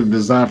has been in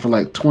design for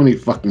like 20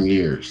 fucking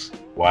years.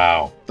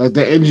 Wow. Like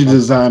the engine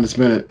design has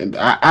been, and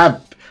I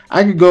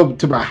could go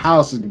to my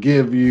house and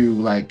give you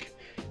like,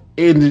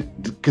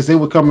 because they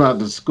were coming out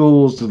to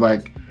schools to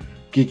like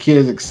get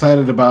kids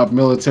excited about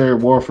military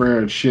warfare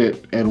and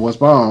shit and West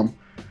Palm,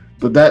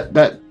 but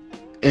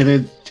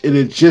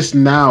it just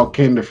now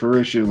came to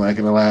fruition like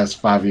in the last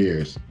 5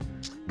 years.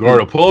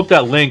 Gordo, pull up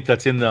that link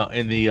that's in the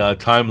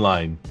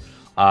timeline,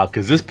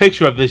 because this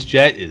picture of this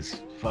jet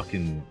is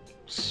fucking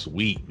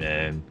sweet,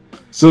 man.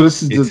 So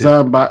this is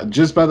designed by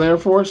the Air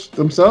Force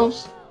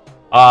themselves?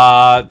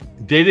 They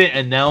didn't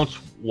announce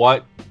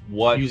what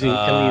using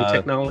alien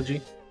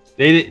technology.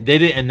 They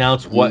didn't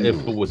announce what if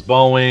it was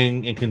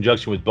Boeing in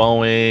conjunction with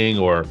Boeing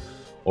or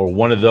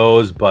one of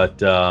those,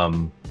 but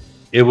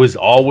it was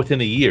all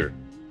within a year.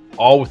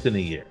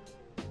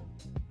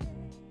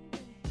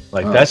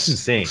 Like that's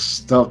insane.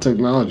 Stealth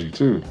technology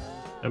too.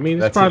 I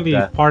mean, it's probably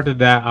part of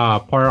that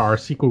part of our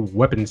secret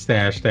weapon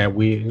stash that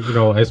we,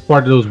 as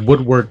part of those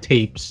Woodward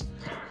tapes,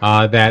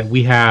 that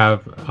we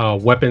have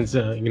weapons,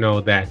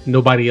 that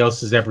nobody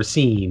else has ever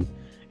seen.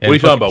 And what are you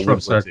talking about?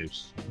 Woodward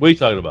tapes? What are you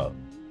talking about?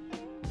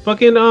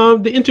 Fucking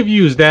the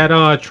interviews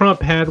that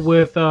Trump had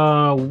with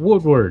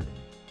Woodward.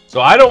 So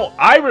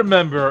I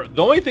remember,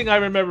 the only thing I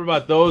remember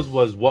about those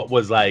was what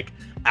was like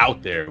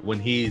out there when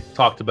he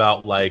talked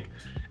about like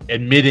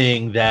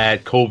admitting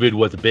that COVID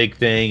was a big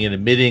thing and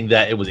admitting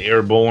that it was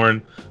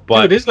airborne.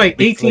 But there's like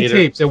 18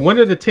 tapes, and one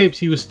of the tapes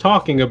he was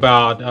talking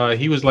about,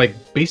 he was like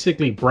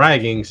basically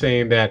bragging,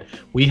 saying that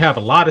we have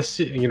a lot of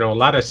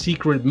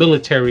secret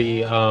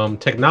military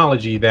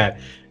technology that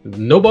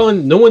no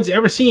one's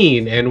ever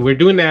seen, and we're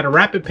doing that at a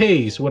rapid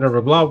pace,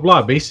 whatever, blah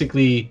blah.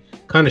 Basically,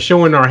 kind of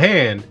showing our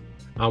hand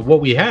on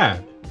what we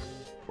have.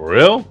 For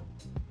real?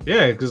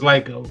 Yeah, because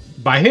like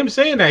by him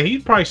saying that, he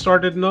probably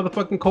started another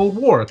fucking Cold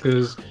War.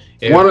 Because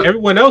if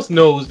everyone else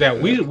knows that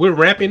we're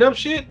ramping up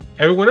shit,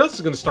 everyone else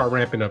is gonna start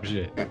ramping up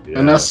shit. Yeah.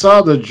 And I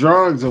saw the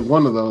drawings of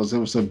one of those. It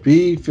was a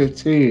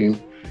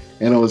B-15,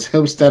 and it was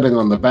him standing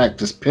on the back,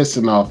 just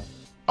pissing off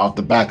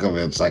the back of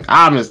it. It's like,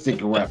 I'm a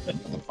secret weapon,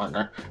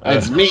 motherfucker.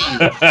 That's me.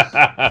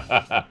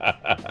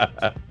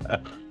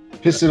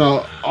 Pissing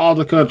off all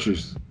the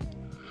countries.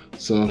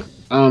 So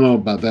I don't know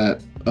about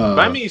that. But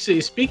I mean,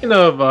 see, speaking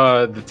of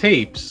the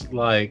tapes,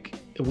 like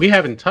we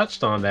haven't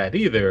touched on that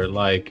either.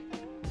 Like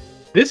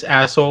this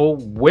asshole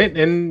went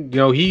and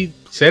he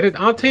said it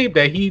on tape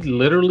that he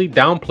literally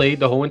downplayed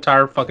the whole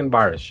entire fucking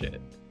virus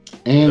shit,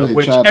 and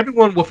which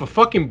everyone with a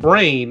fucking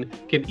brain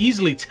can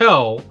easily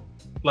tell.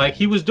 Like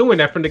he was doing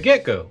that from the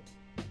get-go.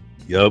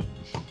 Yep.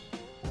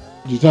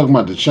 You talking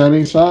about the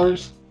Chinese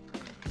virus?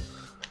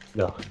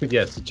 No.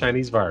 Yes, the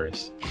Chinese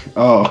virus.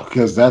 Oh,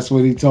 because that's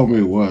what he told me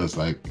it was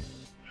like.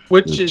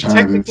 Which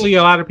technically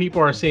a lot of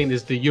people are saying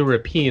is the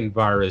European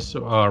virus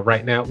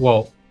right now.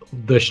 Well,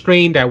 the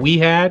strain that we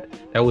had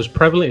that was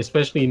prevalent,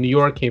 especially in New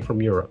York, came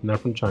from Europe, not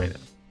from China.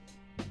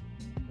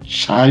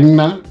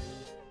 China.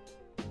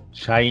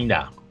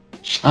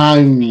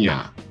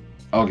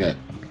 Okay.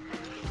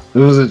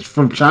 Was it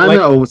from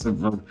China or was it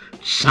from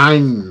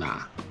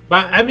China?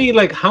 But I mean,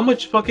 like, how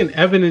much fucking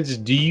evidence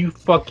do you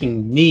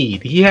fucking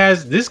need? He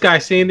has this guy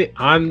saying it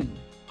on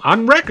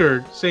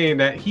record, saying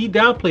that he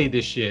downplayed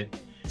this shit.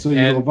 So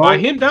and by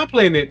him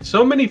downplaying it,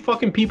 so many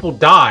fucking people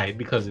died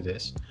because of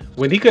this.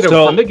 When he could have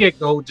from the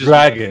get-go just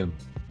dragon.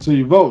 So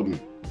you voting,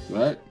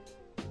 right?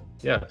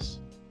 Yes.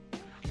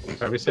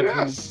 I said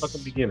from the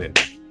fucking beginning.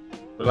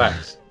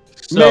 Relax.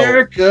 So,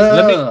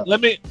 America.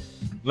 Let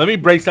me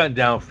break something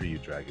down for you,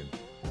 Dragon.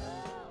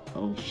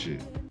 Oh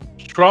shit.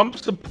 Trump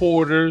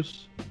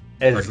supporters,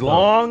 as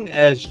long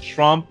as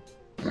Trump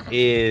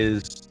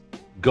is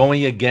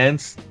going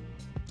against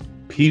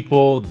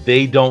people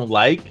they don't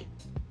like,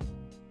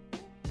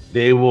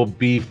 they will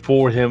be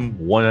for him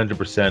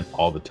 100%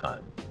 all the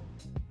time.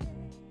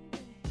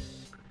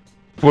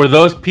 For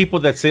those people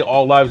that say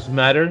all lives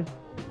matter,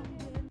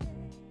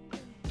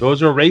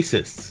 those are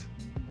racists.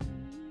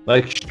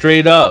 Like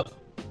straight up.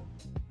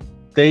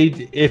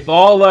 If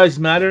all lives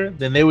matter,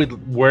 then they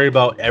would worry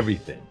about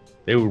everything.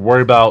 They would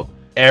worry about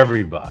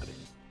everybody.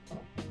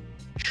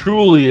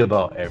 Truly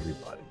about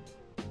everybody.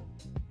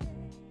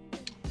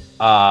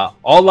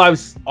 All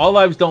lives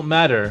don't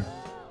matter.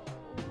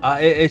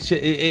 It's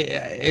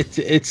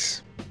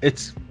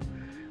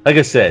like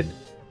I said,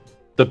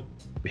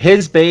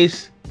 his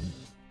base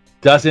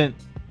doesn't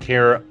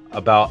care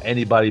about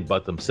anybody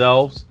but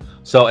themselves.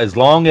 So as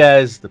long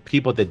as the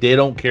people that they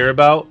don't care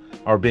about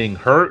are being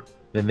hurt,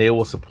 then they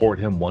will support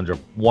him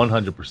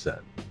 100%.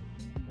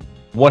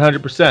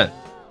 100%.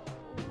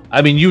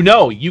 I mean,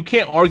 you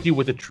can't argue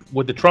with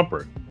the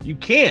Trumper. You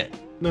can't.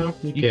 No,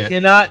 you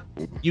cannot.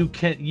 You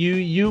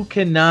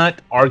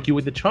cannot argue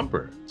with the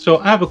Trumper. So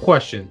I have a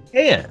question.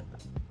 Yeah.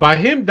 By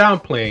him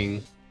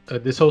downplaying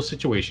this whole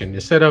situation,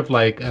 instead of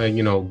like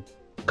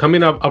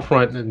coming up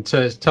front and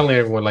telling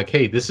everyone like,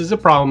 hey, this is a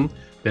problem.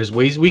 There's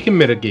ways we can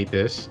mitigate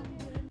this.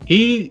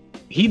 He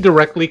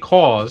directly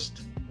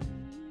caused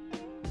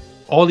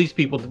all these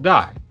people to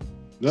die.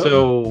 Yep.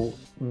 So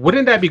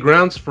wouldn't that be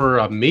grounds for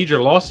a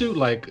major lawsuit?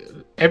 Like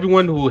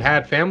everyone who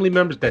had family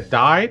members that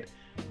died,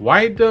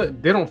 they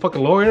don't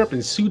fucking lawyer up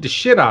and sue the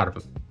shit out of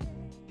him?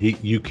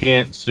 You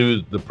can't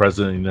sue the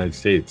president of the United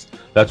States.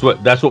 That's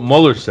what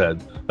Mueller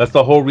said. That's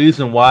the whole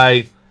reason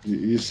why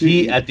You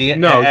see, he at the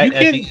end. No, you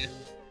can't.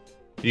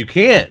 You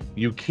can't.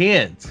 You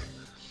can't.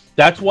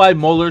 That's why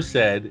Mueller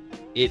said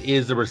it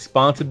is the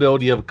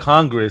responsibility of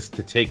Congress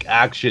to take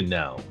action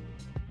now.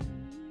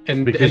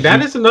 And Because that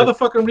you- is another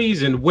fucking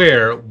reason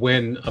where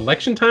when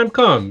election time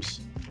comes,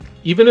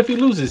 even if he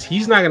loses,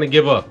 he's not going to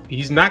give up.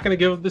 He's not going to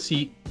give up the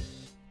seat.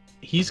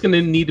 He's going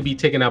to need to be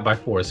taken out by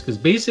force. Because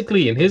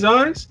basically, in his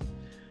eyes,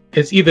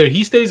 it's either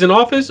he stays in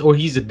office or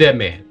he's a dead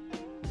man.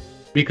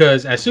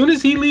 Because as soon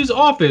as he leaves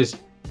office,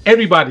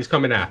 everybody's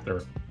coming after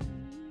him.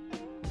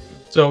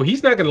 So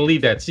he's not going to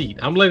leave that seat.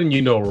 I'm letting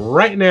you know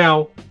right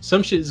now,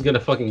 some shit is going to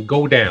fucking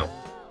go down.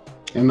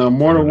 in the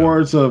immortal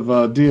words of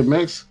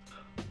DMX,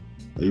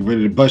 are you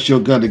ready to bust your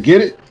gun to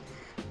get it?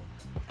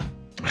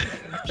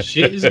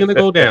 Shit is going to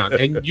go down.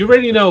 And you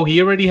already know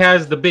he already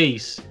has the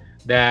base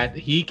that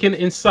he can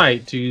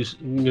incite to,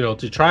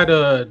 to try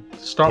to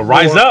start To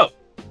rise more. up.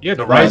 Yeah,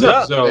 to rise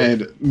up. So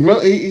And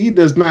he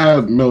does not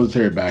have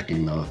military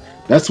backing though.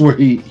 That's where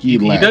he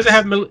lacks. doesn't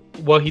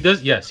have he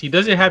does. Yes, he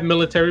doesn't have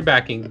military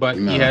backing, but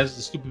No. he has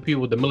the stupid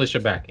people with the militia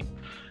backing.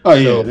 Oh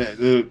yeah,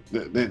 So-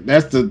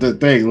 that's the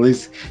thing. At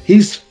least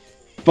he's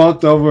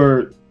fucked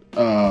over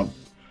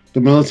the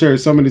military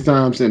so many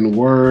times in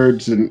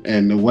words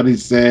and what he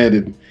said,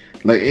 and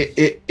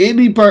like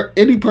any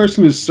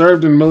person who's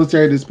served in the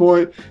military at this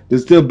point that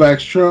still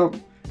backs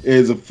Trump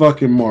is a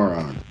fucking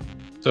moron.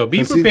 So be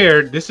Let's see.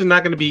 prepared. This is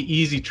not going to be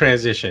easy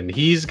transition.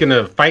 He's going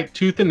to fight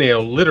tooth and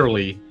nail,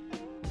 literally,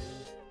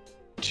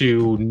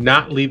 to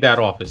not leave that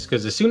office.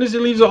 Because as soon as he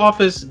leaves the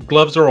office,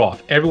 gloves are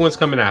off. Everyone's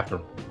coming after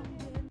him.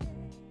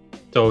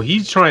 So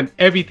he's trying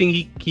everything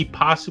he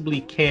possibly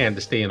can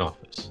to stay in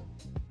office.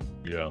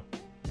 Yeah.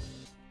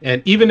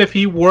 And even if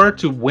he were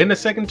to win a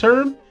second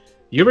term,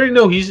 you already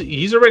know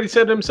he's already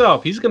said to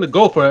himself he's going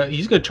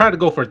to try to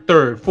go for a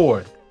third,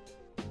 fourth.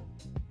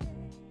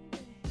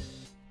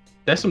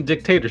 That's some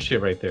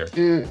dictatorship right there.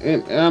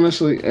 And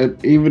honestly,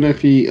 even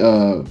if he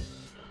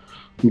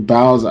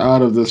bows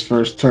out of this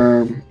first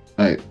term,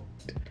 like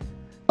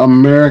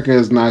America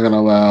is not going to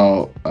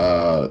allow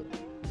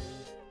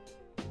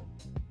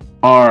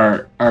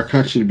our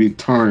country to be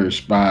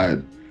tarnished by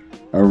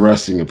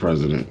arresting a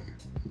president.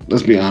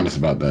 Let's be honest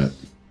about that.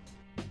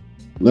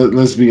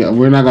 Let's be.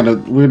 We're not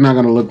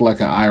gonna look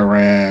like an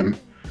Iran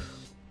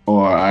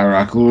or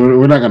Iraq.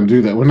 We're not gonna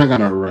do that. We're not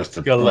gonna arrest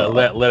the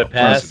Let it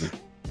pass.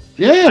 president.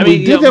 Yeah, I we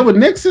mean, did that with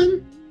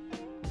Nixon.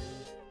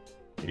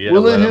 Yeah,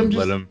 We'll let let him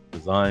him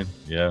resign.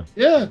 Yeah.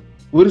 Yeah,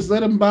 we'll just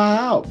let him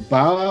bow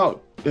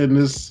out, and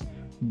just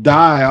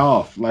die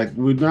off. Like,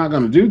 we're not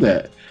gonna do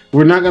that.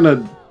 We're not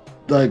gonna,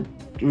 like,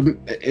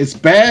 it's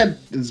bad.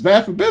 It's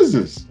bad for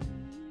business.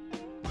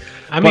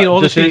 I mean, But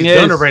all the the shit thing he's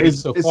done is, already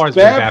It's so far has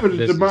been bad bad for for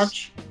the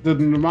business.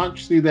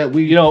 democracy that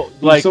we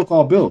Like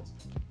so-called built.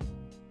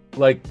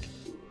 like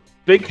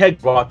Big Head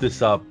brought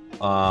this up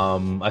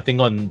I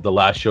think on the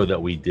last show that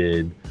we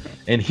did,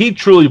 and he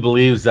truly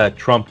believes that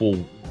Trump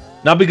will,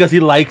 not because he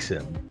likes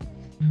him,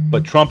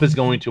 but Trump is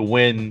going to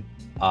win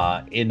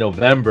in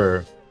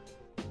November.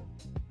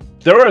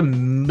 There are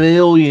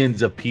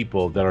millions of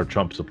people that are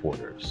Trump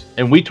supporters,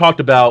 and we talked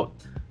about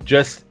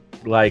just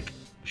like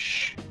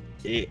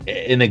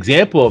an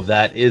example of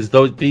that is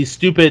these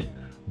stupid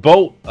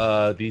boat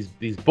these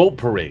boat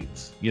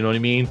parades. You know what I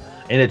mean?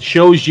 And it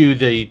shows you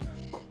the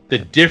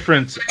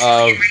difference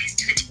of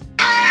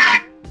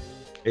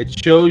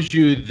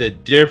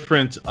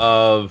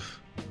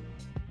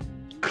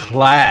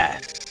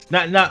class.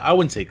 Not I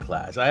wouldn't say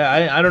class.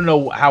 I don't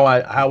know how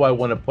I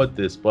want to put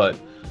this, but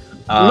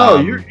No,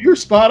 you're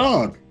spot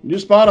on. You're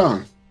spot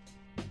on.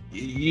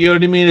 You know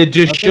what I mean? It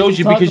just I think shows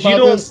you we talked because you about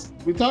don't. this-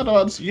 We talked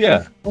about this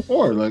Yeah.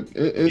 before. Like,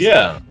 it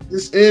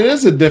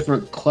is a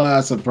different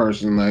class of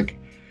person. Like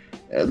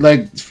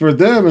for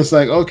them, it's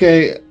like,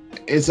 okay,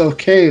 it's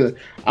okay.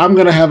 I'm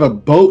gonna have a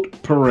boat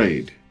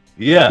parade.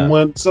 Yeah,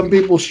 When some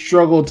people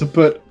struggle to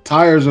put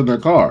tires in their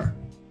car,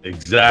 or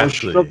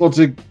exactly. struggle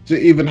to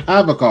even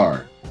have a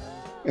car,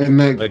 and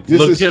Like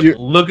this is your,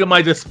 look at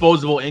my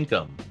disposable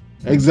income.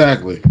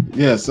 exactly.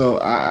 Yeah. So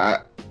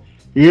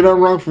you're not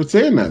wrong for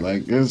saying that.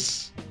 Like,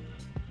 it's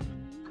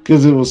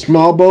because it was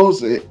small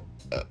boats.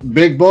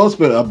 Big boats,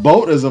 but a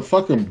boat is a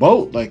fucking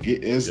boat. Like,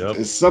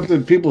 it's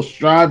something people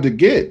strive to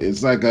get.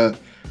 It's like a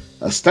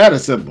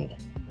status symbol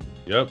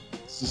Yep. to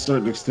a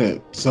certain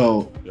extent.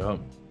 So, Yep.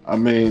 I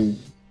mean,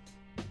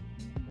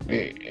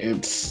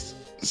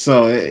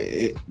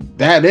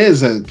 that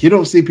is you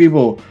don't see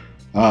people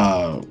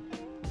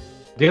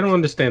They don't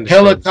understand the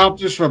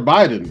helicopters for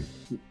Biden.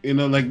 You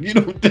know, like, you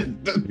know,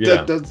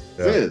 that doesn't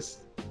exist.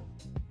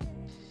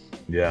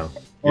 Yeah.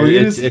 Or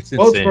It's boats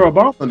insane. for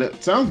Obama.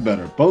 That sounds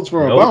better. Boats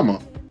for Nope.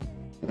 Obama,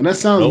 and that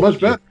sounds Nope. much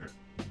better.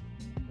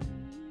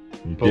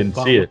 You didn't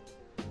see it.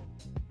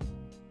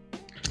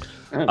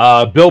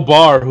 Bill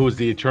Barr, who was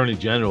the Attorney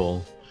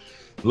General,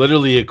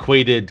 literally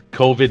equated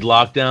COVID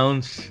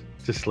lockdowns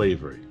to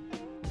slavery.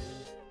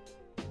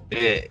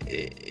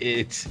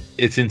 It's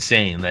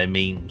insane. I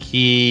mean,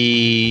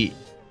 he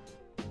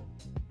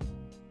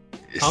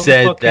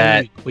said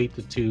that. Equate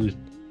the two.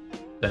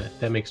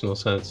 That makes no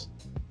sense.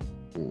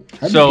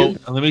 So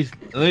let me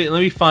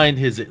find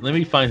his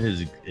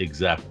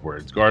exact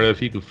words. Garda,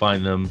 if you can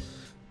find them,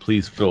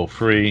 please feel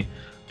free.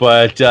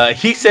 But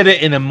he said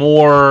it in a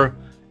more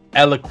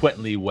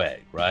eloquently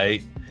way,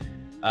 right?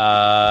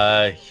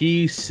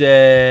 He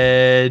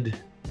said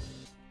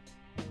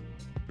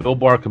Bill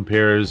Barr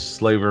compares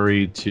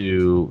slavery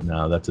to.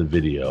 No, that's a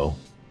video.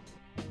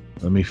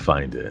 Let me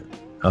find it.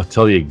 I'll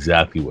tell you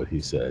exactly what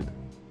he said.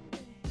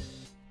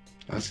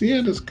 Has he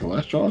had his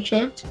cholesterol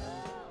checked?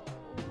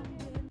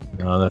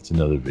 No, that's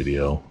another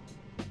video.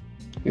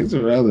 He's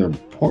a rather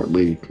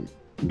portly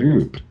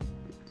dude.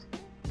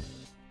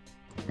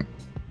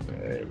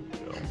 There we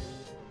go.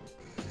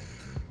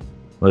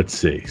 Let's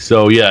see.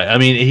 So yeah, I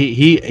mean,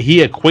 he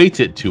equates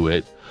it to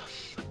it.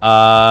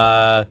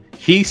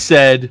 He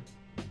said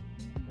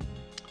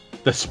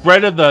the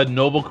spread of the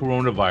novel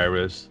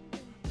coronavirus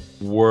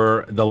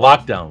were the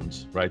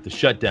lockdowns, right? The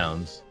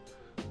shutdowns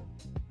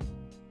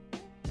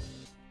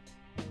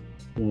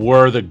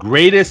were the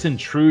greatest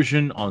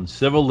intrusion on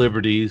civil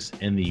liberties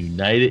in the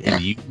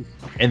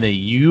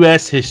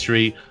U.S.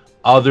 history,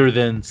 other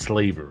than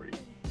slavery.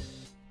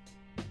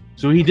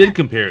 So he did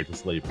compare it to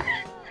slavery.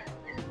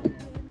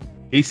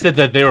 He said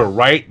that they were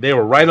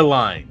right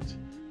aligned.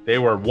 They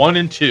were 1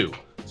 and 2.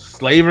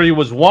 Slavery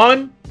was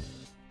 1,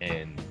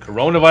 and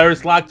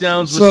coronavirus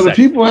lockdowns was so the second.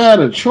 people had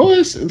a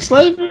choice in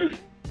slavery?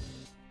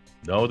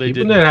 No, they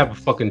People didn't have a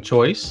fucking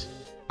choice.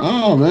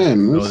 Oh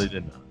man, no, they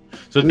did not.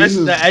 So this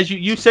is, as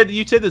you said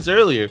this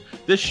earlier,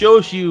 this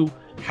shows you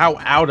how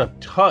out of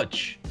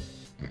touch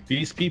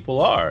these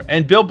people are.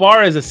 And Bill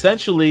Barr is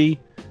essentially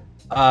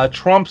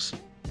Trump's.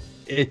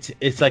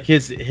 It's like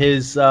his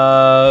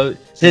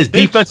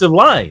defensive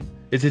line.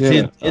 It's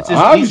his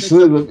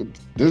obviously look,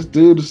 this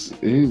dude.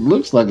 He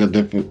looks like a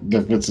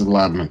defensive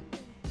lineman.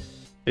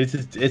 It's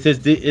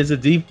a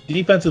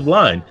defensive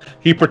line.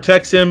 He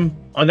protects him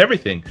on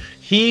everything.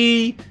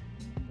 He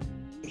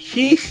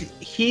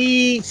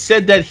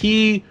said that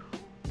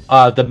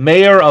the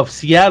mayor of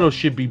Seattle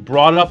should be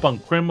brought up on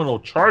criminal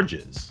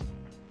charges.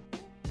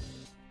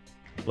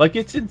 Like,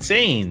 it's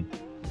insane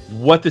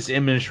what this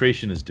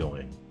administration is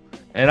doing.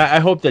 And I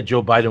hope that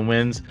Joe Biden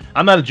wins.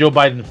 I'm not a Joe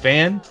Biden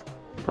fan,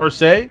 per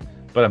se,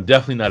 but I'm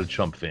definitely not a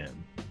Trump fan.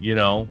 You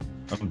know?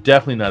 I'm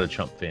definitely not a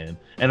Trump fan.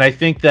 And I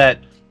think that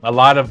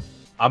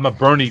I'm a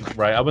Bernie,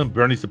 right? I'm a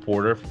Bernie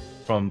supporter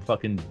from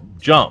fucking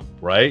jump,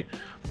 right?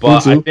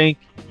 But I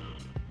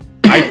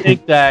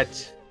think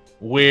that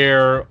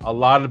where a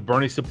lot of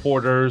Bernie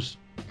supporters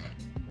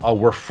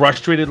were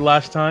frustrated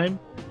last time,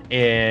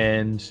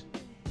 and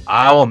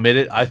I'll admit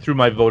it, I threw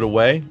my vote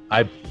away.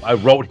 I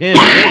wrote him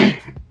in.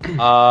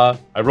 I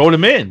wrote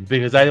him in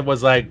because I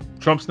was like,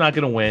 Trump's not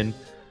going to win.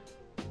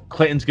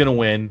 Clinton's going to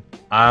win.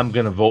 I'm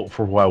going to vote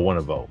for who I want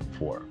to vote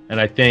for. And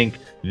I think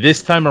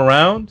this time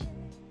around,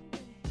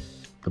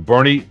 the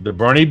Bernie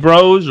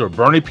bros or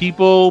Bernie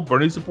people,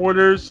 Bernie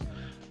supporters,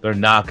 they're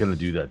not going to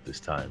do that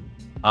this time.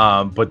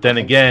 But then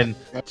again,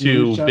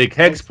 to Big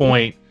Heg's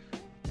point,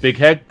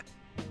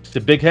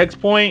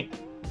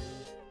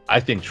 I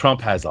think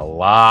Trump has a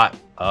lot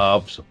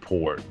of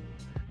support,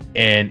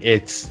 and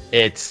it's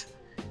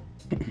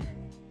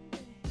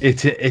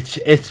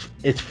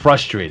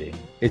frustrating.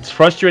 It's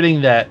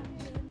frustrating that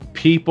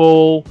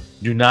people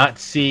do not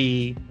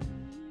see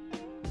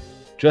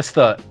just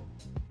the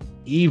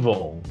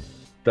evil,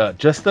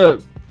 just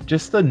the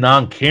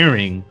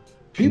non-caring.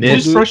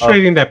 It's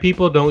frustrating that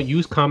people don't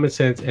use common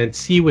sense and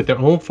see with their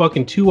own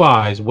fucking 2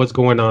 eyes what's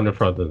going on in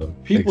front of them.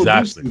 People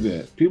do see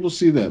that. People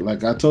see that.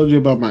 Like I told you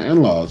about my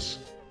in-laws,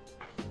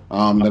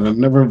 that have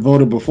never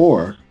voted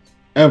before,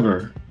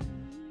 ever.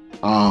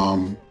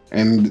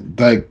 And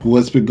like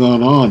what's been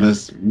going on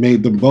has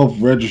made them both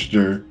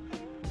register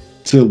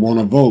to want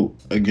to vote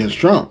against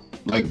Trump.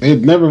 Like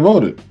they've never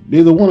voted,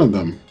 neither one of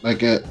them.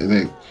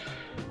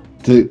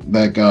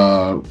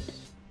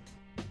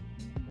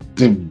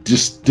 They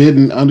just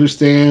didn't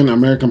understand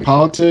American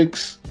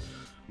politics.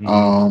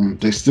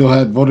 They still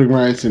had voting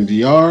rights in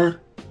DR,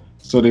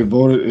 so they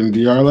voted in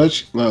DR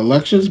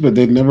elections, but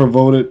they never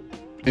voted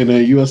in a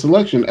U.S.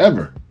 election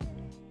ever.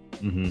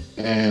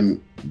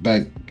 And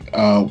like,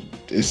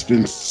 it's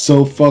been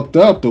so fucked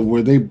up to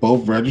where they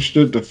both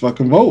registered to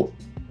fucking vote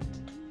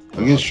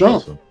against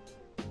Trump. Awesome.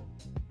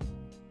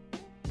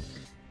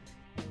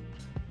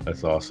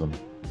 That's awesome.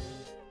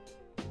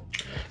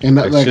 And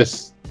that, like,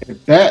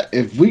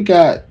 if we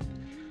got,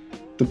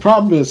 the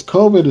problem is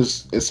COVID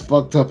is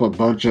fucked up a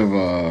bunch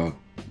of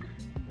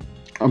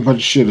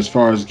shit as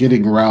far as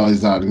getting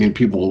rallies out and getting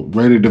people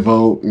ready to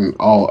vote and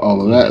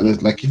all of that.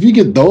 It's like if you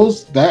get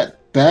that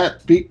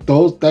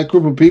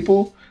group of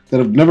people that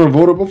have never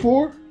voted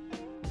before,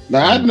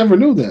 I never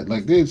knew that.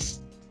 Like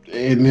this,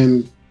 and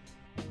then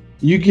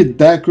you get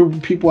that group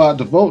of people out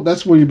to vote,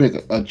 that's where you make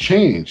a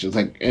change. It's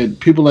like and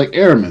people like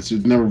Aramis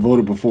who've never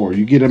voted before.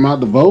 You get them out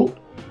to vote,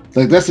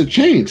 like that's a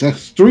change.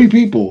 That's 3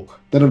 people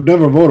that have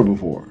never voted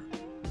before.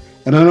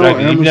 And I know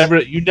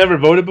Aramis, you never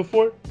voted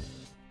before.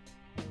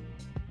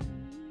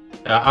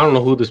 I don't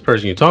know who this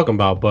person you're talking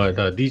about, but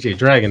DJ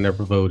Dragon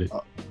never voted.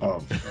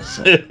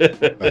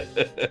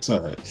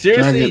 Sorry.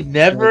 Seriously, Dragon,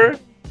 never.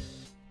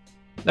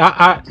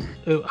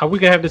 We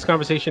can have this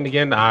conversation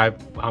again. I'm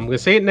gonna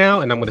say it now,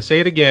 and I'm gonna say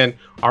it again.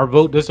 Our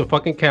vote doesn't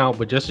fucking count,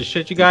 but just to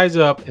shut you guys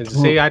up and to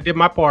say I did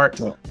my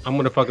part, I'm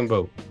gonna fucking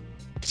vote.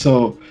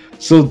 So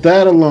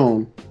that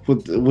alone,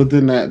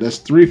 within that's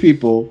 3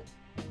 people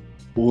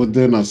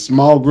within a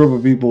small group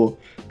of people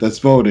that's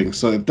voting.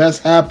 So if that's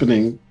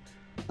happening,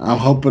 I'm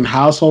hoping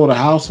household to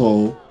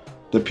household,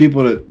 the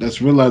people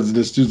that's realizing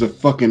this dude's a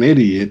fucking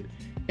idiot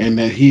and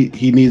that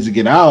he needs to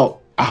get out.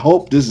 I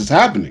hope this is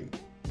happening.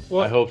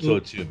 Well, I hope so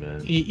too,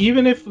 man.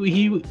 Even if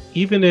he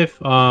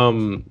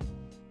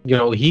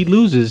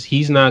loses,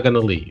 he's not gonna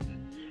leave.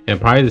 And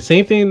probably the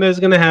same thing that's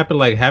gonna happen,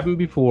 like happened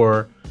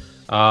before,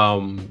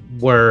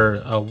 where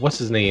what's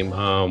his name?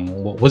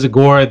 Was it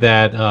Gore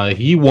that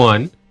he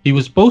won? He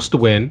was supposed to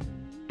win.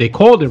 They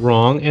called it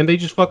wrong, and they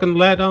just fucking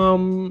let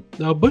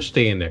Bush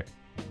stay in there.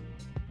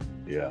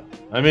 Yeah,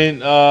 I mean,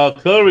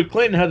 Hillary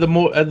Clinton had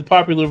the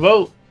popular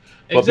vote.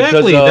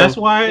 Exactly. That's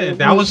why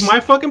that was my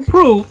fucking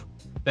proof.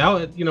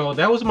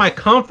 That was my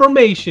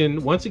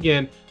confirmation once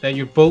again that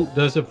your vote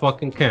doesn't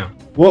fucking count.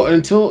 Well,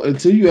 until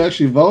you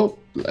actually vote,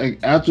 like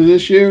after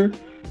this year,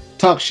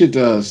 talk shit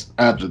to us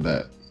after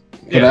that.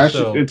 But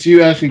until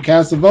you actually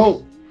cast a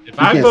vote, if you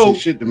I can't vote, say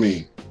shit to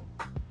me.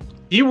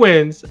 He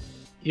wins.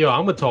 Yo,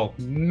 I'm gonna talk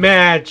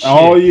mad shit.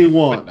 All you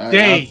want. I'll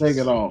take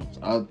it off.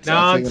 I'll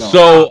take it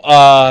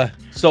off.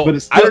 But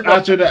it's still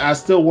after that, I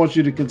still want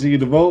you to continue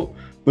to vote.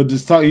 But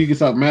just talk. You can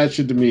talk mad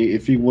shit to me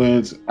if he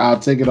wins. I'll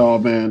take it all,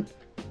 man.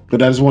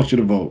 But I just want you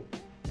to vote.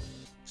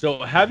 So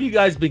have you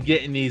guys been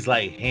getting these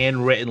like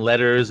handwritten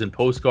letters and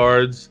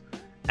postcards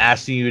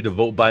asking you to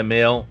vote by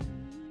mail?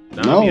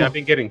 No. I mean, I've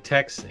been getting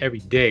texts every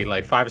day,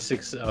 like 5 or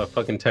 6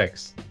 fucking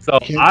texts. So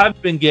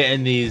I've been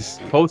getting these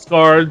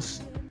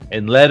postcards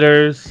and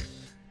letters,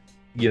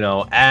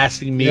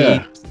 asking me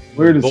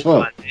to vote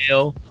by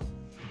mail.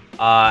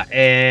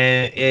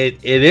 And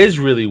it is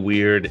really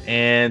weird.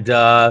 And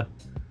I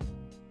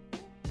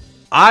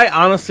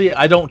honestly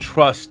don't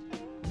trust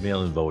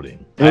mail-in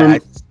voting.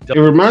 It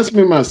reminds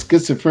me of my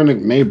schizophrenic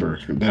neighbor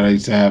that I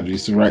used to have. He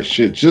used to write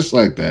shit just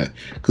like that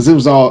because it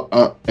was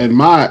all and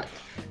mine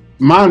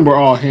were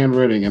all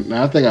handwritten. And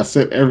I think I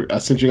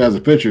sent you guys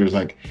a picture. It was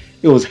like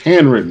it was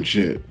handwritten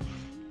shit.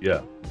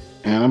 Yeah.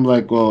 And I'm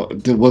like, well,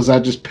 was I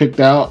just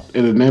picked out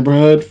in a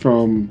neighborhood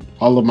from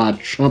all of my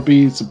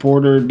Trumpy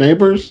supporter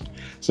neighbors?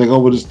 It's like, oh,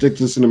 we'll just stick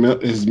this in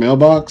his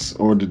mailbox,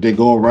 or did they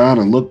go around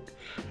and look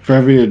for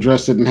every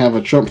address that didn't have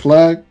a Trump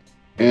flag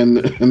in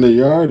the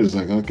yard? It's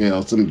like, okay,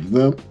 I'll send it to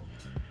them.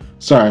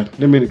 Sorry,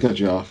 didn't mean to cut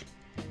you off.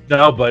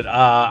 No, but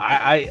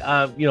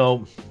I've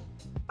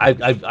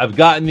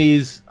gotten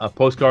these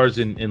postcards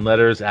and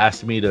letters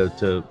asking me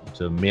to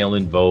mail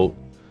in vote,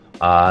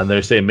 and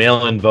they say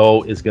mail in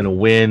vote is going to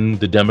win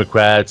the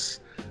Democrats,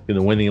 going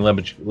to win the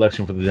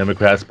election for the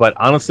Democrats. But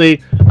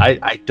honestly,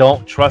 I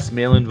don't trust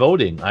mail in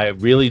voting. I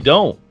really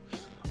don't.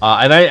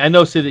 And I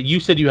know, Sid, that you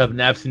said you have an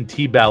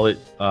absentee ballot,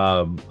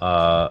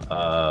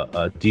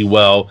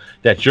 D-Well,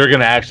 that you're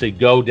going to actually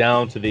go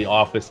down to the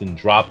office and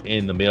drop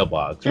in the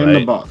mailbox, right? In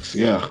the box,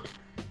 yeah.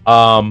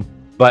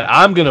 But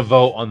I'm going to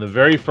vote on the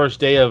very first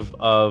day of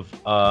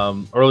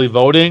early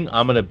voting.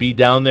 I'm going to be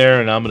down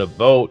there and I'm going to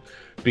vote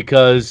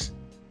because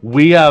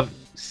we have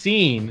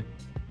seen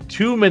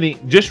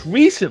just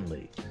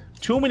recently,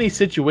 too many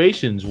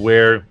situations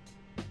where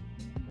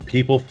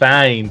people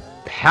find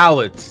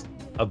pallets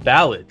of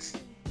ballots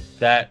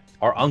that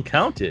are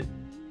uncounted,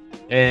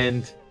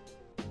 and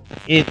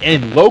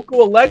in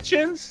local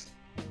elections,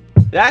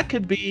 that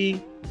could be,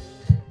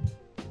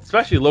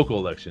 especially local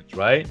elections,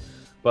 right?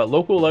 But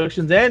local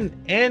elections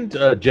and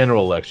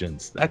general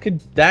elections, that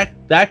could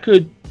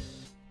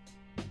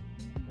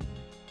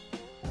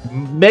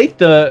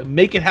make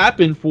it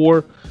happen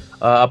for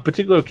a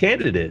particular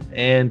candidate,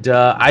 and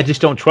I just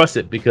don't trust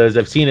it because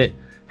I've seen it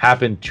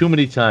happen too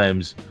many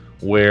times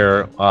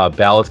where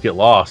ballots get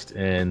lost,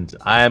 and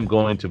I am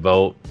going to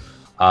vote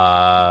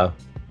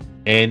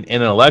in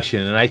an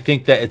election, and I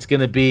think that it's going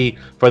to be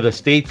for the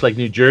states like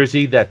New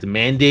Jersey that's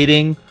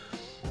mandating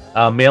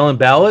mail-in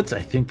ballots.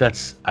 I think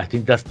that's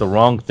the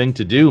wrong thing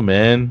to do,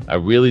 man. I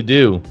really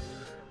do.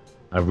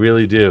 I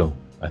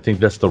think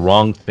that's the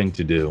wrong thing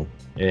to do,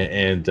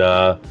 and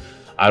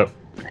I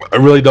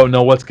really don't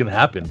know what's going to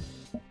happen.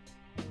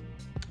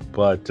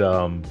 But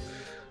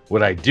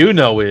what I do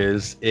know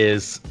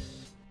is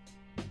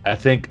I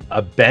think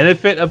a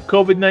benefit of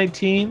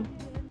COVID-19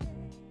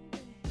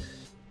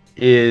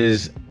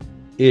 is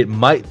it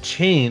might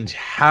change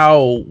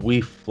how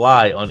we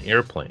fly on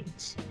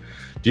airplanes.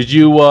 Did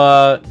you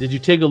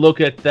take a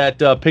look at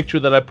that picture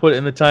that I put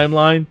in the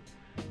timeline?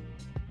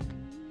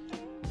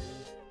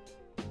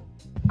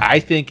 I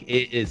think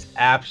it is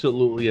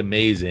absolutely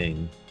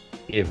amazing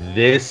if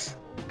this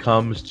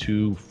comes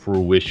to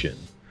fruition.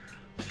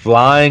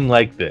 Flying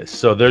like this.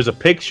 So there's a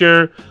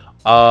picture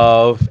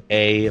of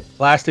a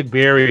plastic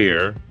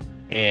barrier,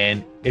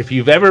 and if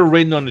you've ever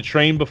ridden on a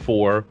train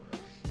before,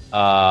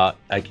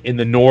 like in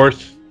the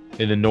north,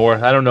 I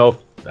don't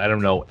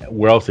know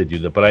where else they do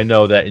that, but I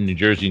know that in New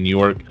Jersey, New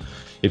York,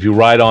 if you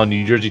ride on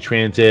New Jersey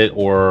Transit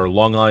or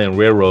Long Island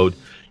Railroad,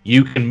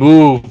 you can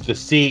move the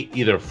seat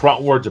either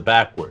frontwards or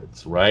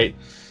backwards, right?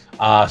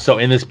 So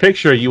in this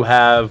picture, you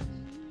have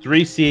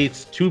 3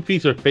 seats, 2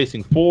 seats are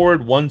facing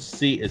forward, 1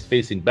 seat is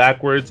facing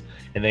backwards,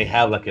 and they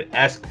have like an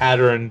S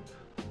pattern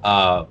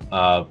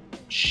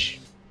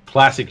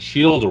plastic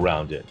shield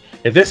around it.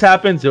 If this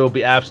happens, it will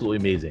be absolutely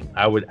amazing.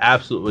 I would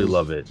absolutely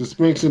love it. This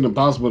makes it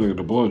impossible to get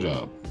a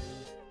blowjob.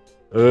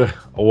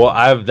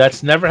 Well,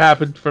 that's never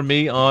happened for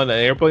me on an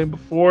airplane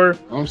before.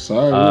 I'm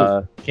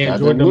sorry. Can't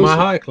join the My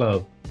High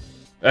Club.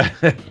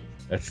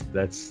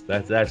 That's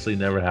actually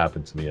never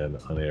happened to me on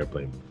an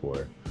airplane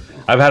before.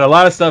 I've had a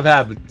lot of stuff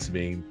happen to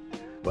me,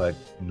 but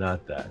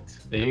not that.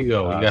 There you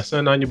go. You got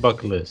something on your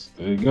bucket list.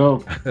 There you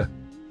go.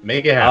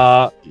 Make it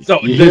happen.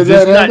 So you hear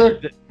that,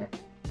 Heather?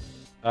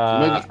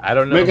 I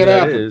don't know make who it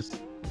that happen. is.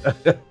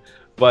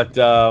 But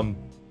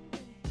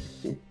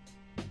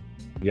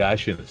yeah, I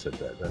shouldn't have said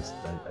that.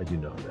 I do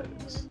know who that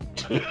is.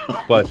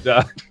 But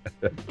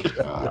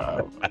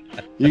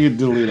you can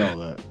delete all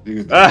that.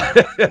 You can delete all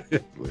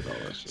that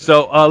shit.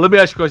 So let me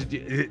ask you a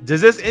question.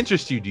 Does this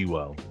interest you,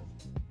 D-Well?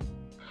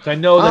 I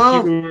know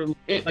that you're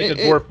like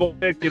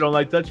agoraphobic. You don't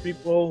like touch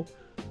people.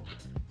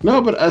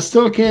 No, but I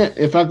still can't.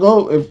 If I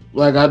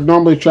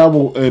normally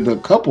travel in a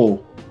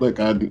couple, I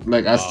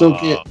still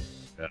can't.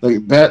 Yeah.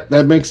 Like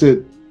that makes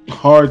it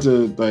hard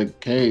to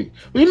like. Hey,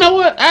 well, you know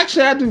what?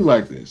 Actually, I do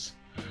like this.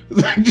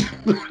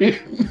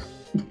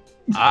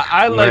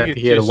 I like it.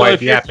 Hear the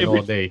wife yapping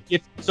all day.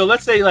 So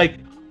let's say like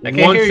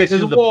one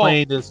section of the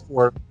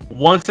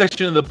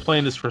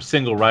plane is for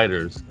single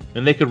riders,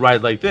 and they could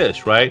ride like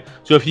this, right?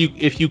 So if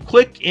you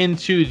click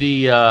into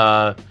the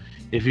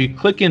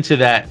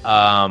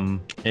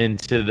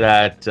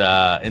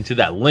into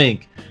that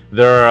link,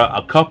 there are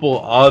a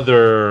couple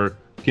other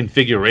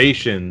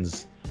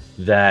configurations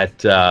that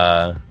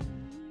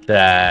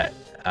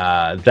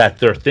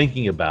they're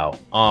thinking about.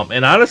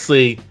 And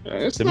honestly,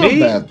 it's to not me,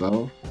 bad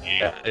though.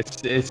 Yeah,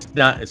 it's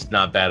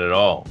not bad at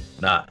all.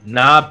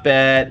 Not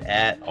bad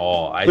at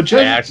all. I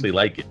actually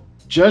like it.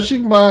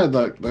 Judging by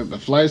the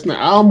flights now,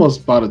 I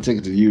almost bought a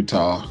ticket to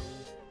Utah.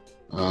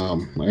 I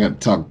got to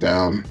talk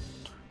down.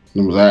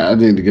 I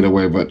need to get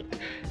away, but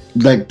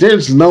like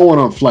there's no one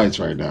on flights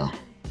right now.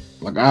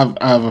 Like I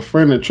have a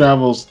friend that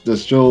travels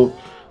that's still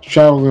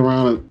traveling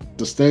around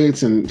the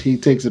States, and he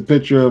takes a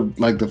picture of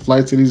like the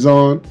flights that he's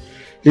on.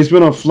 He's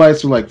been on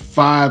flights with like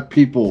 5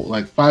 people on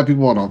a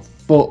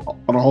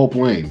whole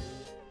plane.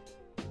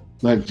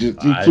 Like he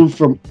flew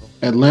from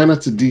Atlanta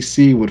to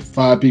DC with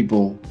 5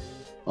 people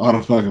on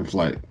a fucking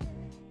flight.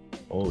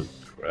 Holy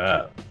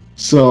crap!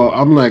 So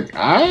I'm like,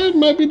 I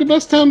might be the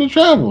best time to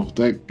travel.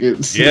 Like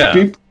it's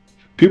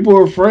people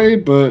are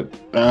afraid, but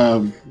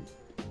I'm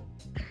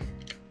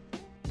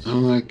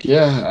like,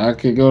 yeah, I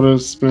could go to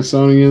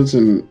Smithsonian's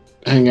and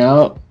hang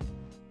out,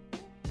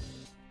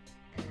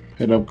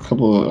 hit up a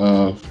couple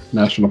of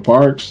national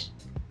parks.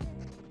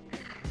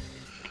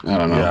 I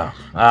don't know.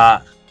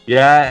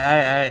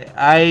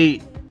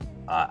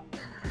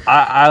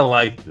 I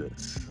like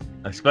this,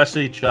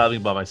 especially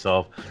traveling by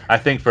myself. I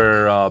think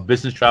for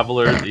business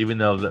travelers, even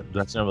though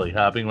that's not really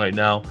happening right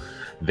now,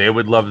 they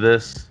would love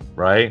this,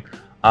 right?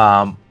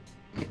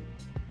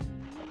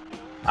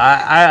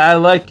 I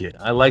like it.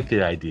 I like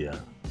the idea.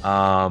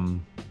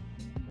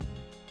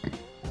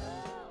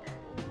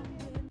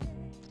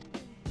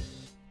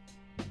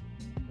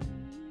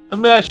 Let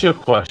me ask you a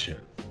question.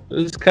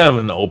 This is kind of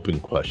an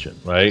open question,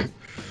 right?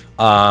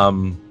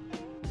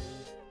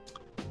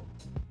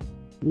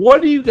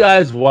 What are you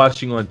guys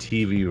watching on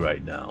TV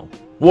right now?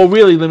 Well,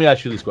 really, let me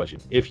ask you this question.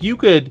 If you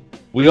could,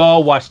 we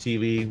all watch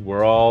TV.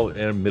 We're all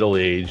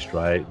middle-aged,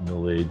 right?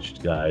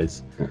 Middle-aged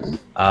guys. You're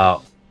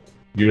not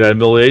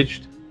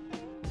middle-aged?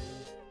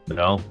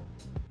 No?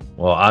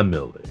 Well, I'm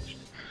middle-aged.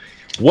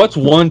 What's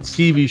one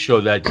TV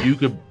show that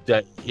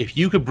if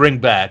you could bring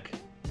back,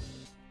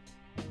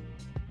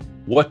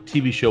 what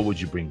TV show would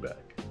you bring back?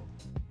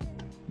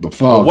 The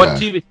Fall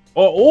Guy.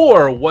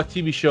 Or what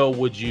TV show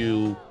would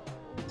you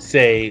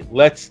say,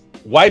 let's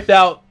wipe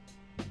out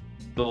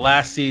the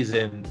last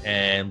season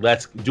and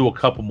let's do a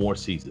couple more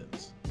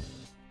seasons?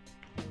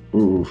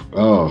 Ooh,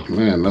 oh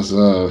man,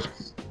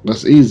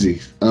 that's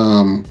easy.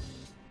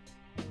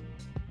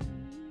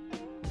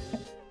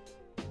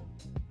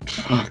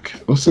 Fuck,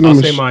 what's the name?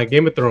 I'll say mine.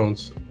 Game of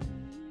Thrones.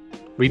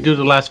 Redo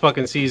the last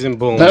fucking season.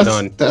 Boom,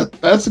 done.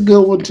 That's a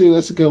good one too.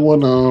 That's a good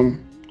one.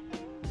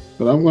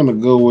 But I'm gonna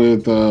go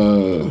with.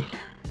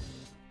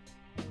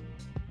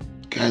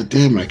 God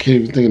damn it! I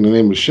can't even think of the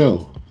name of the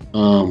show.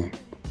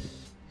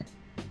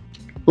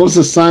 What was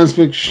the science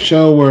fiction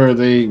show where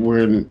they were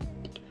in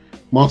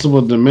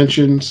multiple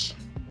dimensions?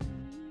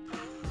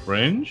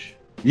 Fringe?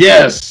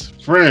 Yes,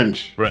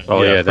 Fringe.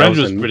 Oh, yeah, that Fringe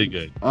was was pretty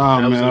good.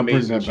 Oh That was man, an I bring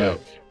amazing that show.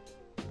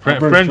 back.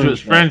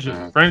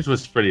 Fringe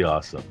was pretty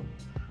awesome.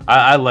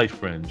 I like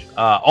Fringe.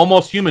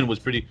 Almost Human was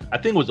pretty. I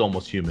think it was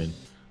Almost Human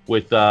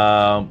with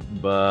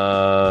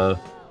the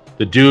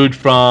dude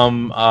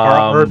from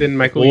Urban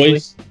Michael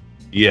Boys.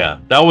 Yeah,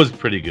 that was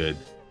pretty good.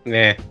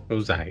 Nah, it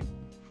was alright.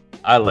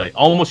 I like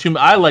Almost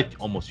Human. I liked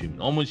Almost Human.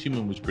 Almost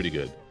Human was pretty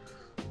good.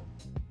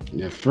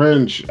 Yeah,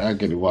 Fringe. I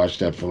could watch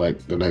that for like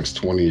the next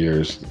 20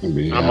 years and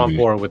be I'm happy. on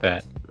board with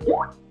that.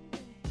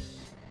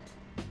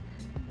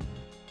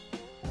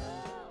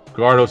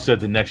 Gardo said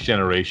The Next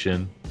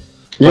Generation.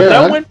 Yeah, But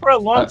that went for a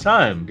long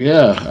time.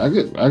 Yeah, I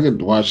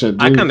could watch that.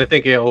 Dude. I kind of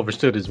think it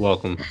overstood his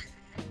welcome.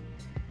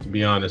 To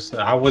be honest,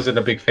 I wasn't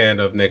a big fan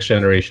of Next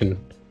Generation.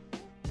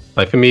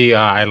 Like for me,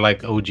 I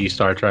like OG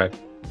Star Trek.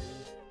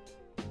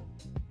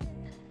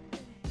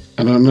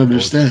 I don't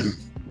understand.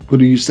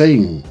 What are you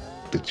saying?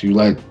 That you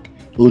like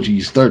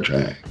OG Star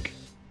Trek?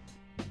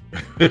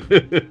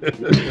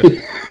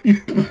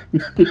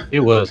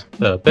 It was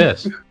the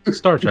best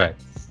Star Trek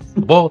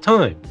of all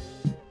time.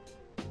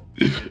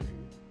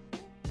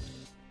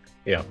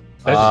 Yeah.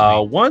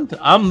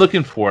 I'm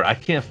looking for it. I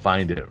can't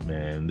find it,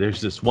 man.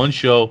 There's this one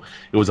show.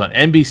 It was on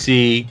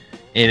NBC,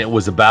 and it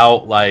was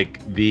about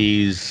like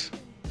these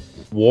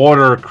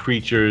water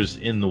creatures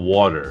in the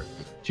water.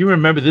 Do you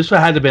remember? This had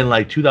to have been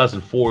like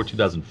 2004,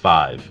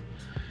 2005.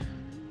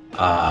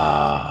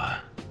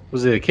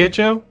 Was it a kid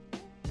show?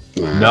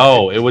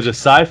 No, it was a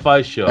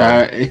sci-fi show.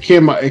 It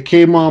came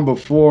on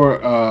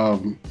before.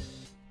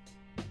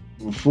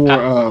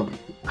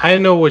 I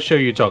know what show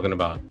you're talking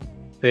about.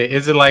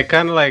 Is it like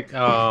kind of like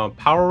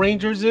Power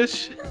Rangers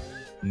ish?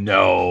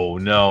 No.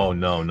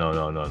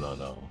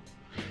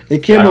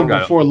 It came on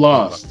before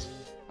Lost.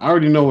 I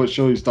already know what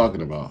show he's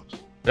talking about.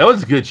 That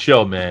was a good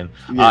show, man.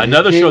 Yeah,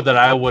 another show that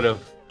I would have.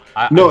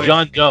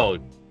 John Doe.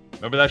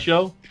 Remember that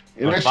show?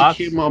 It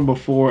actually came on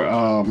before,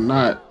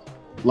 not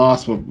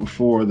Lost, but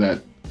before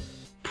that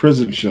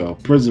prison show,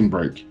 Prison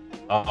Break.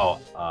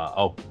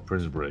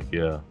 Prison Break,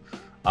 yeah.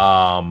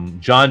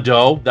 John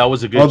Doe, that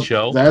was a good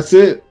show. That's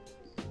it.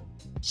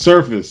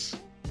 Surface.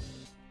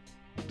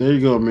 There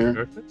you go, man.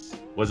 Surface?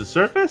 Was it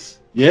Surface?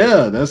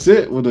 Yeah, that's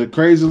it. With a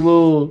crazy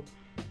little.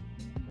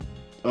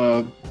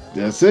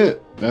 That's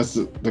it. That's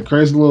the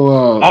crazy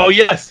little. Oh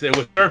yes, it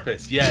was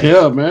Surface. Yes.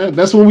 Yeah, man.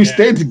 That's when we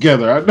stayed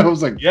together. I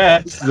was like,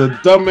 yes, this is a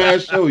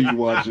dumbass show you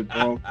watching,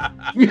 bro.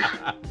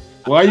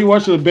 Why are you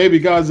watching a Baby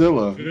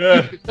Godzilla?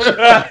 Yeah.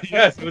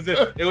 Yes,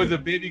 it was a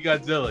Baby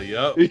Godzilla.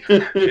 Yup.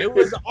 It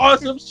was an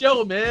awesome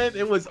show, man.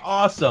 It was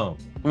awesome.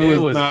 It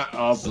was not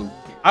awesome.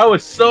 I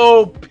was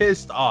so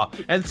pissed off.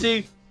 And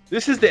see,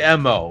 this is the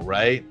MO,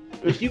 right?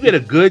 If you get a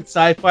good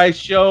sci-fi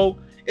show,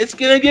 it's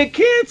gonna get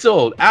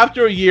canceled.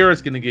 After a year,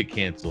 it's gonna get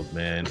canceled,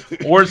 man.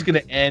 Or it's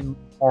gonna end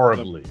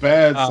horribly.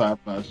 Bad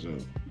sci-fi show.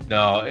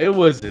 No, it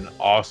was an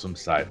awesome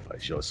sci-fi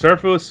show.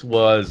 Surface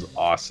was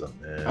awesome,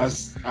 man. I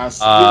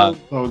still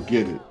don't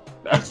get it.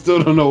 I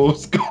still don't know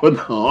what's going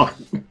on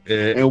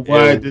and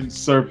why it didn't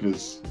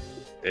surface.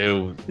 It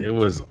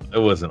was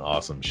an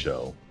awesome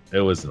show. It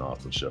was an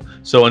awesome show.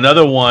 So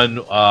another one,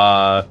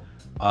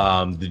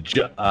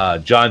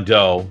 John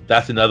Doe.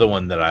 That's another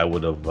one that I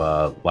would have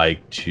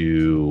liked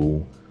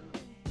to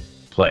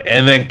play.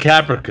 And then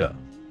Caprica.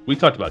 We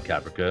talked about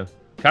Caprica.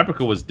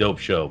 Caprica was a dope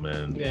show,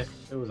 man. Yeah,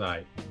 it was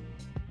alright.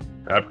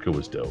 Caprica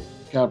was dope.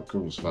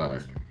 Caprica was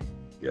fire.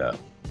 Yeah.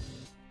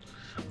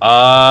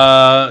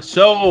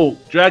 So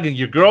Dragon,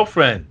 your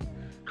girlfriend,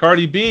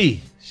 Cardi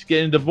B, she's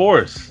getting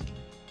divorced.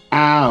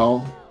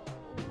 Ow.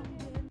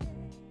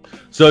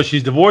 So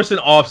she's divorcing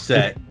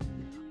Offset.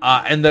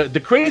 And the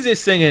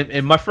craziest thing,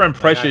 and my friend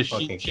Precious,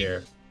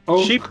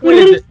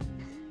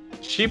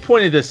 she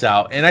pointed this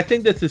out, and I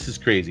think that this is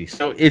crazy.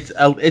 So it's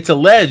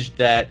alleged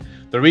that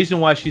the reason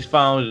why she's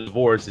filing a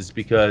divorce is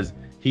because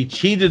he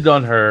cheated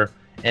on her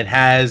and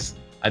has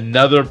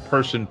another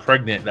person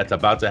pregnant that's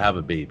about to have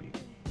a baby.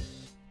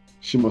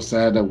 She must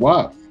have had that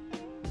WAP.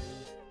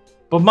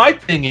 But my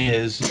thing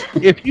is,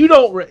 if you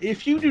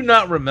do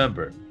not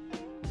remember,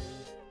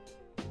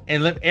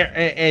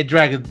 and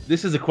Dragon,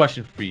 this is a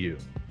question for you.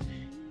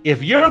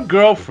 If your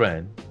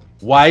girlfriend,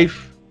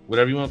 wife,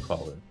 whatever you want to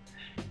call her,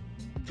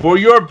 for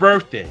your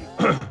birthday,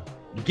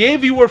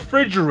 gave you a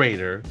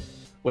refrigerator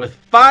with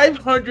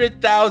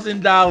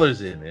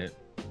 $500,000 in it,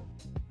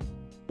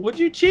 would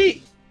you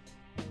cheat?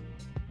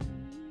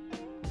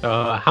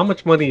 How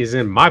much money is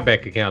in my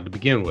bank account to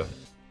begin with?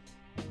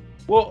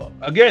 Well,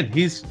 again,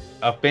 he's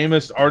a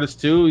famous artist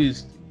too.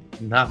 He's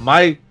not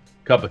my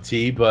cup of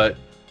tea, but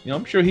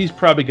I'm sure he's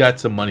probably got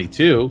some money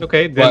too.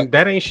 Okay, then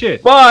that ain't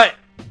shit. But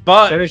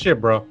that ain't shit,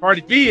 bro.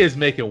 Cardi B is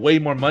making way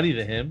more money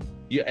than him.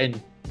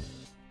 And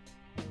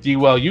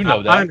D-Well, you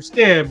know that. I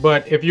understand,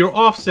 but if you're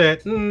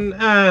Offset,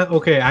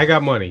 okay, I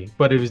got money.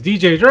 But if it's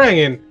DJ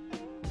Dragon,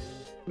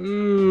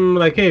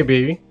 like, hey,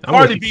 baby,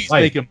 Cardi B's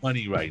making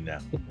money right now.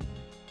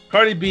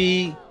 Cardi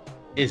B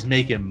is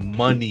making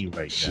money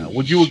right now.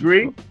 Would you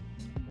agree?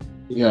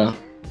 Yeah,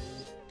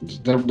 it's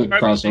definitely a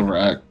crossover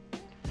act.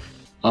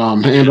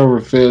 Hand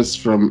over fist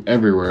from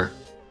everywhere.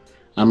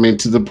 I mean,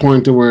 to the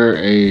point to where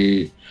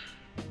a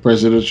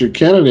presidential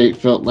candidate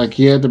felt like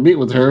he had to meet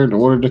with her in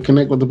order to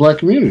connect with the black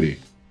community.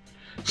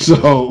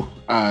 So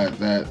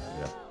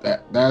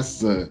that's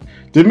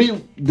didn't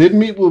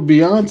meet with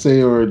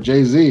Beyonce or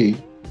Jay-Z.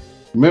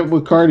 Met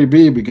with Cardi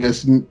B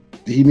because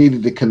he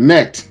needed to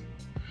connect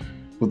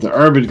with the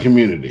urban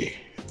community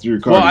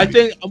through Cardi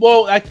B.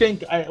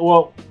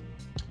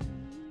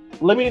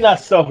 Let me not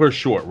sell her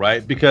short,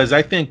 right? Because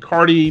I think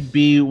Cardi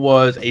B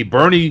was a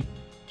Bernie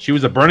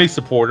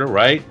supporter,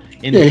 right?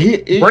 And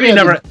Bernie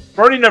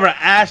never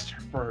asked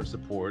for her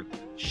support.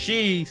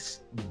 She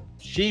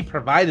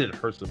provided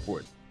her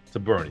support to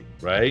Bernie,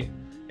 right?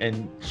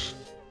 And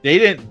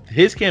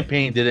his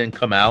campaign didn't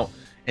come out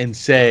and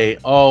say,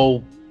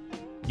 "Oh,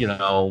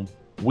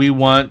 we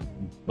want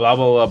blah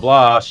blah blah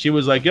blah." She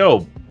was like,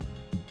 "Yo,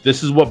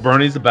 this is what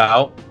Bernie's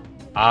about.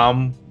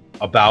 I'm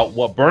about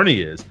what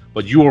Bernie is."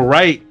 But you were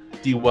right,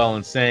 D-Well,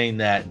 in saying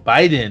that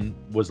Biden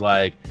was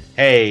like,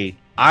 "Hey,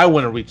 I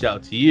want to reach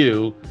out to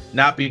you,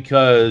 not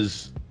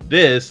because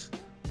this,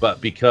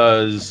 but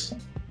because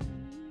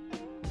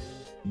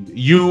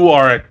you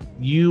are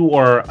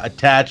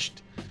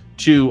attached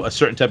to a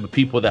certain type of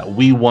people that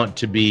we want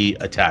to be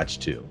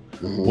attached to.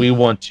 Mm-hmm. We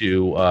want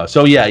to."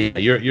 So yeah,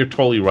 you're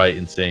totally right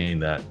in saying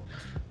that.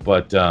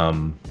 But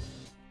yeah,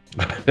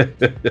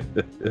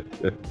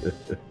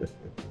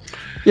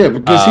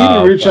 because he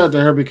didn't reach out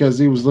to her because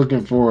he was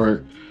looking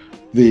for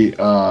the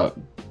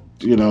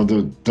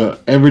the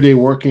everyday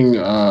working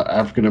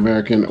African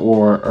American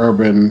or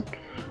urban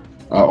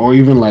or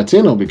even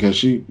Latino, because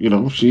she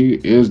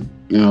is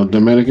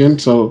Dominican.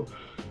 So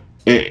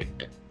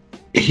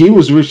he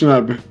was reaching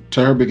out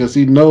to her because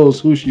he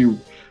knows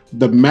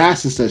the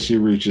masses that she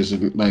reaches,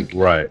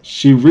 and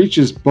she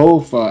reaches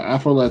both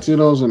Afro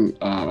Latinos and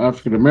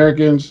African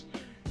Americans,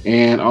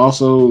 and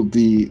also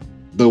the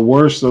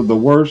worst of the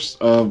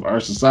worst of our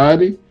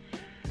society,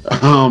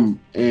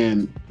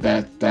 and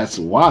that's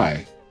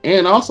why.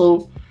 And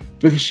also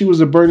because she was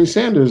a Bernie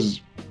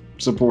Sanders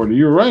supporter.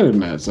 You're right in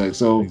that. It's like,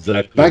 so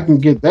exactly. If I can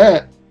get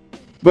that,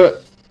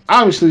 but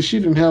obviously she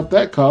didn't help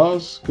that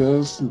cause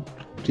because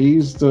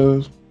he's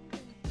the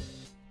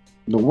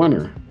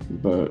winner.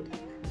 But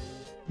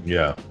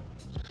yeah,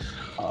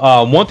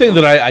 one thing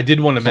that I did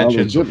want to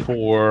mention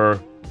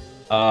before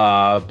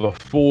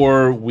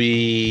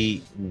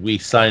we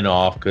sign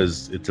off,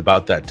 because it's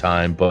about that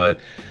time, but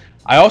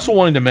I also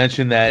wanted to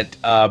mention that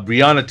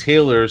Breonna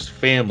Taylor's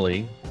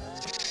family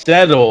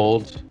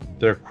settled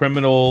their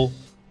criminal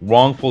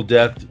wrongful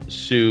death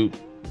suit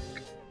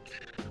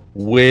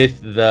with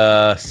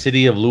the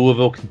city of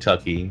Louisville,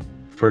 Kentucky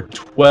for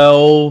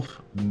 $12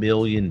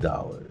 million.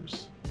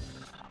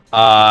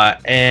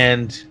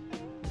 And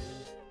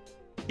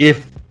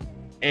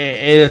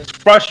it's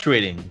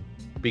frustrating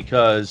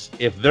because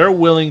if they're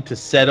willing to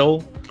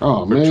settle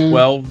for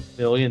 $12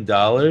 million,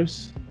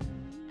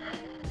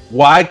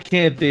 why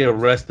can't they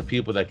arrest the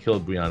people that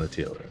killed Breonna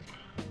Taylor?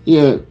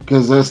 Yeah,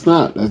 because they're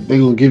going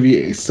to give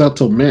you a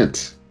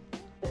settlement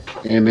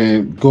and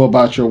then go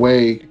about your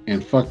way,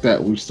 and fuck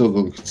that. We're still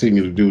going to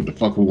continue to do what the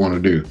fuck we want to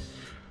do.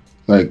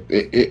 Like,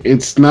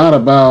 it's not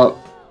about,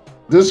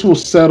 this will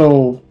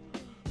settle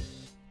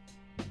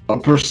a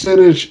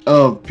percentage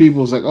of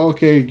people's like,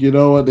 okay, you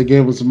know what, they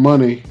gave us some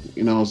money,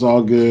 it's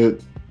all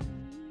good,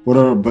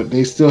 whatever, but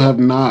they still have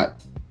not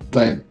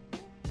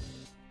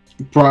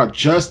brought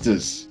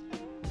justice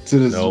to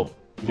this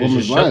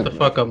woman's life. Shut the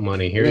fuck up,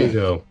 money. Here you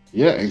go.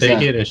 Yeah,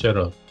 exactly. Take it and shut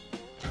up.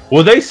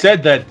 Well, they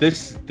said that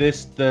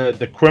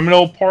the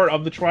criminal part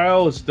of the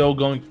trial is still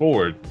going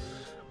forward.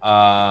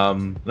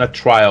 Not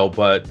trial,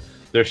 but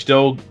they're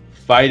still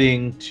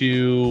fighting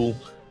to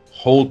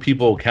hold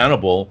people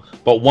accountable.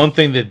 But one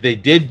thing that they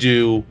did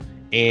do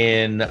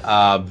in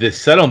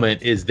this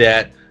settlement is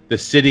that the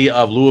city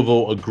of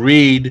Louisville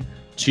agreed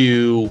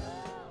to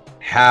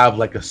have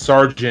like a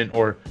sergeant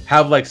or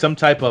have like some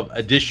type of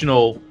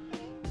additional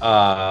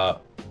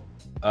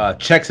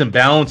checks and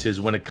balances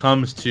when it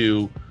comes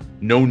to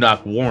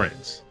no-knock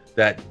warrants,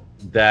 that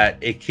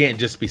it can't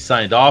just be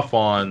signed off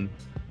on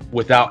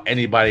without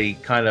anybody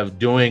kind of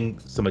doing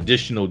some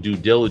additional due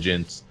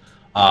diligence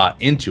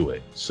into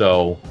it.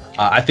 So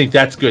I think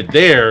that's good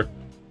there,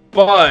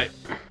 but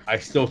I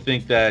still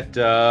think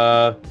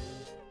that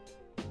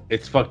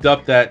it's fucked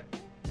up that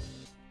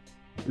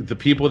the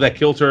people that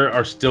killed her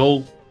are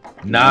still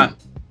not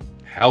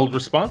held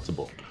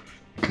responsible.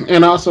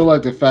 And also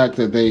like the fact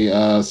that they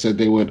said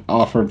they would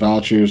offer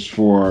vouchers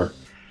for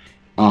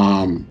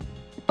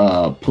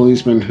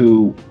policemen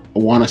who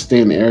want to stay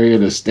in the area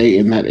to stay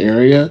in that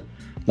area.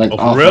 Like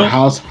offer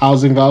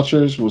housing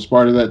vouchers was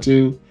part of that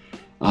too.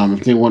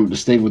 If they wanted to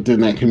stay within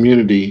that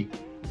community,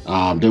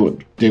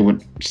 they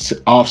would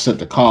offset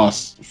the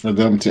costs for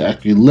them to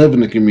actually live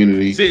in the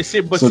community.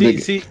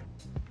 See,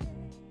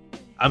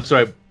 I'm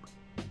sorry.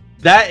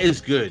 That is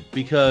good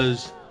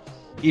because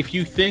if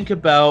you think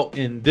about,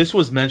 and this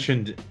was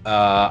mentioned,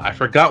 I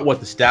forgot what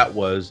the stat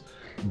was,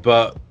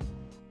 but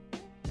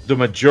the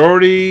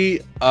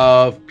majority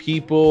of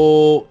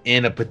people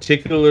in a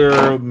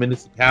particular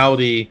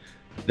municipality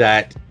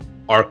that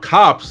our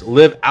cops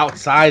live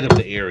outside of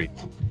the area.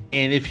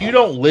 And if you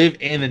don't live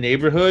in the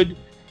neighborhood,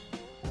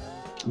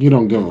 you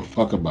don't give a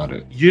fuck about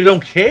it. You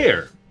don't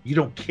care. You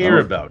don't care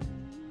about it.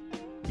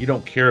 You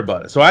don't care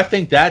about it. So I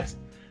think that's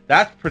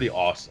pretty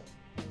awesome.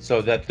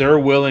 So that they're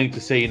willing to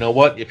say, you know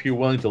what, if you're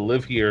willing to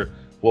live here,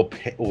 we'll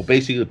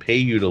basically pay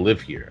you to live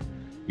here.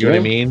 You know what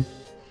I mean?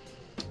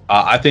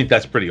 I think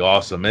that's pretty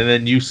awesome. And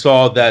then you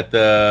saw that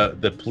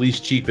the police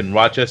chief in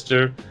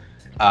Rochester,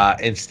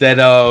 instead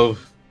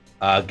of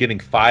getting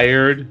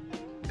fired,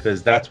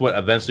 because that's what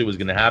eventually was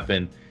going to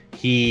happen,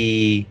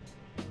 he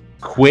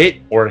quit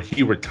or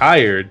he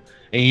retired.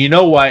 And you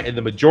know why? And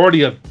the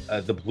majority of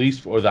the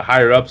police or the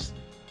higher ups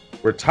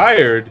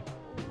retired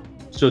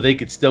so they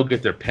could still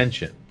get their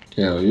pension.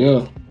 Hell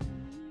yeah.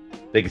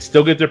 They could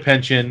still get their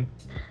pension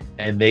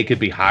and they could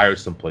be hired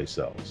someplace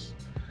else.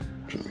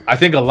 I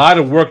think a lot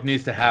of work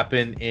needs to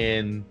happen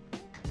in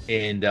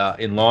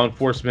law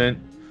enforcement.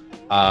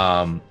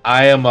 I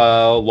am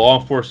a law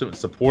enforcement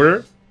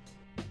supporter.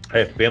 I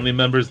have family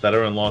members that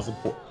are in law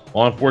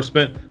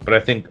enforcement, but I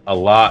think a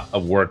lot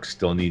of work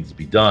still needs to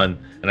be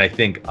done. And I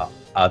think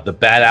the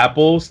bad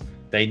apples,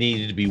 they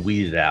need to be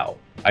weeded out.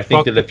 I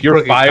think that if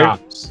you're fired,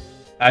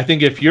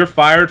 if you're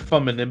fired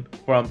from a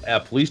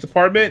police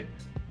department,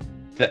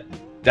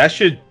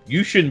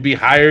 you shouldn't be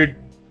hired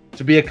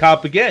to be a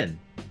cop again.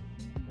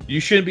 You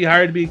shouldn't be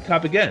hired to be a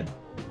cop again.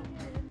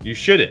 You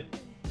shouldn't.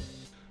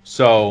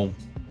 So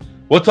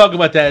we'll talk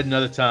about that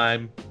another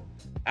time.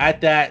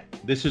 At that,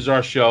 this is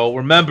our show.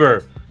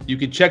 Remember, you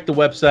can check the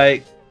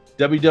website,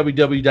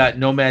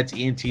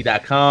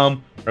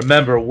 www.nomadsent.com.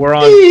 Remember, we're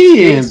on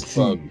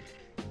Facebook.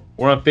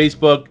 We're on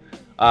Facebook,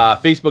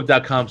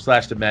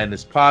 facebook.com/The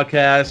Maddness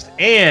Podcast.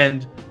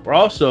 And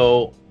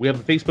we have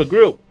a Facebook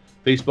group,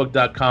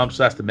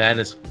 facebook.com/The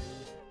Maddness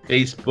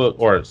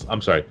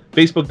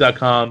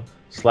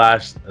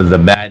facebook.com/The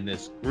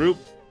Maddness Group.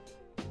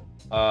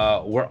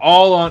 We're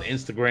all on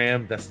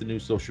Instagram. That's the new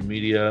social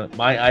media.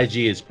 My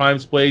IG is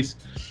Prime's Place.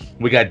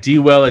 We got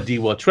D-Well at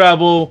D-Well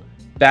Travel,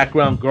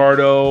 Background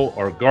Gardo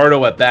or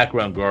Gardo at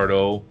Background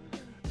Gardo,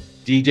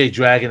 DJ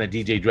Dragon at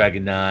DJ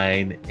Dragon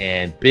 9,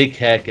 and Big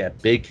Heck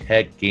at Big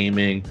Heck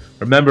Gaming.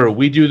 Remember,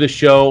 we do the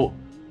show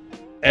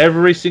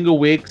every single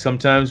week.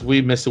 Sometimes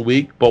we miss a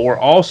week, but we're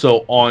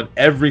also on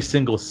every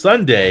single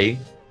Sunday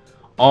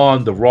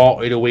on the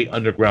Raw 808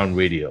 Underground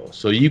Radio.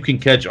 So you can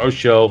catch our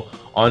show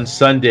on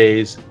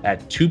Sundays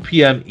at 2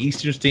 p.m.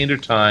 Eastern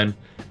Standard Time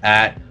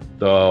at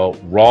the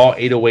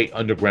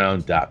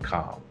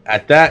Raw808Underground.com.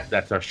 At that,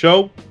 that's our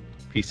show.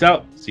 Peace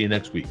out. See you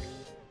next week.